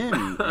through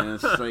him, and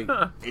it's like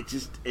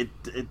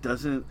it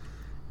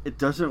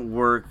doesn't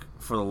work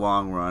for the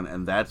long run,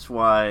 and that's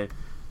why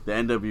the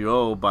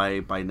NWO by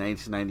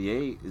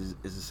 1998 is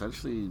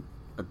essentially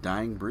a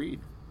dying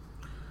breed.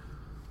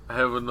 I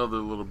have another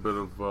little bit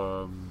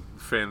of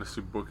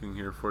fantasy booking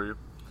here for you.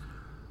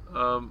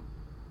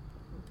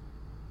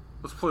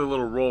 Let's play a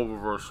little role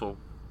reversal.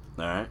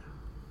 All right.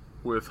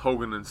 With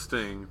Hogan and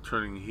Sting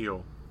turning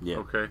heel. Yeah.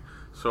 Okay.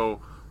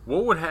 So,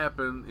 what would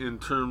happen in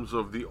terms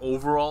of the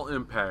overall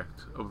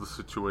impact of the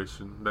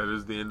situation, that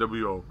is the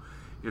NWO,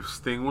 if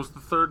Sting was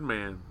the third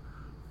man,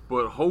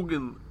 but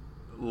Hogan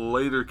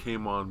later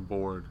came on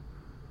board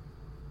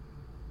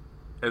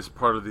as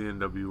part of the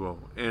NWO?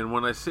 And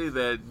when I say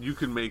that, you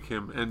can make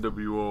him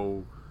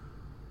NWO.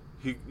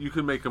 You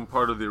can make him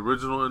part of the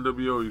original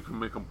NWO. You can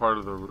make him part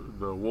of the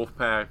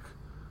Wolfpack.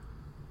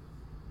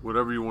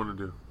 Whatever you want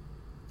to do.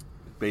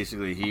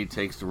 Basically, he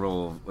takes the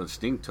role of what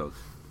Sting took.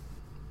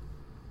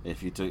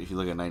 If you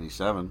look at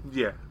 97.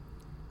 Yeah.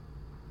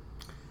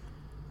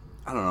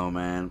 I don't know,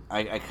 man.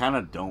 I kind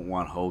of don't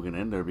want Hogan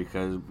in there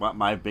because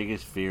my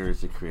biggest fear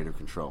is the creative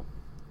control.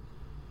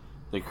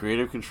 The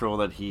creative control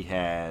that he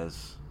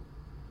has.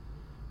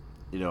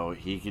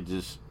 He could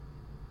just.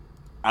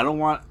 I don't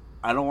want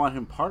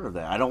him part of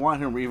that. I don't want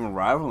him even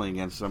rivaling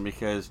against them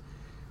because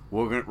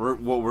what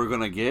we're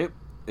gonna get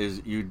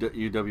is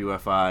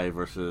UWFI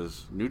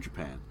versus New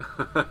Japan.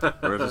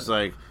 Where it's just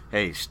like,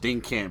 hey, Sting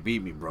can't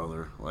beat me,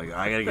 brother. Like,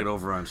 I gotta get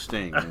over on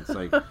Sting. And it's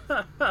like,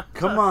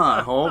 come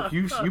on, Hulk.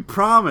 You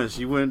promised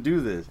you wouldn't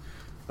do this.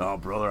 Oh,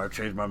 brother, I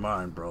changed my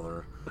mind,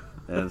 brother.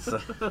 And it's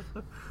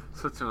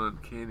such an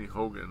uncanny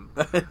Hogan.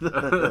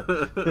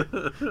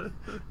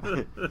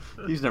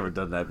 He's never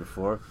done that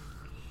before.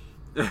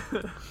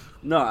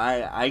 No,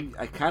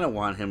 I kind of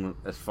want him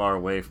as far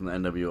away from the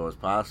NWO as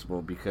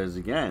possible because,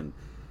 again,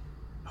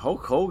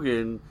 Hulk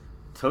Hogan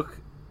took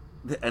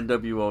the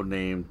NWO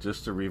name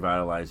just to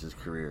revitalize his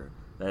career.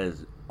 That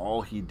is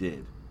all he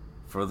did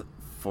for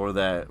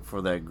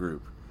that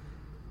group.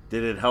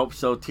 Did it help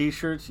sell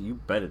T-shirts? You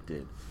bet it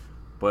did.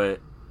 But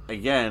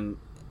again,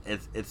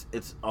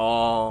 it's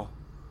all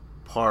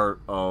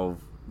part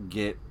of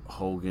get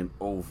Hogan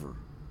over.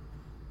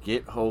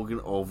 Get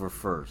Hogan over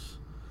first.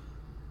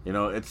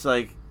 It's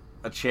like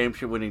a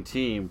championship-winning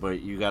team, but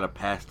you got to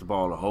pass the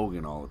ball to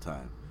Hogan all the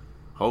time.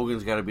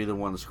 Hogan's got to be the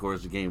one that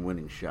scores the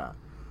game-winning shot.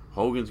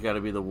 Hogan's got to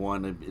be the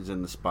one that is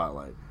in the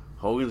spotlight.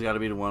 Hogan's got to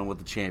be the one with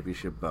the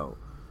championship belt.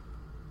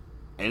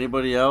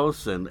 Anybody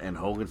else, and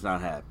Hogan's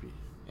not happy.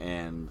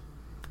 And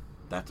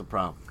that's a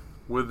problem.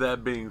 With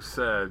that being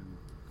said,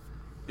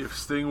 if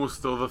Sting was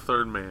still the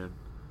third man,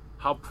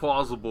 how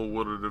plausible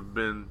would it have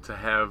been to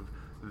have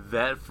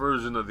that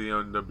version of the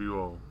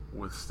NWO,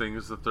 with Sting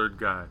as the third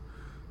guy,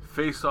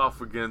 face off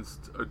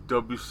against a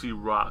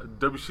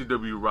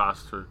WCW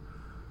roster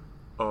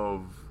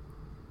of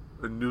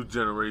a new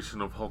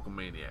generation of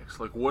Hulkamaniacs?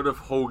 Like, what if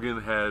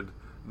Hogan had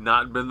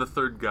not been the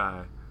third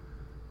guy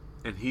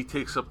and he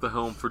takes up the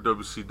helm for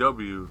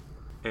WCW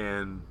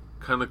and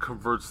kind of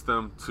converts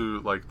them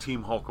to like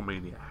Team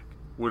Hulkamaniac?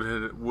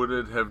 Would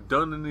it have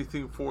done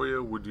anything for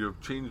you? Would you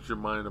have changed your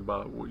mind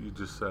about what you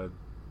just said?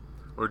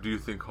 Or do you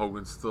think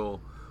Hogan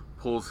still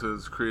pulls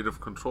his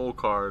creative control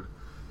card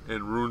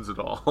and ruins it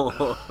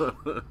all?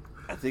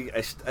 I think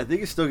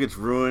it still gets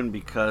ruined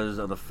because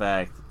of the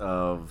fact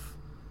of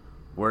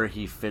where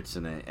he fits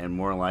in it, and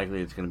more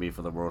likely it's going to be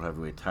for the World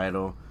Heavyweight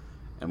title,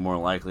 and more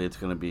likely it's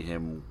going to be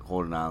him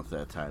holding on to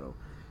that title.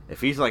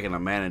 If he's like in a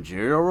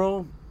managerial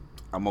role,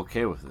 I'm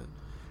okay with it.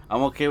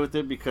 I'm okay with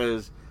it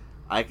because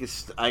I could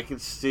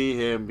see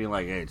him being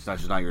like, hey, it's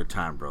just not your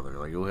time, brother.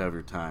 Like, you'll have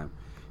your time.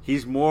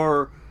 He's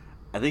more,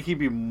 I think he'd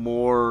be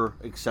more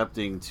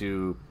accepting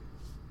to,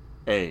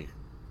 hey,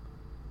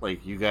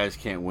 like, you guys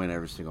can't win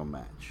every single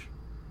match.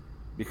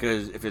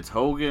 Because if it's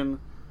Hogan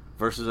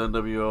versus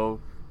NWO,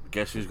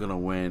 guess who's going to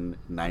win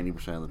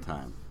 90% of the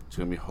time? It's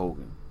going to be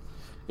Hogan.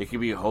 It could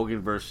be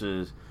Hogan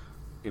versus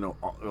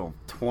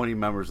 20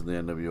 members of the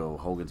NWO,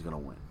 Hogan's gonna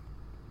win.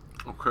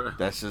 Okay.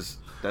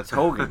 That's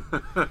Hogan.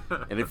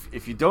 And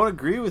if you don't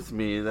agree with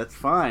me, that's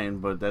fine.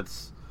 But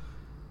that's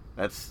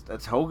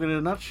Hogan in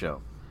a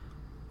nutshell.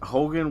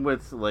 Hogan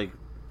with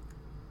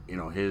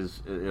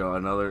his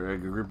a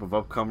group of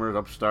upcomers,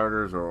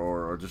 upstarters,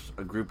 or just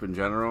a group in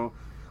general.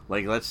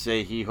 Like, let's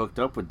say he hooked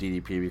up with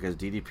DDP because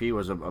DDP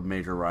was a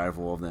major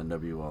rival of the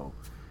NWO.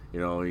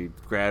 He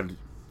grabbed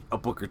a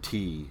Booker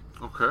T.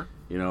 Okay.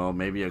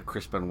 Maybe a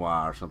Chris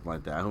Benoit or something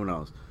like that. Who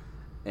knows?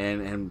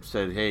 And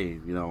said, hey,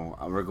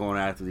 we're going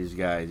after these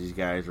guys. These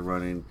guys are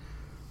running.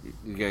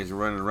 You guys are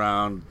running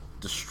around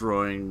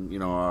destroying,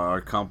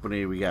 our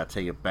company. We got to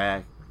take it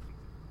back.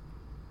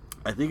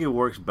 I think it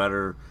works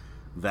better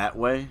that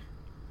way.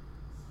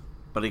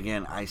 But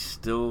again, I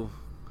still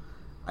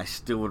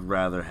would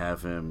rather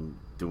have him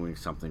doing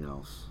something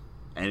else,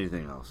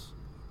 anything else.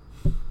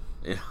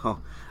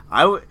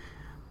 I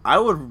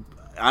would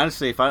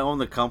honestly, if I owned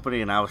the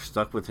company and I was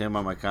stuck with him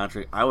on my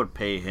contract, I would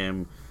pay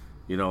him,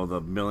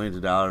 the millions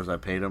of dollars I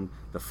paid him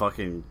to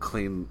fucking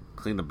clean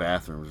the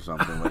bathrooms or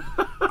something. Like,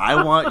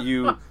 I want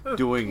you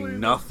doing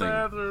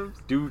nothing.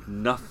 Do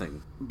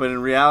nothing. But in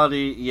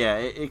reality, yeah,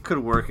 it could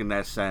work in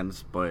that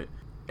sense. But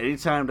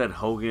anytime that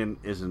Hogan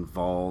is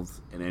involved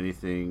in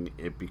anything,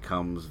 it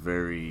becomes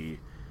very,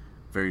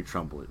 very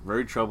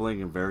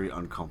troubling and very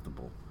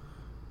uncomfortable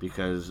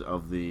because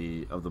of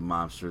the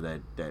monster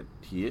that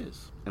he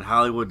is. And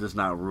Hollywood does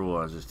not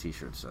rule, as his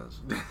T-shirt says.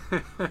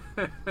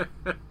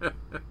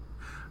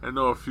 I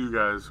know a few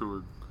guys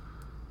who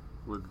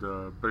would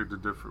beg to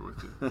differ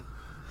with you.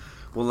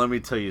 Well, let me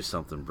tell you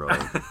something, bro.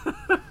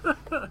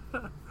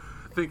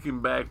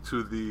 Thinking back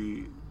to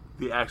the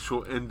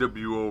actual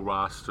NWO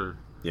roster,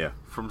 yeah,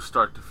 from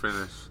start to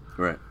finish,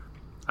 right.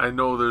 I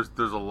know there's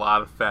a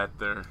lot of fat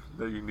there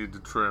that you need to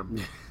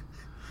trim.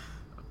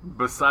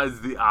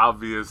 Besides the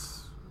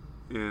obvious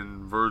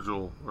in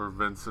Virgil or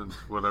Vincent,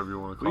 whatever you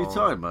want to call him. What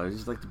are you talking about?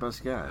 He's like the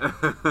best guy.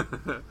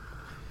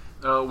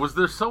 Was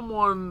there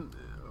someone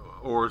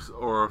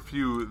or a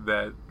few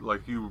that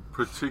like you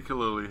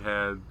particularly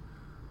had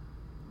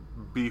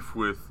beef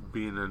with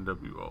being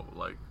NWO?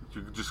 Like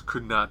you just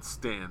could not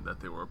stand that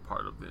they were a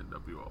part of the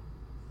NWO?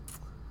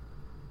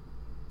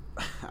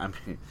 I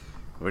mean,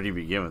 where do you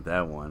begin with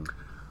that one?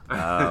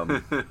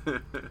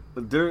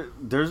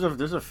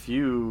 There's a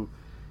few,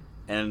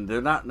 and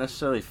they're not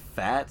necessarily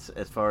fat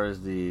as far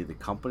as the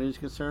company is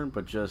concerned,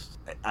 but just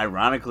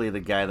ironically, the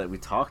guy that we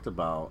talked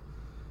about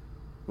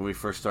when we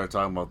first started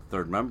talking about the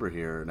third member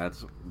here, and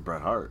that's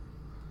Bret Hart.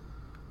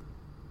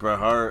 Bret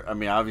Hart, I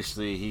mean,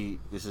 obviously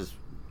this is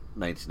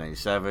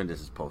 1997.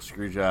 This is post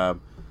Screwjob.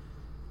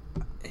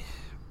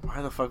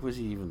 Why the fuck was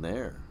he even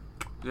there?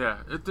 Yeah,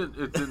 it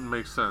didn't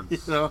make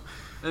sense. And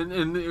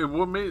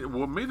what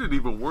made it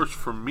even worse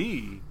for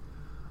me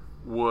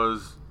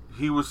was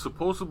he was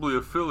supposedly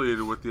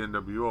affiliated with the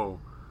NWO,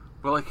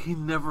 but like he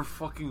never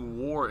fucking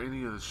wore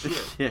any of the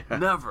shit. Yeah.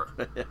 Never.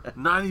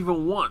 Not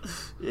even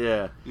once.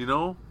 Yeah.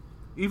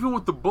 Even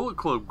with the Bullet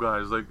Club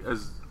guys, like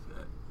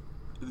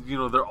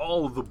they're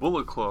all the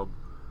Bullet Club.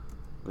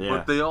 Yeah.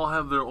 But they all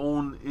have their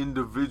own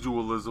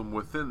individualism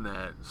within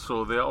that,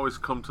 so they always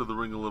come to the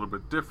ring a little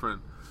bit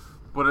different.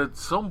 But at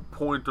some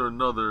point or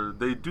another,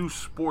 they do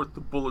sport the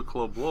Bullet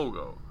Club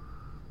logo.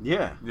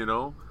 Yeah.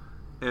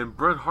 And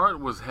Bret Hart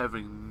was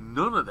having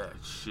none of that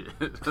shit.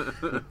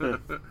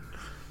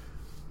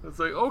 It's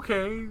like,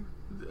 okay,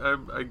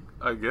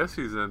 I guess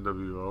he's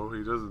NWO.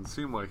 He doesn't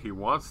seem like he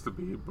wants to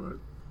be, but...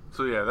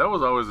 So yeah, that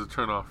was always a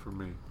turnoff for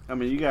me. I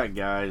mean, you got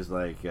guys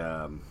like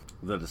The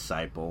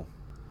Disciple,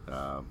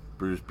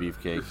 Bruce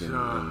Beefcake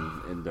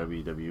in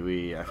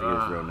WWE. I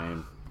forget his real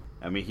name.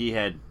 I mean, he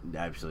had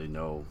absolutely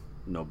no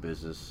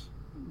business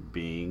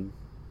being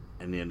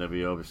in the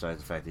NWO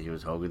besides the fact that he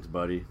was Hogan's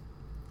buddy.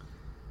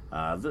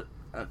 The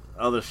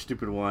other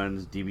stupid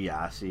ones,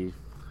 DiBiase.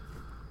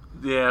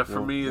 Yeah,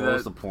 for me, what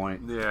was the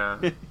point? Yeah.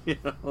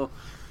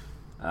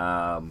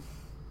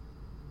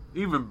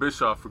 Even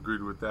Bischoff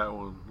agreed with that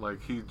one.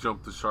 Like, he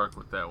jumped the shark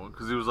with that one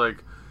because he was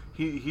like,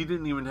 he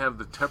didn't even have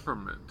the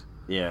temperament.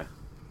 Yeah.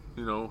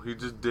 He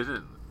just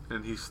didn't,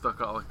 and he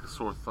stuck out like a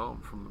sore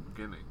thumb from the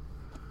beginning.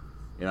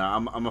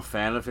 I'm a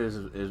fan of his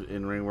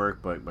in-ring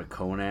work, but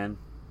Conan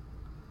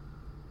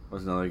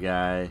was another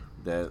guy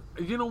that...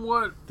 You know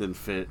what? Didn't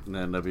fit in the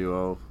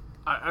NWO.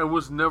 I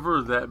was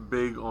never that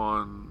big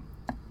on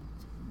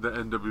the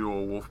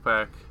NWO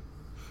Wolfpack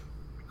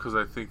because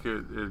I think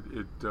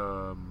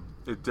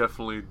it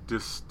definitely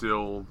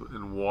distilled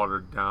and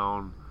watered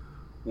down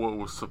what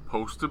was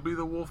supposed to be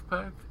the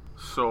Wolfpack.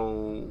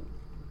 So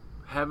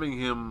having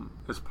him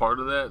as part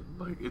of that,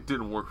 like, it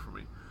didn't work for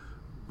me.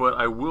 But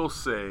I will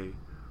say,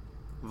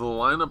 the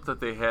lineup that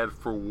they had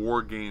for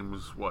War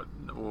Games, what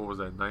was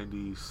that,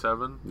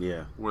 97?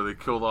 Yeah. Where they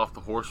killed off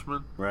the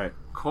Horsemen? Right.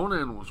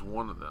 Conan was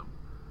one of them.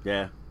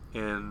 Yeah.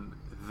 And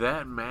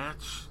that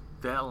match,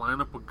 that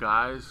lineup of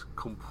guys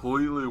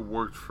completely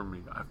worked for me.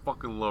 I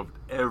fucking loved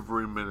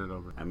every minute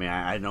of it. I mean,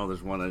 I know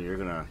there's one that you're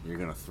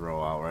gonna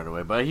throw out right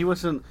away, but he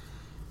wasn't.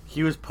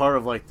 He was part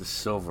of like the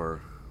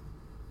Silver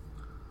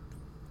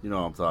You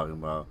know what I'm talking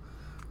about.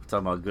 I'm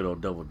talking about good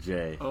old Double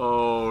J.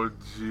 Oh,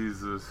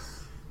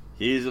 Jesus.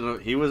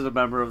 He was a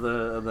member of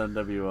the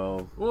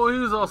NWO. Well, he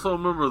was also a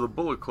member of the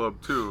Bullet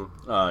Club, too.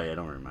 Oh, yeah,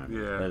 don't remind me.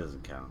 Yeah. That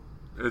doesn't count.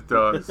 It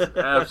does.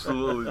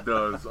 Absolutely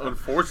does.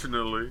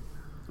 Unfortunately.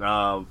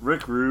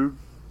 Rick Rude,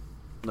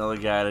 another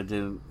guy that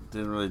didn't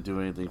really do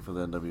anything for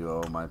the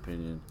NWO, in my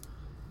opinion.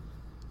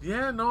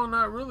 Yeah, no,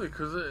 not really,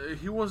 because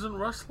he wasn't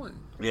wrestling.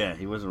 Yeah,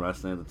 he wasn't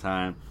wrestling at the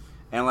time,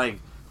 and like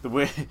the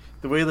way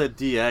that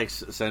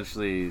DX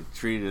essentially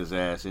treated his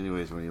ass,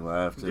 anyways, when he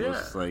left, it was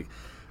just like,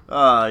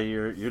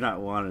 you're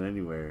not wanted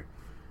anywhere.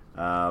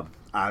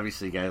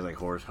 Obviously, guys like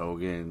Horace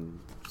Hogan,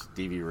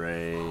 Stevie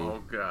Ray.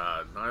 Oh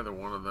God, neither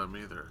one of them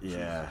either.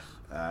 Yeah,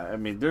 I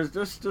mean, there's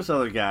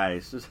other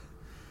guys.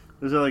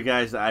 There's other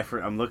guys that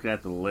I'm looking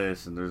at the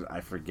list, and I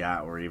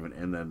forgot were even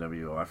in the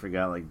NWO. I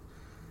forgot like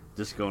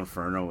Disco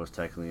Inferno was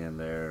technically in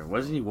there.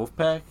 Wasn't he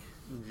Wolfpack?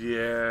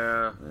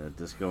 Yeah.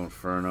 Disco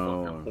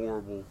Inferno.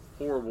 Fucking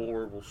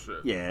horrible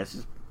shit. Yeah,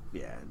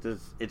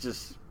 it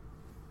just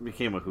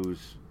became a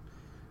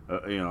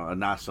a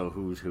not so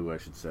who's who, I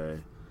should say.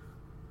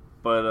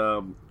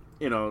 But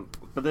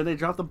but then they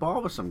dropped the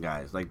ball with some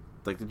guys like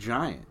the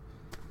Giant.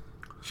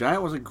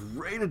 Giant was a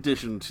great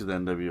addition to the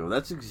NWO.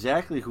 That's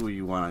exactly who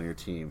you want on your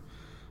team,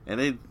 and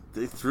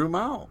they threw him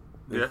out.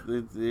 Yeah.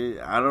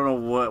 I don't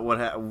know what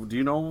happened. Do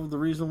you know the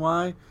reason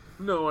why?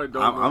 No, I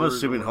don't. I'm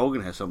assuming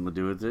Hogan has something to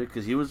do with it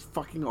because he was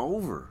fucking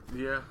over.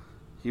 Yeah.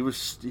 He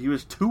was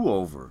too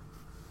over.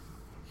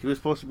 He was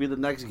supposed to be the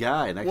next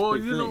guy. Well,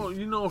 big thing.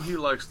 you know he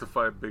likes to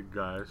fight big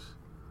guys.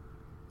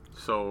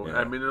 So Yeah.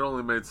 I mean, it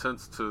only made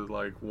sense to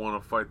like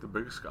want to fight the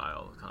biggest guy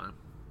all the time.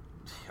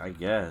 I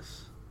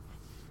guess.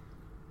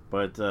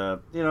 But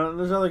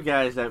there's other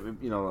guys that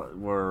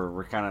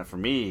were kind of, for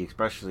me,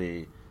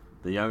 especially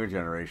the younger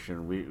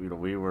generation.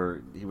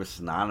 He was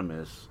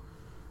synonymous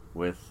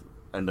with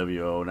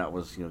NWO, and that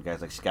was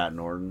guys like Scott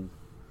Norton,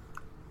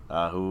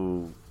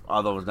 who,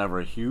 although was never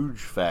a huge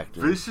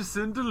factor. Vicious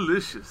and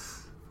delicious.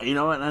 And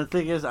the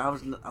thing is,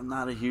 I'm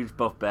not a huge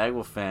Buff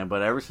Bagwell fan,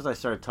 but ever since I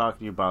started talking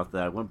to you about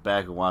that, I went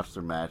back and watched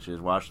their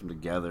matches, watched them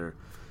together.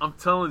 I'm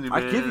telling you,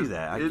 man. I give you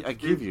that. I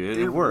give you it.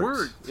 It works.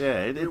 Worked.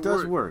 Yeah, it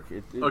does work.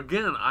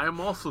 Again, I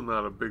am also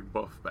not a big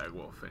Buff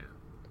Bagwell fan.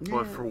 Yeah.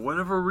 But for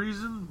whatever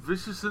reason,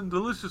 Vicious and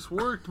Delicious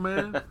worked,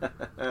 man.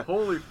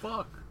 Holy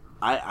fuck.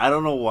 I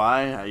don't know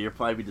why. You'll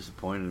probably be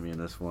disappointed in me in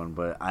this one,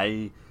 but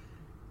I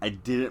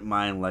didn't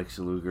mind Lex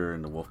Luger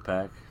and the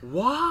Wolfpack.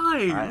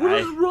 Why? What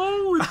is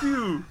wrong with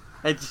you?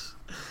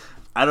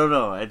 I don't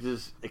know.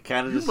 It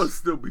kind of You must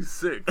still be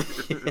sick.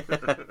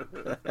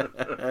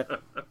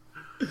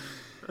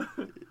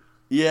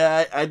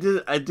 Yeah, I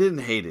didn't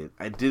hate it.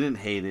 I didn't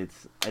hate it.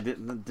 I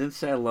didn't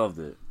say I loved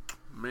it.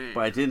 Man.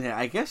 But I didn't.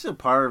 I guess a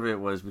part of it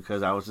was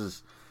because I was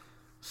just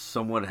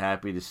somewhat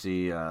happy to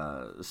see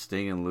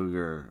Sting and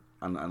Luger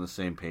on the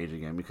same page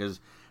again.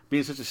 Because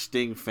being such a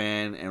Sting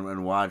fan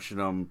and watching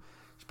them,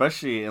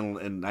 especially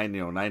in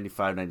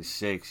 95,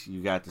 96,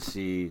 you got to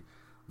see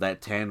that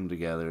tandem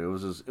together. It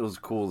was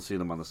cool to see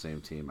them on the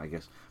same team. I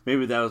guess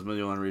maybe that was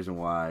the only reason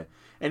why.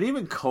 And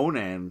even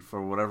Conan,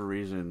 for whatever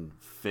reason,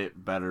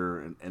 fit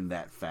better in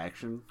that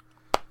faction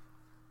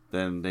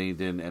than they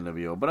did in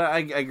NWO. But I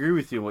agree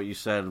with you in what you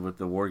said with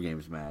the War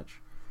Games match.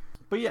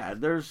 But yeah,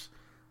 there's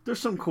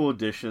some cool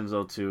additions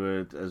though to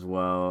it as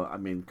well. I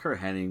mean, Kurt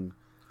Hennig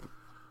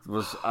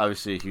was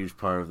obviously a huge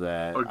part of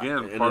that.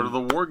 Again, part of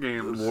the War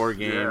Games. War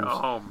Games. Yeah.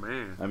 Oh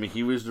man. I mean,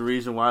 he was the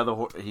reason why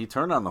he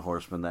turned on the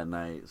Horsemen that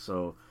night.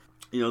 So,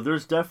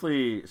 there's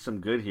definitely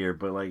some good here,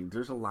 but like,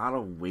 there's a lot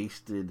of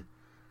wasted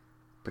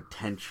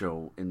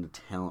potential in the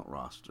talent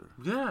roster.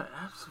 Yeah,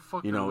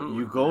 absolutely.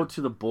 You go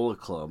to the Bullet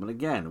Club, and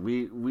again,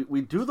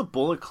 we do the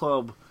Bullet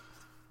Club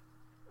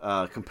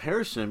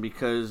comparison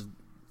because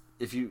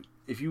if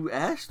you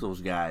ask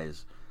those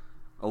guys,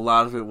 a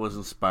lot of it was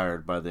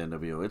inspired by the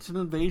NWO. It's an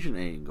invasion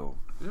angle.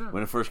 Yeah.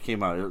 When it first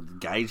came out,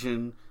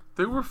 Gaijin.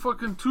 They were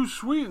fucking too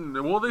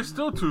sweetened. Well, they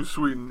still too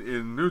sweetened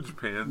in New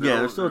Japan.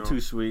 They're still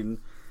too sweetened.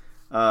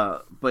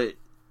 But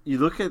you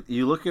look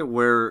at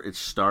where it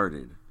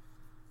started.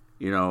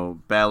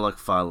 Bad Luck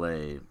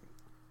Fale,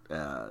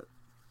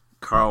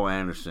 Carl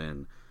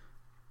Anderson,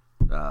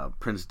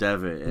 Prince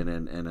Devitt,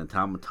 and then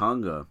Tama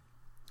Tonga.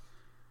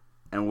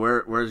 And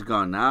where it's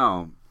gone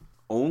now,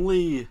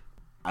 only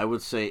I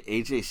would say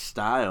AJ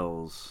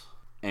Styles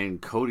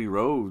and Cody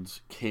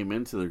Rhodes came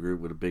into the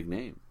group with a big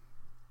name.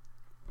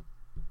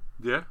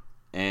 Yeah.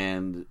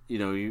 And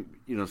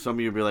some of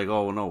you would be like,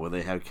 oh well, no, well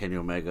they had Kenny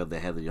Omega, they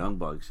had the Young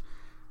Bucks.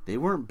 They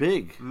weren't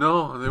big.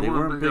 No, they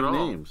weren't big at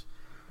names.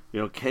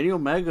 Kenny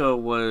Omega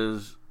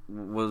was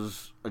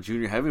a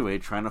junior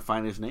heavyweight trying to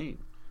find his name.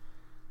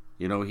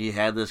 He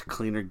had this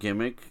cleaner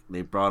gimmick.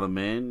 They brought him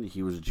in.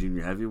 He was a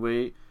junior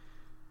heavyweight.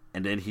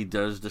 And then he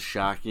does the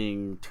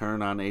shocking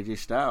turn on AJ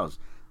Styles.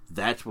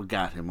 That's what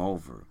got him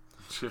over.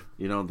 Sure.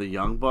 The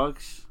Young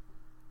Bucks,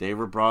 they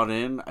were brought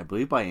in, I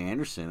believe, by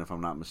Anderson, if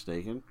I'm not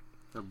mistaken.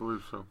 I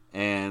believe so.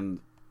 And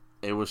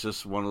it was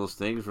just one of those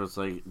things where it's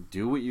like,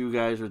 do what you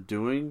guys are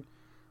doing,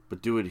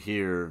 but do it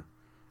here.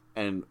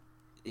 And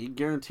he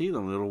guaranteed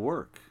them it'll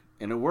work,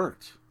 and it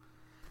worked.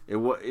 It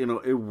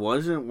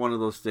wasn't one of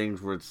those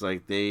things where it's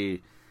like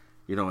they,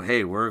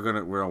 hey,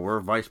 we're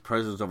vice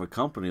presidents of a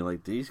company.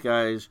 Like, these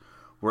guys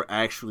were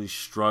actually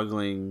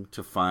struggling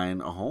to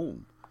find a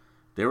home.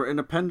 They were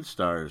independent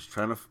stars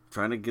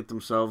trying to get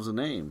themselves a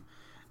name,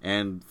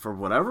 and for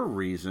whatever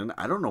reason,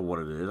 I don't know what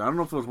it is. I don't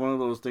know if it was one of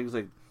those things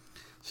like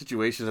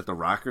situations that the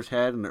Rockers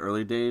had in the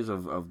early days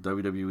of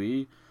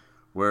WWE,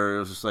 where it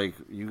was just like,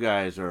 you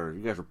guys are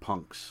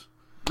punks.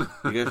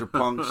 You guys are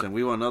punks, and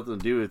we want nothing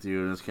to do with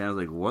you. And it's kind of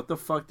like, what the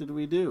fuck did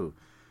we do?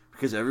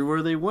 Because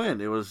everywhere they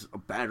went, it was a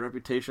bad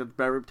reputation.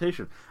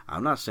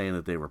 I'm not saying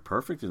that they were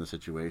perfect in the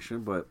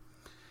situation, but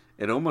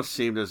it almost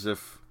seemed as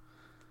if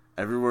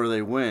everywhere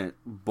they went,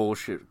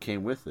 bullshit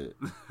came with it.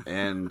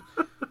 And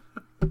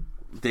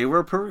they were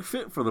a perfect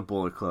fit for the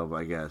Bullet Club,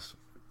 I guess.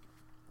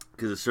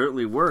 Because it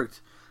certainly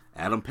worked.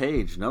 Adam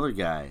Page, another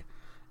guy.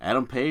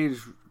 Adam Page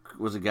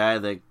was a guy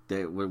that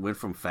went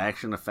from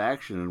faction to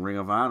faction in Ring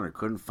of Honor.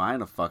 Couldn't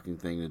find a fucking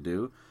thing to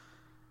do.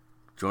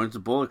 Joins the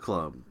Bullet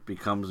Club.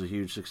 Becomes a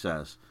huge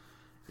success.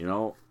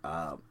 Marty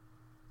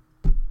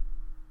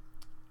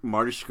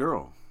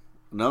Scurll.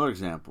 Another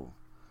example.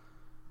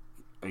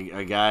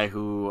 A guy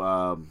who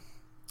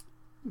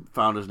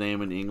found his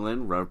name in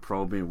England. Rev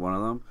Pro being one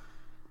of them.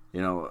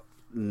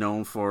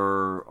 Known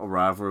for a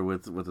rivalry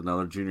with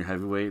another junior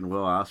heavyweight and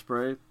Will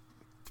Ospreay.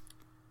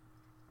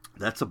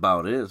 That's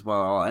about it. That's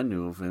about all I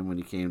knew of him when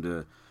he came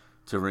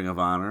to Ring of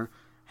Honor.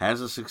 Has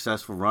a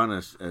successful run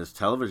as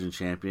television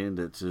champion,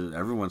 to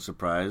everyone's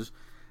surprise.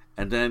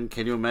 And then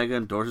Kenny Omega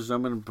endorses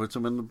him and puts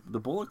him in the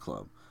Bullet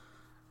Club.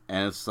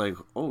 And it's like,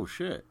 oh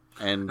shit.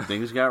 And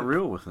things got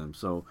real with him.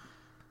 So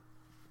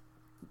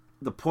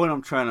the point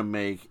I'm trying to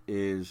make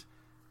is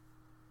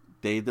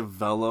they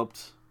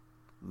developed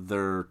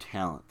their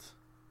talent.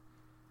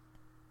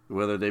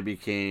 Whether they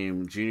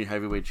became junior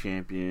heavyweight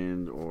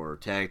champion or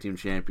tag team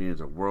champions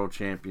or world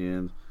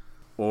champions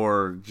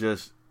or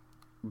just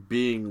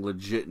being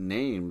legit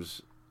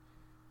names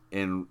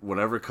in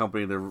whatever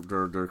company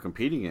they're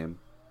competing in,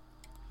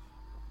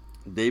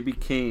 they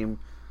became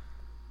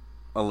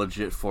a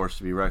legit force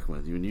to be reckoned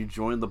with. When you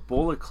join the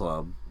Bullet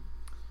Club,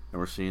 and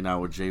we're seeing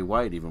now with Jay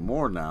White even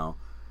more now,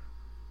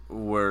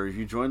 where if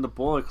you join the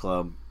Bullet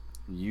Club,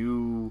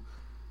 you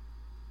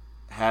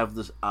have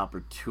this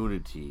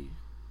opportunity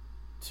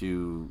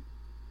to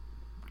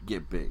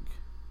get big.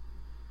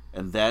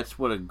 And that's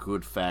what a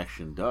good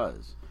faction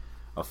does.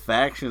 A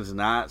faction's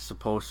not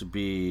supposed to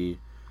be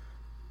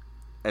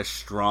as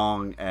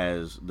strong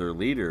as their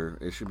leader.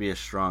 It should be as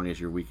strong as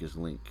your weakest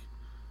link.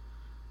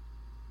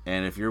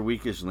 And if your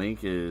weakest link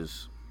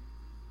is,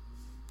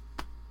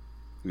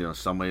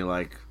 somebody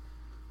like,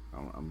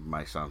 I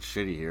might sound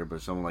shitty here,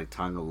 but someone like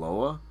Tonga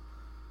Loa,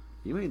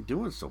 you ain't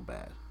doing so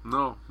bad.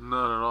 No,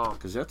 not at all.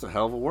 Because that's a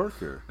hell of a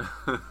worker.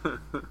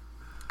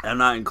 I'm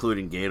not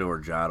including Gato or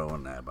Jado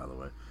in that, by the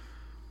way.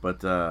 But,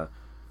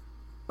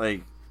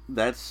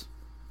 that's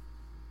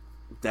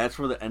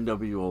where the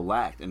NWO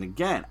lacked. And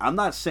again, I'm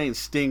not saying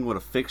Sting would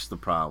have fixed the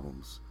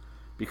problems,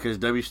 because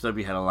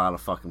WCW had a lot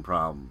of fucking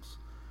problems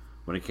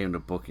when it came to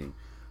booking.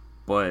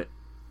 But,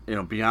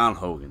 beyond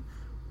Hogan.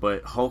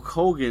 But Hulk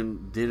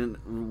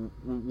Hogan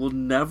will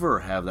never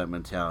have that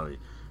mentality.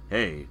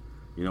 Hey,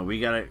 we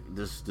got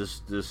this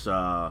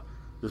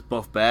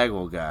Buff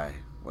Bagwell guy.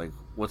 Like,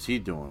 what's he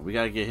doing? We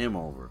got to get him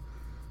over.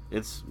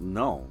 Yeah.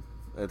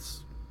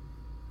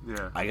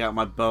 I got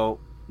my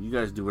belt. You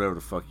guys do whatever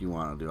the fuck you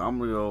want to do. I'm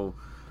going to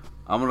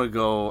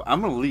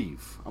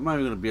leave. I'm not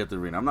even going to be at the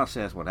arena. I'm not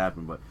saying that's what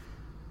happened, but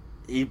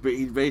he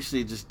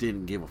basically just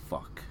didn't give a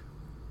fuck.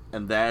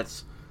 And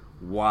that's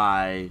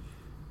why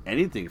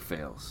anything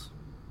fails.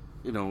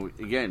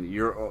 Again,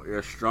 you're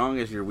as strong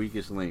as your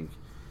weakest link.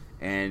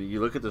 And you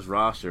look at this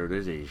roster,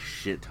 there's a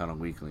shit ton of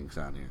weak links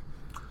on here.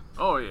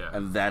 Oh, yeah.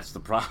 And that's the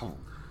problem.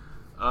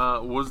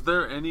 Was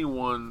there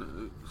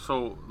anyone?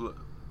 So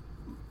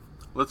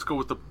let's go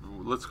with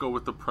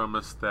the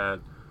premise that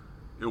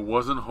it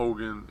wasn't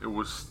Hogan, it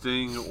was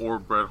Sting or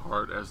Bret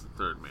Hart as the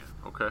third man.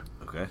 Okay.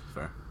 Okay,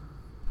 fair.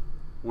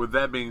 With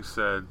that being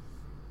said,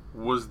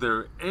 was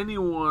there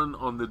anyone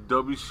on the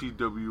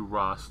WCW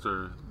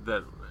roster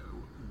that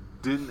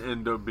didn't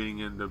end up being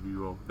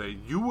NWO that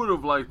you would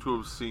have liked to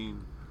have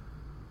seen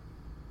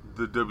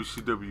the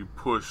WCW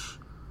push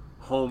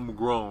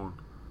homegrown,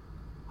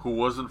 who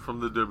wasn't from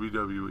the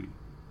WWE,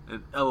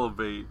 and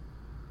elevate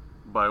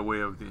by way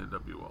of the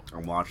NWO?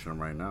 I'm watching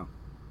them right now.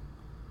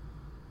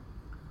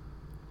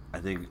 I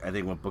think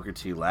what Booker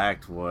T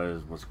lacked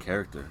was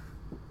character.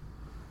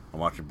 I'm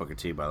watching Booker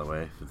T, by the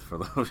way, for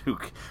those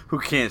who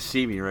can't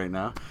see me right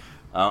now.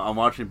 I'm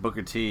watching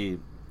Booker T,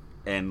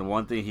 and the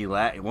one thing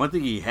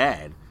he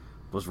had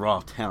was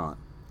raw talent.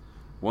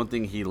 One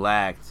thing he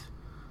lacked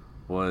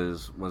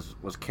was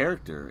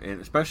character, and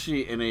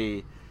especially in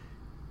a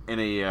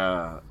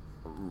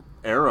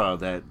era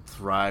that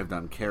thrived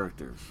on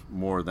characters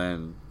more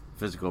than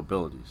physical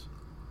abilities.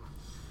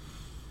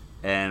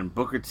 And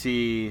Booker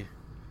T,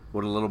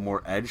 with a little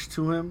more edge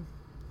to him,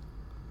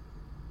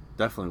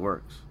 definitely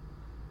works.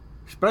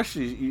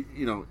 Especially,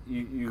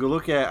 you go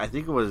look at, I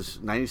think it was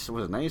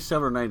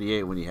 97 or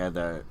 98 when you had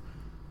that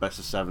Best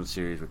of 7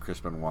 series with Chris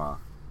Benoit.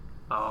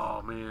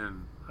 Oh,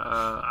 man.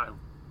 I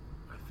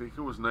think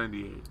it was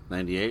 98.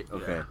 98?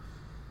 Okay. Yeah.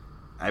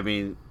 I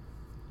mean,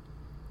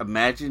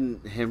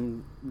 imagine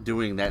him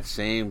doing that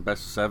same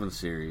Best of 7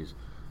 series,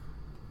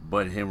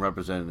 but him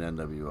representing the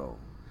NWO.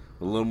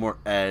 A little more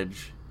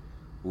edge,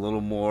 a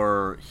little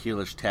more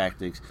heelish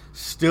tactics.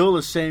 Still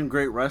the same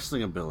great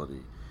wrestling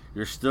ability.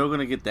 You're still going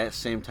to get that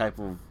same type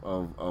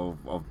of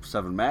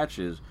 7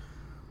 matches,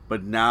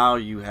 but now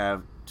you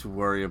have to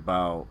worry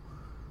about,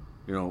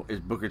 is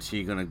Booker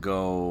T going to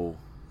go?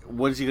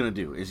 What is he going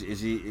to do? Is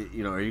he?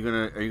 Are you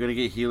going to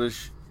get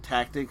heelish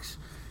tactics?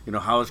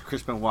 How is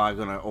Chris Benoit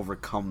going to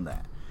overcome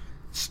that?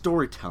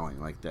 Storytelling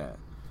like that.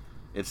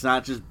 It's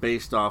not just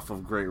based off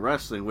of great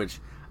wrestling, which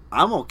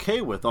I'm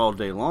okay with all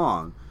day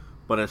long.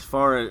 But as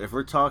far as if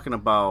we're talking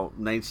about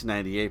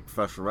 1998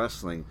 professional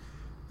wrestling,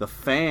 the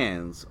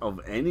fans of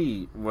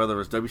any, whether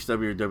it's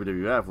WCW or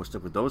WWF, we'll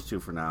stick with those two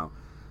for now,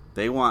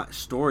 they want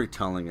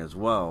storytelling as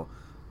well.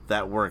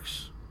 That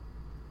works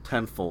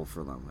tenfold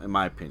for them, in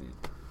my opinion.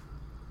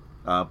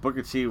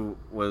 Booker T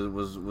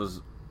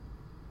was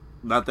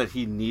not that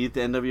he needed the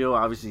NWO.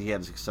 Obviously, he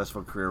had a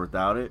successful career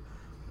without it.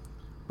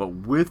 But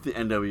with the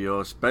NWO,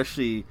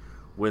 especially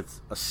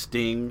with a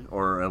Sting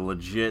or a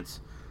legit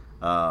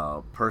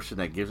person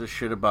that gives a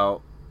shit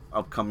about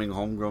upcoming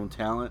homegrown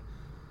talent,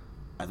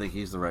 I think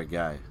he's the right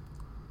guy.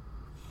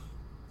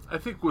 I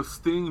think with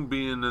Sting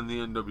being in the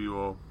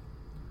NWO,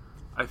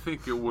 I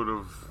think it would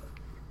have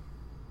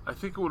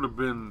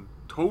been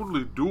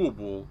totally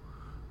doable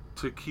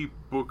to keep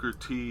Booker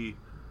T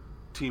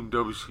Team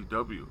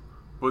WCW,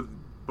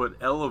 but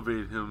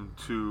elevate him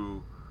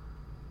to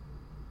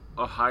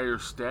a higher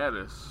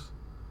status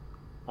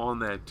on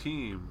that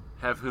team.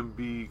 Have him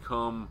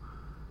become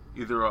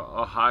either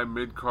a high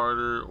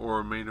mid-carder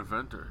or a main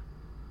eventer.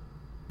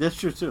 That's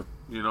true too.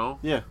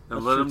 Yeah,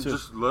 and let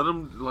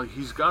him like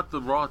he's got the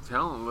raw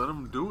talent. Let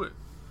him do it.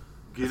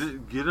 Get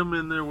him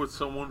in there with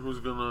someone who's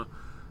gonna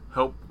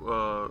help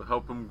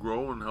him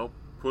grow and help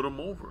put him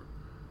over.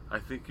 I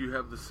think you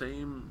have the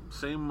same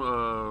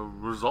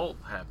result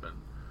happen,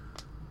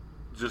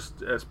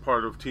 just as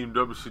part of Team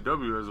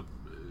WCW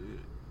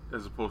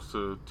as opposed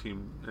to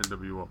Team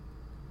NWO.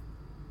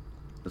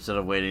 Instead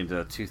of waiting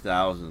to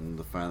 2000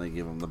 to finally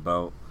give him the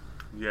belt.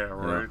 Yeah,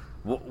 right.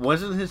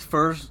 Wasn't his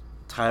first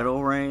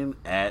title reign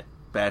at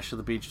Bash of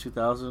the Beach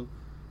 2000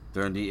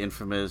 during the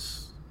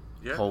infamous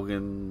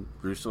Hogan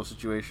Russo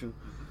situation?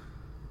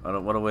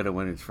 Mm-hmm. What a way to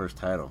win his first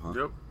title, huh?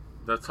 Yep,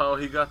 that's how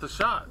he got the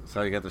shot. That's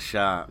how he got the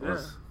shot.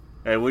 Yeah.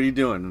 Hey, what are you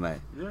doing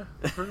tonight? Yeah,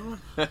 pretty much.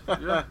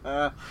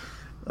 Yeah.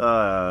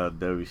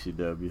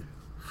 WCW.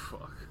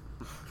 Fuck.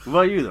 What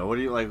about you though? What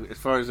do you like as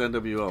far as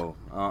NWO?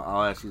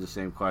 I'll ask you the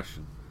same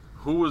question.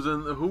 Who was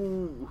in?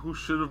 Who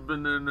should have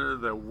been in there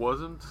that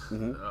wasn't?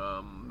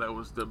 Mm-hmm. That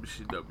was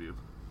WCW.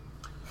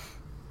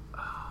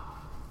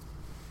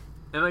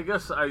 And I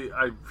guess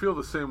I feel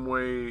the same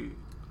way.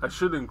 I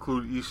should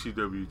include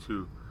ECW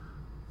too.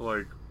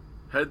 Like,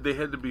 they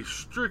had to be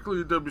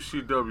strictly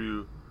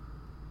WCW,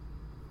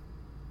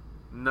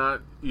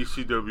 not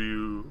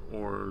ECW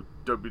or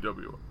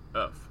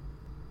WWF.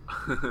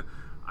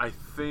 I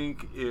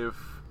think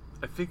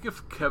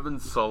if Kevin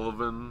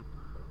Sullivan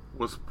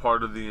was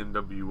part of the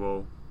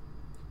NWO,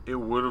 it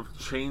would have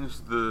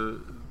changed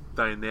the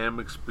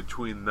dynamics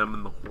between them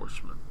and the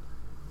Horsemen.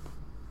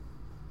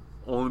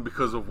 Only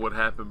because of what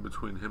happened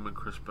between him and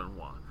Chris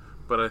Benoit.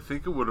 But I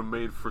think it would have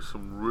made for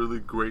some really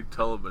great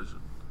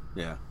television.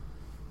 Yeah.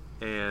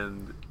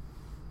 And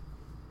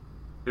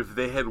if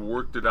they had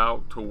worked it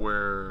out to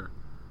where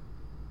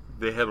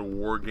they had a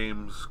War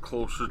Games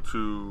closer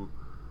to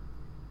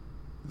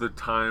the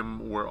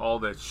time where all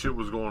that shit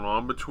was going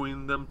on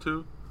between them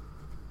two,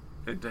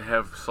 and to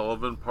have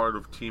Sullivan part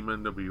of Team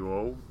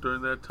NWO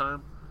during that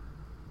time,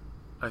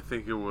 I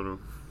think it would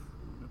have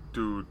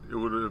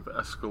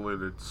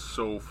escalated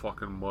so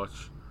fucking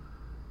much,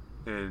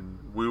 and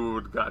we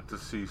would have got to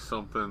see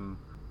something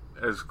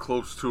as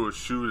close to a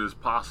shoot as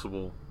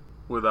possible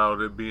without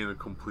it being a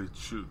complete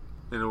shoot,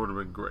 and it would have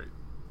been great.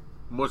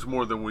 Much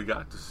more than we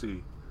got to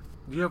see.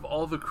 You have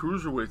all the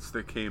cruiserweights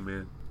that came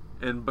in,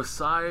 and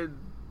besides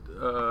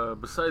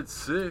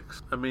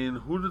Six, I mean,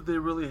 who did they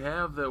really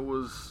have that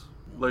was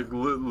like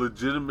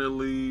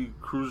legitimately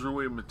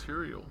cruiserweight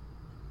material?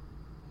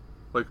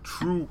 Like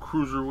true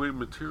cruiserweight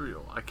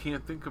material. I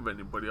can't think of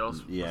anybody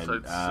else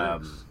besides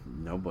Six.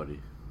 Nobody.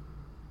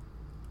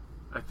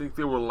 I think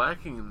they were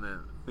lacking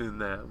in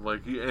that.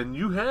 Like, and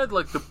you had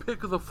like the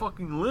pick of the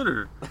fucking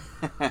litter.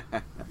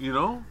 You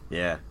know?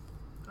 Yeah.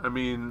 I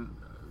mean,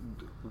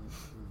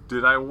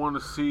 did I want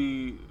to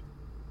see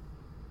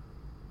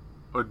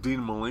a Dean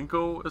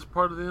Malenko as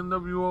part of the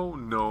NWO?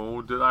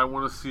 No. Did I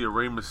want to see a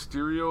Rey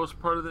Mysterio as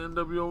part of the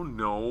NWO?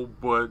 No.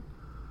 But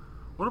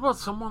what about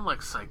someone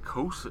like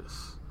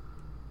Psychosis?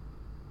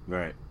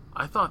 Right.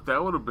 I thought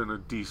that would have been a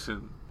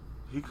decent...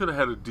 He could have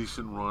had a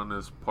decent run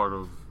as part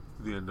of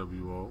the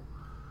NWO.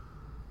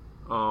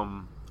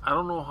 I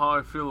don't know how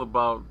I feel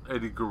about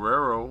Eddie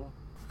Guerrero.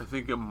 I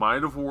think it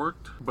might have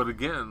worked, but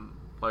again,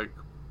 like,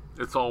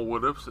 it's all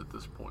what ifs at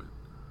this point.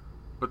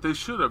 But they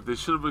should have. They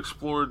should have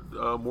explored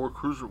more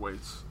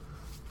cruiserweights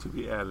to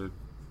be added.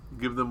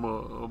 Give them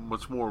a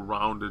much more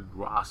rounded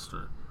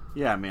roster.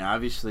 Yeah, I mean,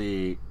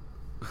 obviously,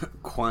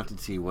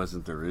 quantity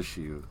wasn't their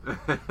issue.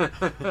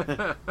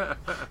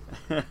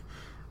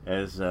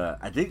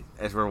 I think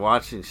as we're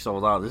watching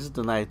Sold Out, this is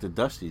the night that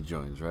Dusty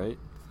joins, right?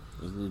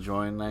 Doesn't he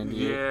join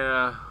 98?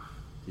 Yeah.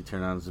 He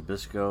turned on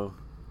Zbyszko.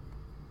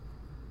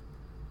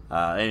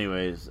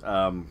 Anyways,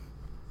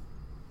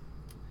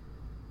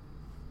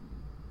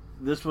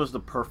 this was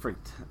the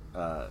perfect.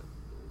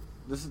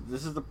 This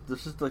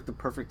is like the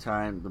perfect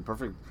time, the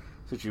perfect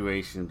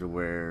situation to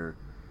where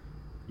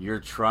you're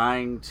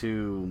trying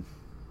to.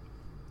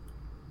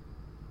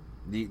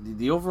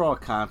 The overall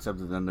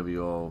concept of the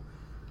NWO,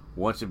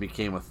 once it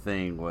became a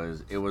thing,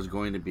 was it was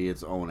going to be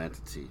its own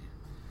entity.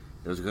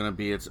 It was going to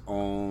be its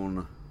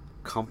own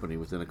company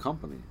within a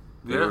company.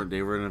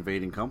 They were an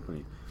invading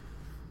company.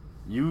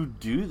 You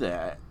do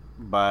that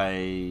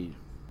by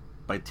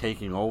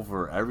taking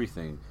over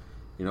everything.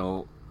 You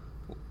know,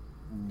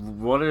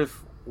 what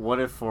if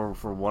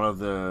for one of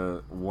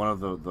the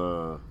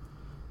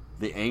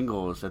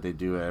angles that they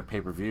do at a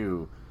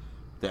pay-per-view,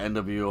 the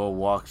NWO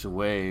walks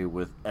away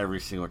with every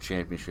single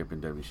championship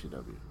in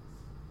WCW,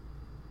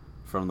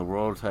 from the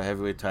World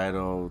Heavyweight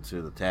title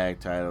to the Tag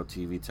title,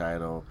 TV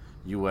title,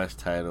 US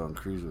title, and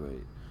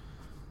Cruiserweight.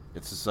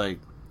 It's just like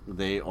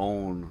they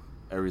own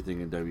everything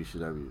in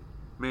WCW.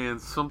 Man,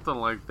 something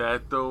like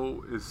that,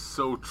 though, is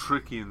so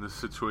tricky in this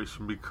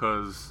situation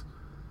because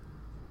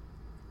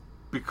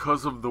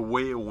of the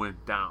way it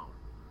went down.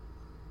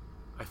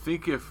 I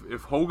think if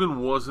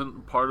Hogan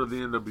wasn't part of the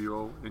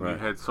NWO and you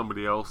had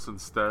somebody else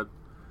instead,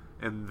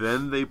 and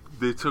then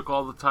they took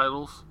all the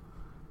titles,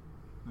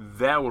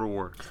 that would have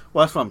worked.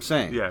 Well, that's what I'm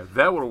saying. Yeah,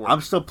 that would have worked.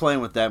 I'm still playing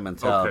with that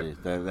mentality.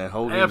 Okay. That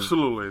Hogan...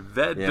 Absolutely.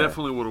 That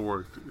definitely would have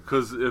worked.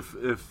 Because if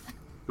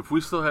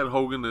we still had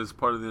Hogan as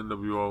part of the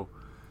NWO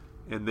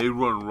and they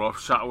run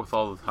roughshod with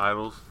all the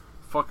titles,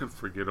 fucking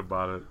forget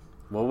about it.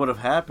 What would have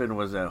happened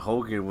was that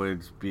Hogan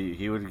would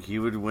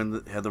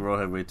win had the World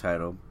Heavyweight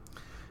title.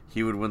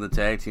 He would win the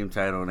tag team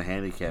title in a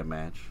handicap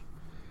match.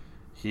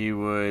 He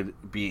would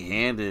be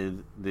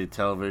handed the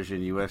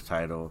television US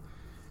title,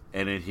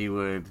 and then he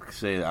would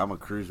say, "I'm a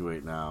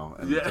cruiserweight now,"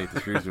 and take the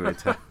cruiserweight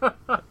title.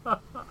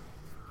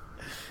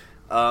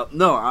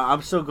 No,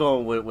 I'm still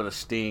going with a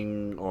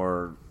Sting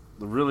or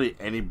really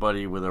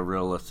anybody with a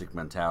realistic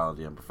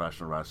mentality in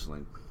professional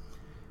wrestling.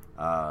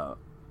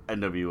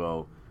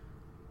 NWO.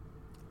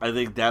 I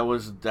think that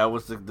was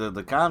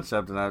the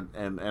concept,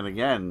 and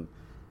again,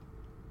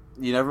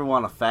 you never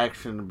want a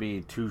faction to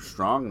be too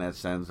strong in that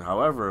sense.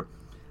 However,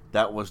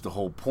 that was the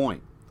whole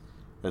point,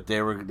 that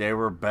they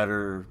were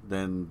better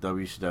than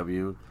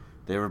WCW,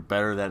 they were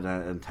better than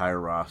that entire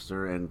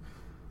roster, and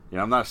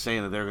I'm not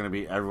saying that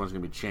everyone's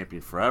gonna be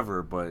champion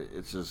forever, but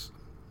it's just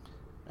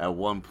at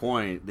one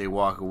point they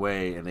walk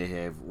away and they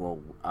have,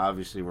 well,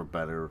 obviously we're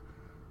better,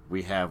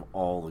 we have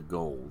all the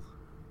gold.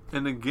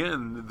 And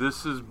again,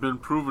 this has been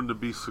proven to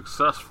be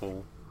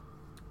successful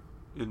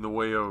in the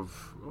way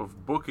of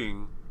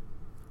booking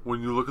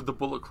when you look at the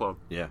Bullet Club.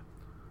 Yeah.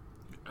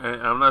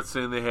 And I'm not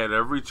saying they had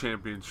every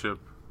championship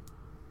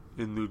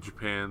in New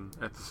Japan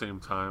at the same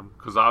time,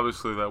 because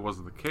obviously that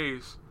wasn't the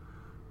case,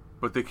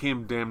 but they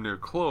came damn near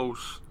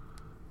close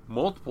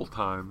multiple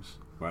times.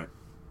 Right.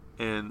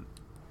 And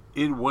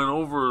it went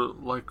over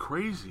like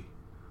crazy.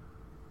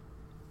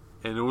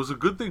 And it was a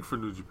good thing for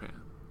New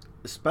Japan.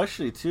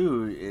 Especially,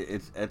 too,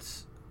 it's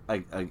a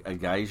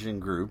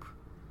Gaijin group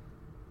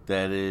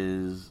that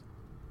is,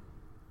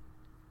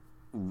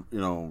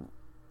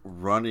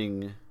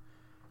 running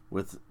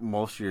with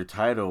most of your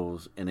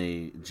titles in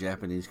a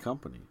Japanese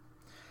company.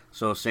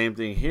 So same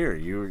thing here.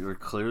 You're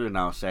clearly an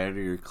outsider.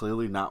 You're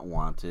clearly not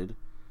wanted.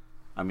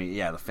 I mean,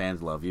 yeah, the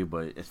fans love you,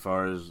 but as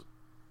far as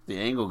the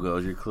angle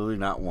goes, you're clearly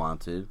not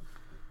wanted.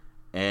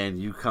 And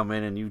you come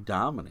in and you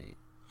dominate.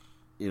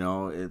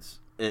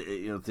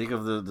 Think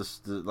of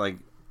the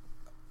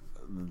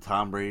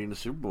Tom Brady in the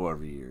Super Bowl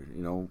every year.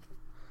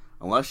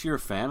 Unless you're a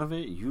fan of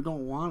it, you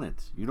don't want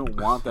it. You don't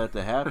want that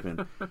to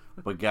happen.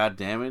 But God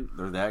damn it,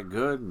 they're that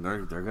good, and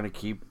they're gonna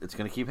keep. It's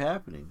gonna keep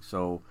happening.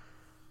 So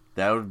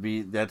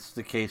that's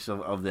the case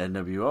of the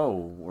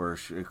NWO, or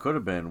it could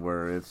have been,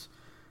 where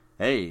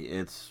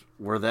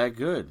we're that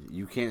good.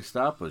 You can't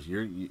stop us.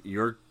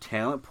 Your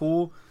talent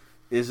pool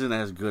isn't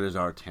as good as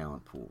our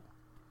talent pool,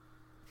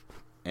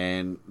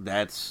 and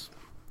that's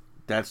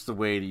the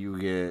way that you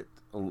get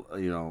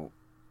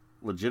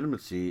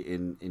legitimacy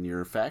in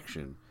your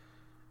faction,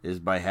 is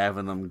by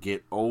having them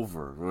get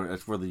over.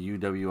 That's where the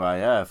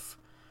UWIF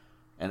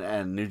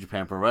and New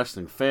Japan Pro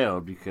Wrestling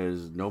failed,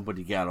 because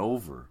nobody got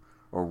over,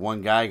 or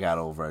one guy got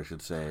over, I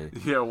should say.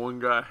 Yeah, one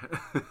guy.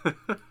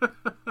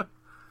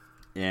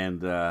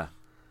 And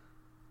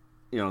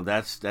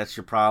that's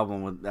your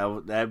problem with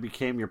that. That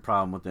became your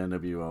problem with the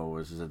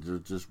NWO, is that there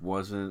just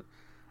wasn't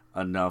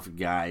enough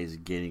guys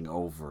getting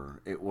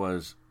over. It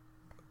was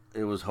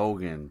it was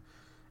Hogan,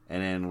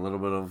 and then a little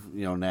bit of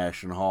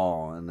Nash and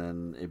Hall, and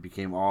then it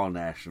became all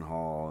Nash and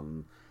Hall,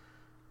 and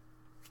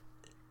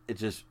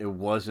it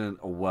wasn't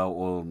a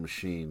well-oiled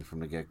machine from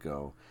the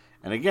get-go.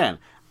 And again,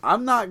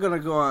 I'm not gonna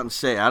go out and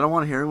say, I don't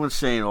want to hear anyone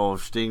saying, "Oh,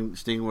 Sting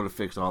would have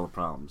fixed all the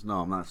problems."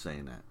 No, I'm not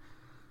saying that.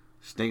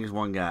 Sting is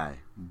one guy,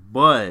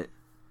 but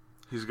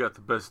he's got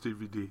the best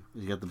DVD.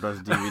 He's got the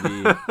best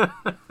DVD.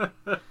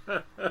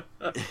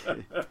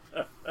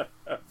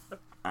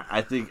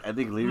 I think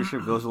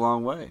leadership goes a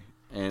long way,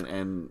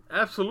 and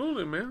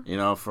absolutely, man.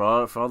 For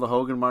all the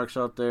Hogan marks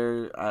out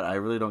there, I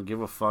really don't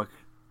give a fuck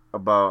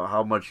about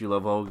how much you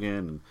love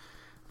Hogan and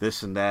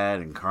this and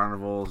that and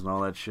carnivals and all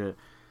that shit.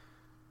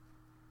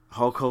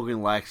 Hulk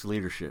Hogan lacks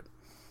leadership.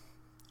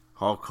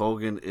 Hulk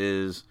Hogan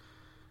is,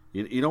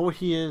 you know what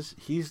he is?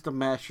 He's the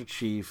Master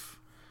Chief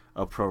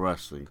of pro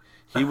wrestling.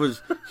 He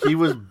was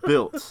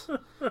built.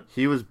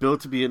 He was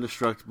built to be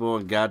indestructible,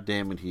 and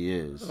goddamn it, he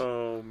is.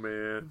 Oh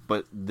man!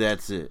 But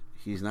that's it.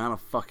 He's not a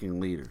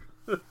fucking leader.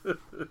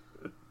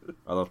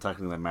 Although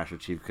technically, Master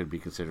Chief could be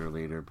considered a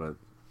leader, but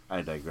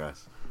I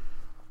digress.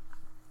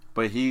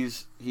 But he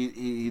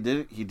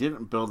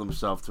didn't build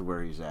himself to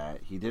where he's at.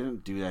 He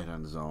didn't do that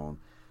on his own,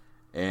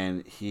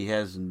 and he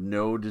has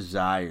no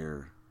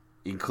desire,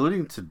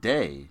 including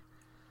today,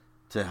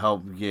 to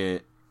help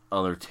get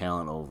other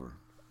talent over.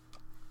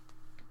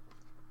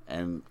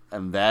 And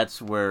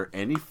that's where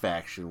any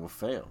faction will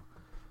fail.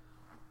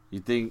 You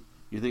think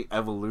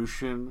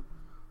Evolution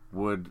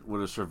would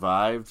have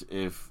survived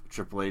if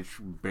Triple H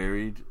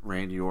buried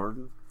Randy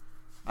Orton?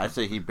 I'd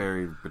say he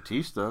buried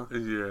Batista.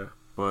 Yeah.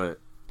 But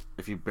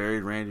if he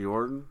buried Randy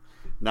Orton,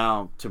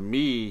 now to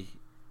me,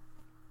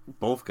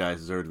 both guys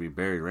deserve to be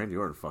buried. Randy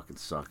Orton fucking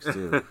sucks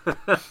too.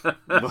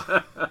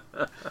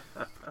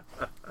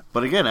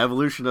 But again,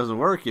 Evolution doesn't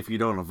work if you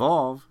don't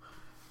evolve.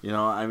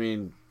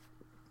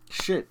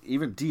 Shit,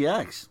 even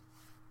DX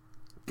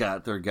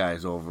got their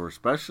guys over,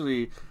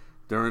 especially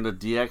during the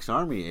DX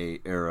Army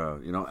era.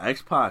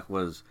 X-Pac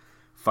was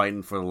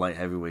fighting for the light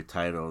heavyweight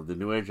title. The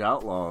New Age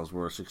Outlaws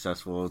were a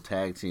successful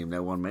tag team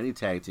that won many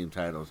tag team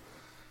titles.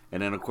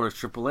 And then, of course,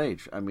 Triple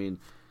H.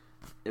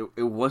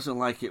 It wasn't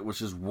like it was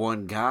just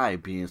one guy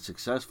being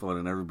successful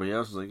and everybody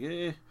else was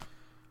like,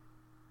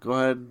 go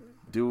ahead,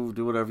 do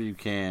whatever you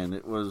can.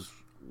 It was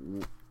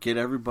get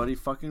everybody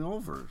fucking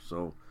over.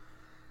 So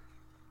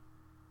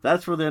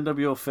that's where the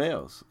NWO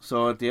fails.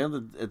 So at the end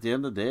of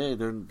the day,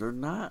 they're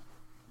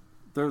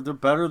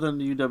better than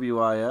the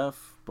UWIF,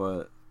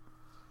 or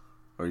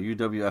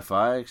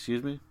UWFI,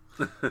 excuse me.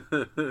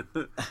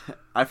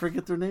 I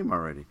forget their name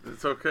already.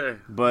 It's okay.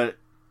 But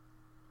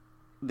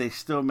they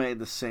still made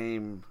the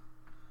same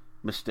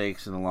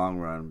mistakes in the long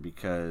run,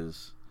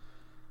 because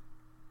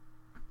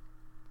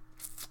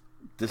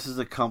this is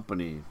a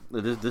company,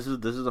 this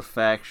is a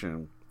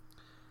faction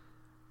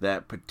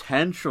that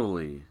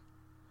potentially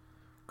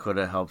could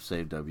have helped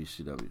save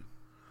WCW.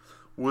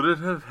 Would it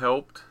have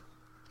helped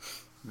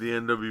the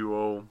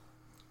NWO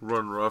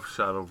run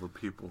roughshod over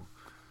people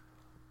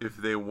if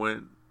they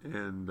went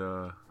and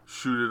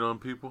shoot it on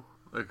people,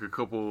 like a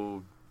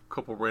couple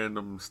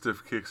random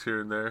stiff kicks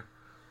here and there,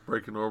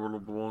 breaking orbital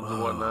bones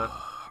and whatnot?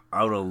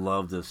 I would have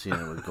loved to have seen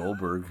it with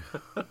Goldberg.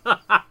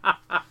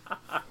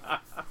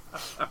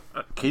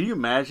 Can you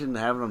imagine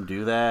having them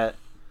do that?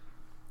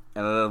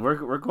 And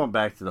we're going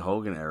back to the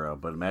Hogan era,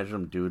 but imagine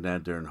them doing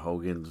that during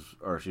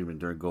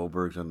during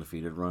Goldberg's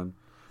undefeated run,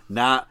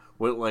 not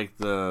with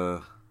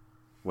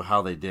with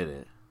how they did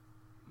it,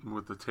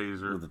 with the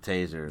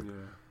taser. Yeah.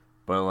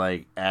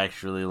 But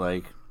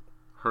actually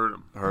hurt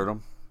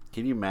him.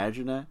 Can you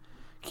imagine that?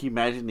 Can you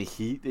imagine the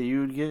heat that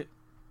you would get?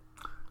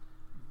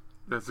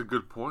 That's a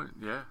good point.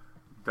 Yeah,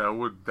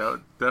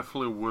 that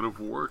definitely would have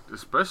worked,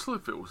 especially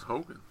if it was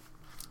Hogan.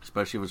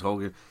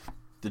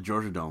 The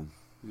Georgia Dome.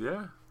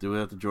 Yeah. Do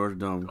it at the Georgia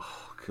Dome.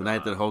 Oh, the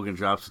night that Hogan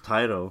drops the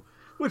title.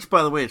 Which,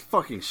 by the way, is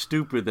fucking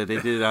stupid that they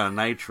did it on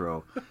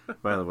Nitro.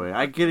 By the way,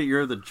 I get it,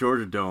 you're at the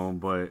Georgia Dome,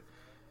 but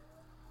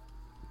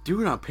do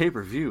it on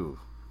pay-per-view.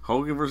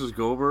 Hogan versus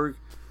Goldberg.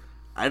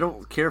 I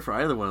don't care for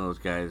either one of those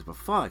guys, but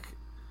fuck.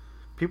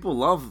 People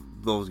love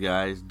those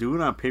guys. Do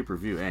it on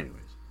pay-per-view.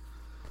 Anyways,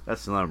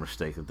 that's another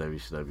mistake of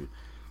WCW.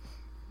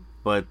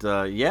 But,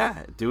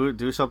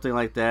 do something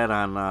like that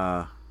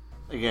on...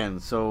 Again,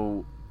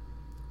 so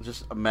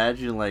just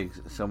imagine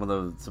some of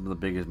the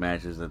biggest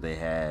matches that they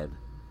had,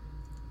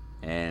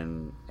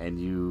 and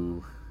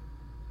you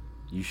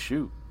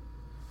shoot.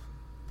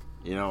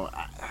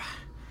 I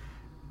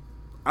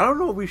don't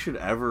know if we should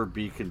ever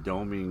be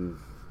condoning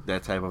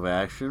that type of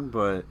action,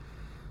 but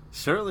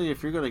certainly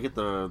if you're gonna get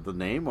the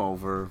name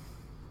over,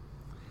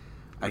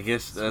 I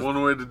guess that's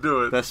one way to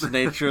do it. That's the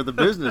nature of the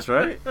business,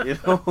 right?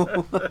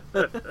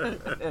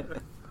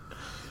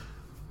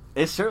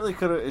 It certainly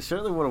could have. It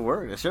certainly would have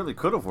worked. It certainly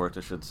could have worked,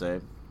 I should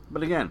say.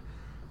 But again,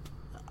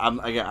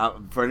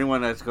 for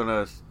anyone that's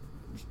gonna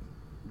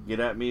get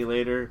at me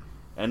later,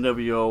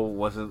 NWO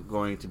wasn't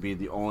going to be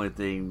the only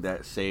thing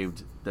that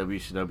saved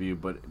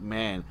WCW. But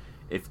man,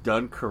 if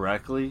done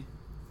correctly,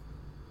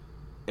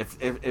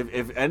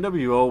 If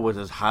NWO was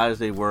as high as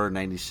they were in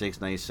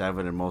 96,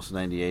 97, and most of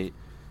 98,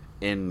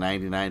 in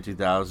 99,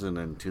 2000,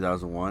 and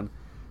 2001,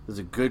 there's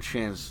a good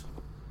chance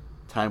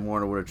Time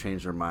Warner would have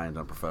changed their mind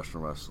on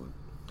professional wrestling.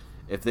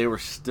 If they were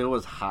still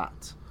as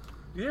hot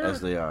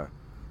as they are.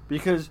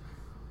 Because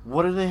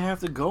what do they have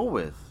to go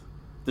with?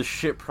 The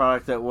shit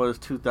product that was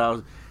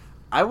 2000.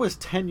 I was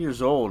 10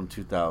 years old in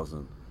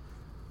 2000.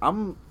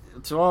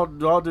 To all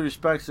due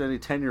respect to any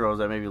 10-year-olds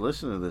that may be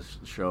listening to this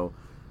show,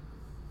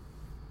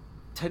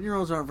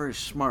 10-year-olds aren't very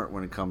smart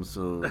when it comes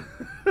to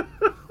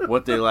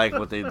what they like,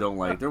 what they don't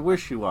like. They're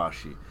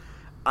wishy-washy.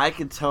 I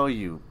can tell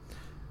you,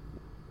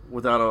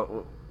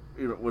 without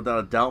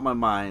a doubt in my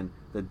mind,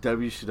 that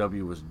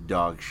WCW was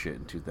dog shit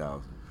in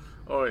 2000.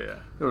 Oh yeah,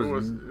 it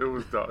was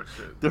dog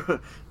shit.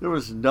 There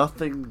was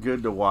nothing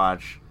good to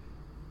watch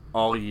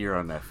all year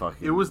on that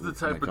fucking. It was the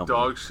type of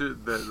dog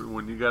shit that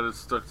when you got it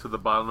stuck to the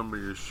bottom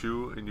of your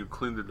shoe and you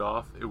cleaned it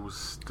off, it was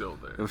still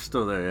there. It was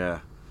still there, yeah.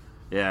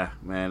 Yeah,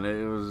 man,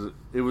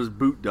 it was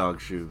boot dog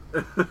shoe.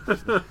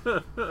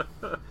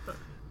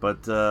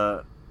 But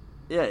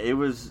yeah, it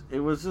was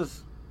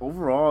just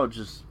overall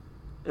just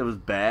it was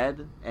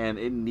bad, and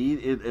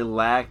it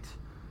lacked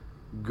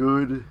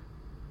good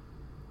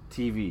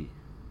TV,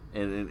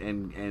 and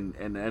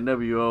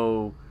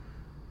NWO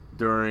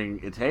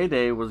during its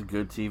heyday was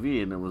good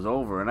TV, and it was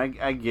over. And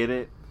I get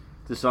it.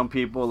 To some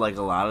people, like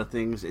a lot of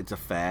things, it's a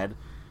fad.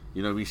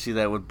 You know, we see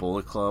that with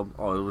Bullet Club.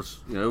 Oh, it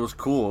was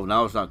cool.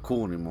 Now it's not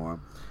cool anymore.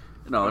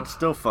 No, it's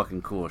still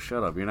fucking cool.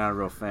 Shut up. You're not a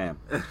real fan.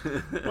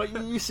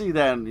 But you see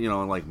that,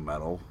 like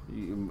metal,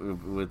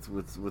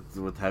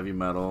 with heavy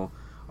metal.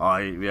 Oh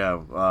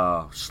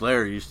yeah,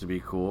 Slayer used to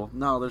be cool.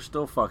 No, they're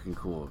still fucking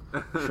cool.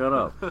 Shut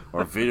up.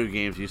 Or video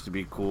games used to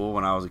be cool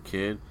when I was a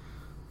kid.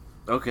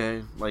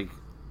 Okay, like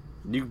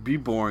you be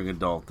boring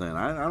adult then.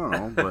 I don't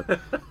know, but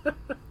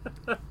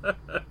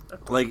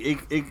like it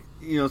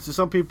to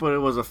some people it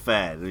was a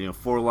fad.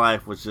 For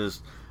Life was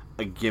just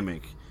a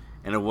gimmick,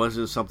 and it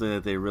wasn't something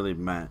that they really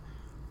meant.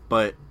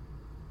 But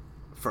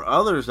for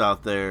others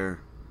out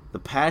there, the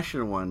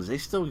passionate ones, they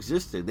still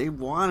existed. They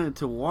wanted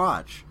to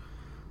watch.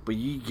 But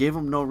you give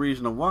them no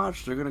reason to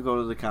watch, they're going to go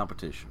to the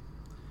competition.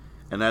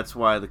 And that's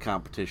why the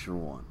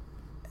competition won.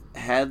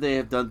 Had they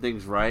have done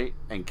things right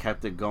and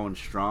kept it going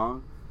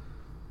strong,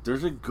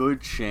 there's a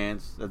good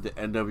chance that the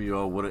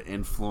NWO would have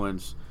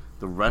influenced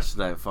the rest of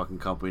that fucking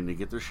company to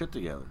get their shit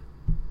together.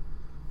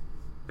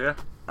 Yeah.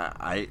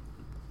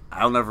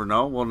 I'll never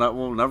know.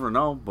 We'll never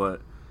know,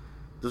 but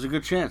there's a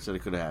good chance that it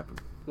could have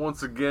happened.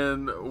 Once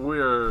again,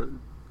 we're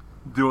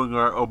doing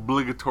our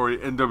obligatory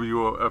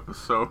NWO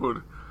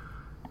episode.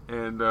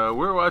 And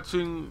we're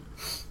watching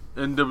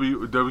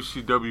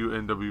WCW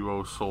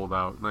NWO Sold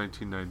Out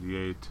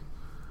 1998,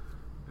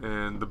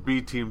 and the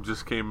B team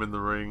just came in the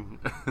ring,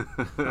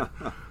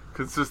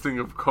 consisting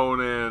of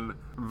Conan,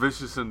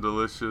 Vicious and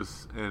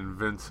Delicious, and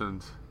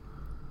Vincent.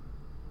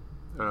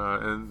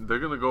 And they're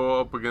gonna go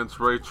up against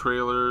Ray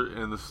Traylor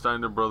and the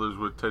Steiner brothers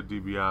with Ted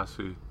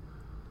DiBiase.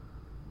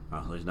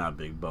 Oh, he's not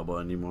Big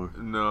Bubba anymore.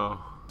 No,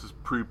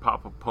 just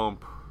pre-Papa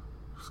Pump,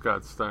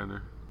 Scott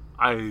Steiner.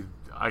 I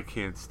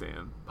can't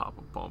stand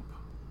Papa Pump.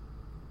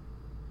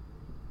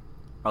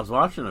 I was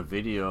watching a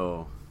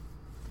video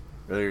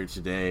earlier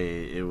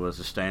today. It was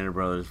the Steiner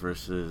Brothers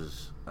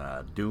versus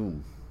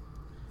Doom.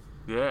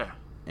 Yeah.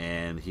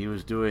 And he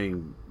was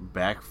doing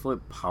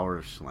backflip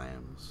power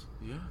slams.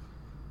 Yeah.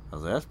 I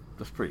was like,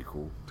 that's pretty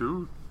cool.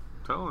 Dude,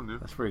 telling you.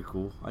 That's pretty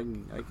cool. I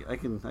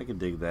can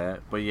dig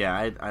that. But yeah,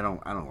 I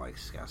don't like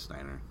Scott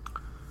Steiner.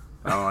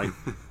 I don't like.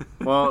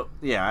 Well,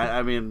 yeah,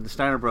 I mean the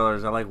Steiner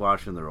Brothers. I like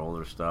watching their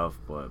older stuff,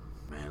 but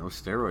man, those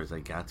steroids they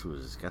got to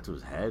his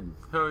head.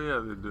 Hell yeah,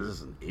 they do. This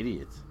is an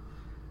idiot.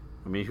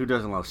 I mean, who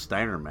doesn't love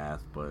Steiner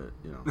math? But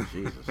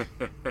Jesus.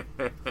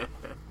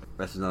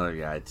 That's another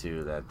guy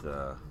too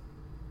that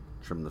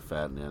trimmed the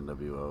fat in the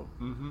NWO.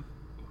 Mm-hmm.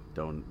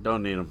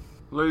 Don't need him.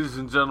 Ladies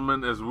and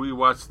gentlemen, as we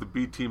watch the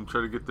B team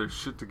try to get their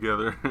shit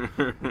together,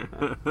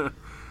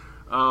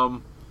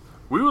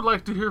 we would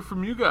like to hear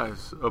from you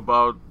guys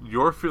about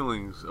your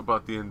feelings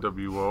about the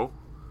NWO.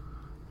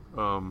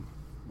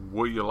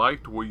 What you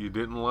liked, what you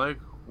didn't like,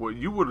 what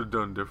you would have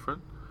done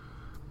different.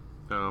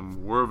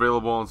 We're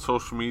available on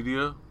social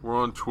media. We're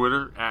on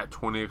Twitter at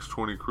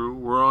 20x20crew.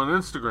 We're on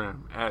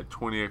Instagram at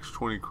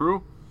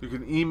 20x20crew. You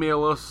can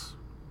email us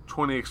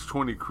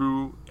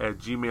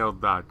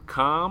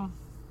 20x20crew@gmail.com.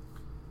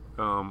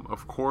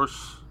 Of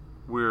course,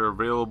 we're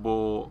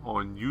available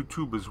on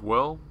YouTube as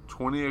well.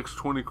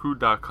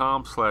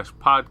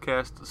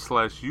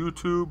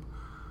 20x20crew.com/podcast/YouTube,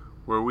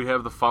 where we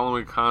have the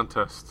following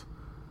contest.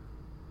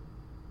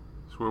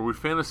 It's where we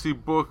fantasy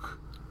book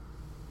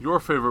your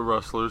favorite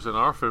wrestlers and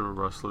our favorite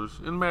wrestlers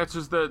in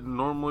matches that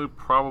normally,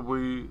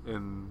 probably,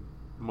 and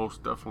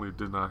most definitely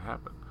did not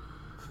happen.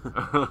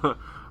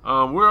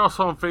 We're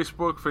also on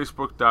Facebook.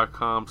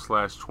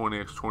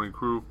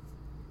 Facebook.com/20x20crew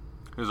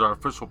is our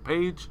official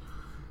page.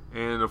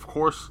 And of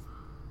course,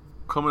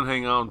 come and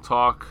hang out and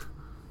talk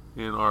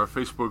in our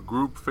Facebook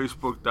group,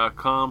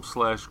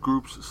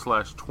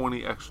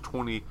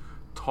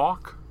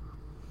 facebook.com/groups/20x20talk.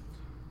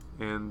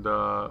 And,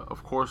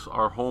 of course,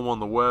 our home on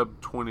the web,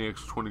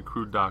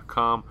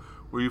 20x20crew.com,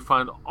 where you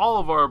find all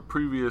of our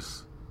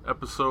previous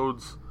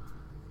episodes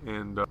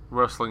and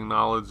wrestling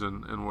knowledge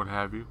and what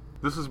have you.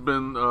 This has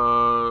been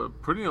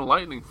pretty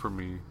enlightening for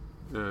me.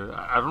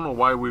 I don't know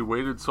why we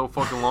waited so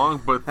fucking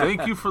long, but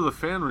thank you for the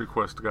fan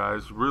request,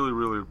 guys. Really,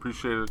 really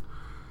appreciate it.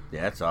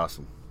 Yeah, that's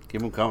awesome.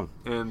 Keep them coming.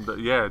 And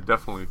yeah,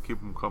 definitely keep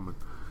them coming.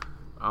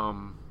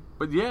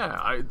 But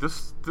yeah,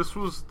 this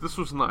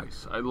was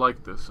nice. I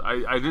like this.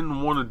 I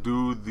didn't want to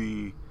do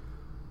the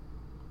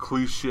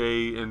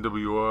cliche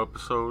NWO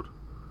episode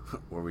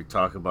where we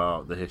talk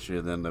about the history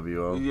of the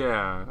NWO.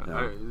 Yeah.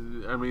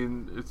 I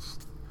mean,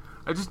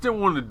 I just didn't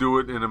want to do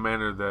it in a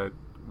manner that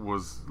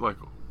was like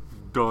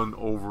done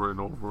over and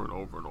over and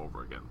over and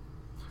over again.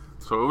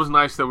 So it was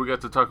nice that we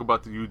got to talk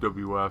about the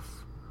UWF,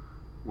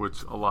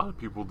 which a lot of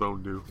people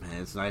don't do.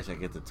 Man, it's nice I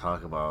get to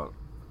talk about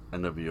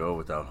NWO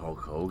without Hulk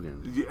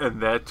Hogan. Yeah,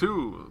 and that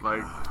too,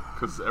 like,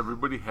 because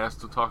everybody has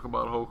to talk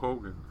about Hulk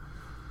Hogan.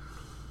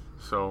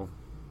 So,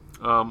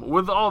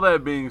 with all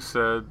that being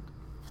said,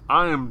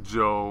 I am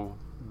Joe.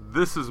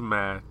 This is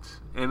Matt,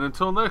 and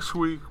until next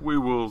week, we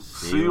will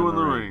see you in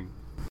the ring.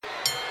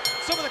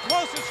 Some of the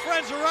closest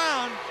friends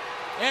around,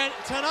 and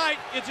tonight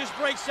it just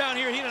breaks down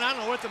here. Heenan, I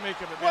don't know what to make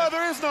of it, man. Well,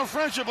 there is no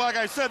friendship, like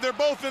I said. They're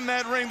both in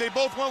that ring. They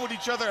both want what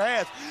each other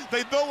has.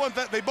 They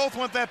both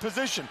want that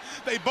position.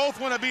 They both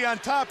want to be on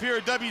top here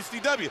at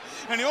WCW.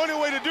 And the only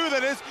way to do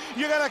that is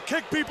you got to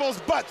kick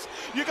people's butts.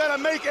 You got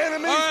to make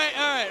enemies. All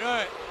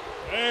right.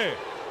 Hey,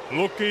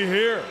 looky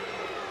here.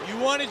 You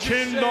wanted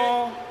your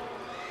Kindall,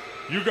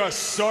 you got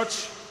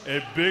such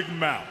a big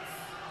mouth.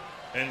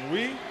 And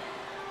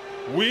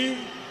we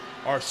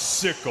are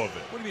sick of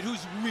it. What do you mean,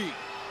 who's we?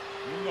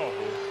 You know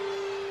who.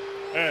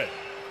 Hey,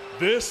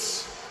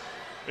 this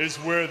is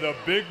where the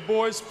big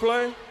boys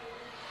play?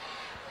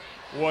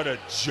 What a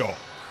joke.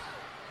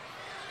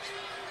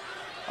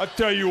 I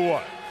tell you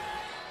what,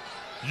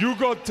 you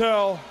go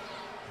tell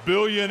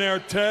Billionaire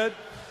Ted,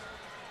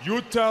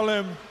 you tell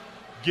him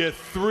get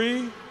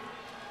 3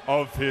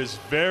 of his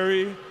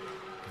very,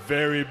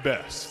 very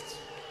best.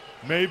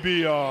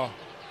 Maybe the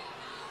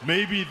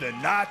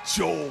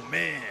Nacho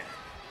Man.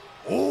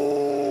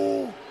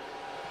 Oh,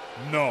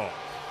 no.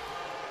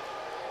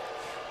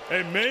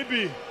 Hey,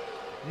 maybe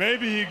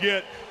he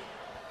get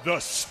the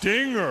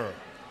Stinger.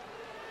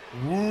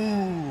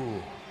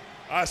 Ooh,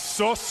 I'm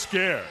so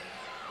scared.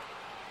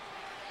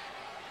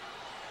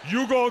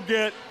 You go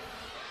get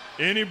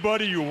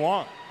anybody you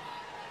want,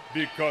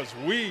 because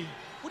we.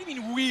 What do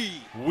you mean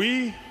we?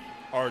 We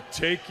are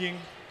taking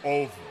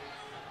over.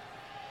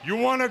 You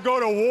want to go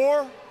to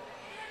war?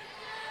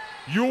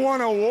 You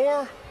want a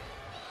war?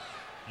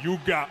 You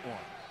got one.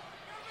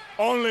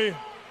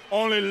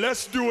 Only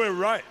let's do it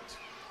right.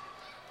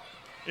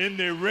 In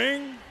the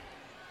ring,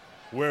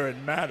 where it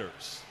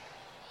matters.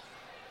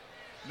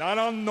 Not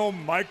on no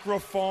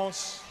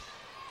microphones,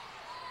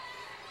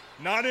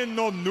 not in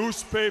no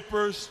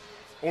newspapers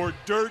or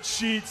dirt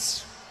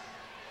sheets.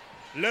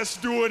 Let's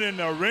do it in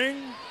the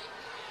ring,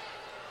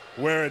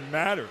 where it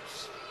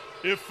matters.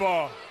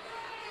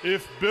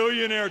 If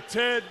Billionaire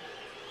Ted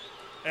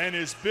and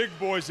his big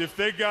boys, if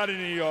they got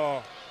any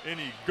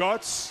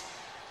guts,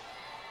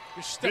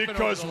 You're stepping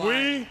because over the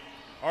line. we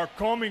are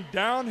coming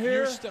down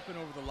here, You're stepping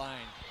over the line.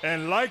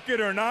 and like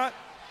it or not,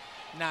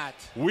 Not.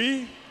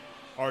 we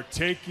are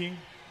taking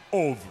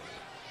over.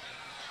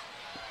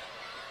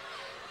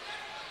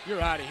 You're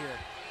out of here.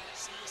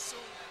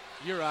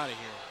 You're out of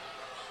here.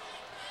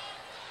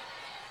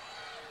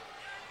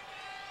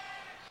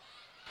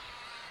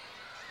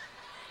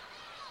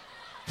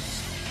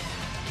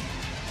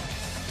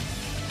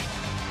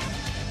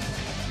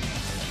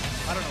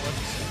 I don't know what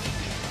to say.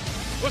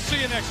 We'll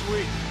see you next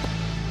week.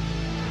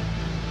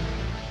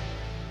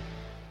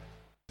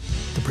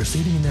 The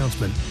preceding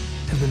announcement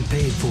has been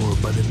paid for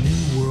by the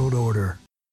New World Order.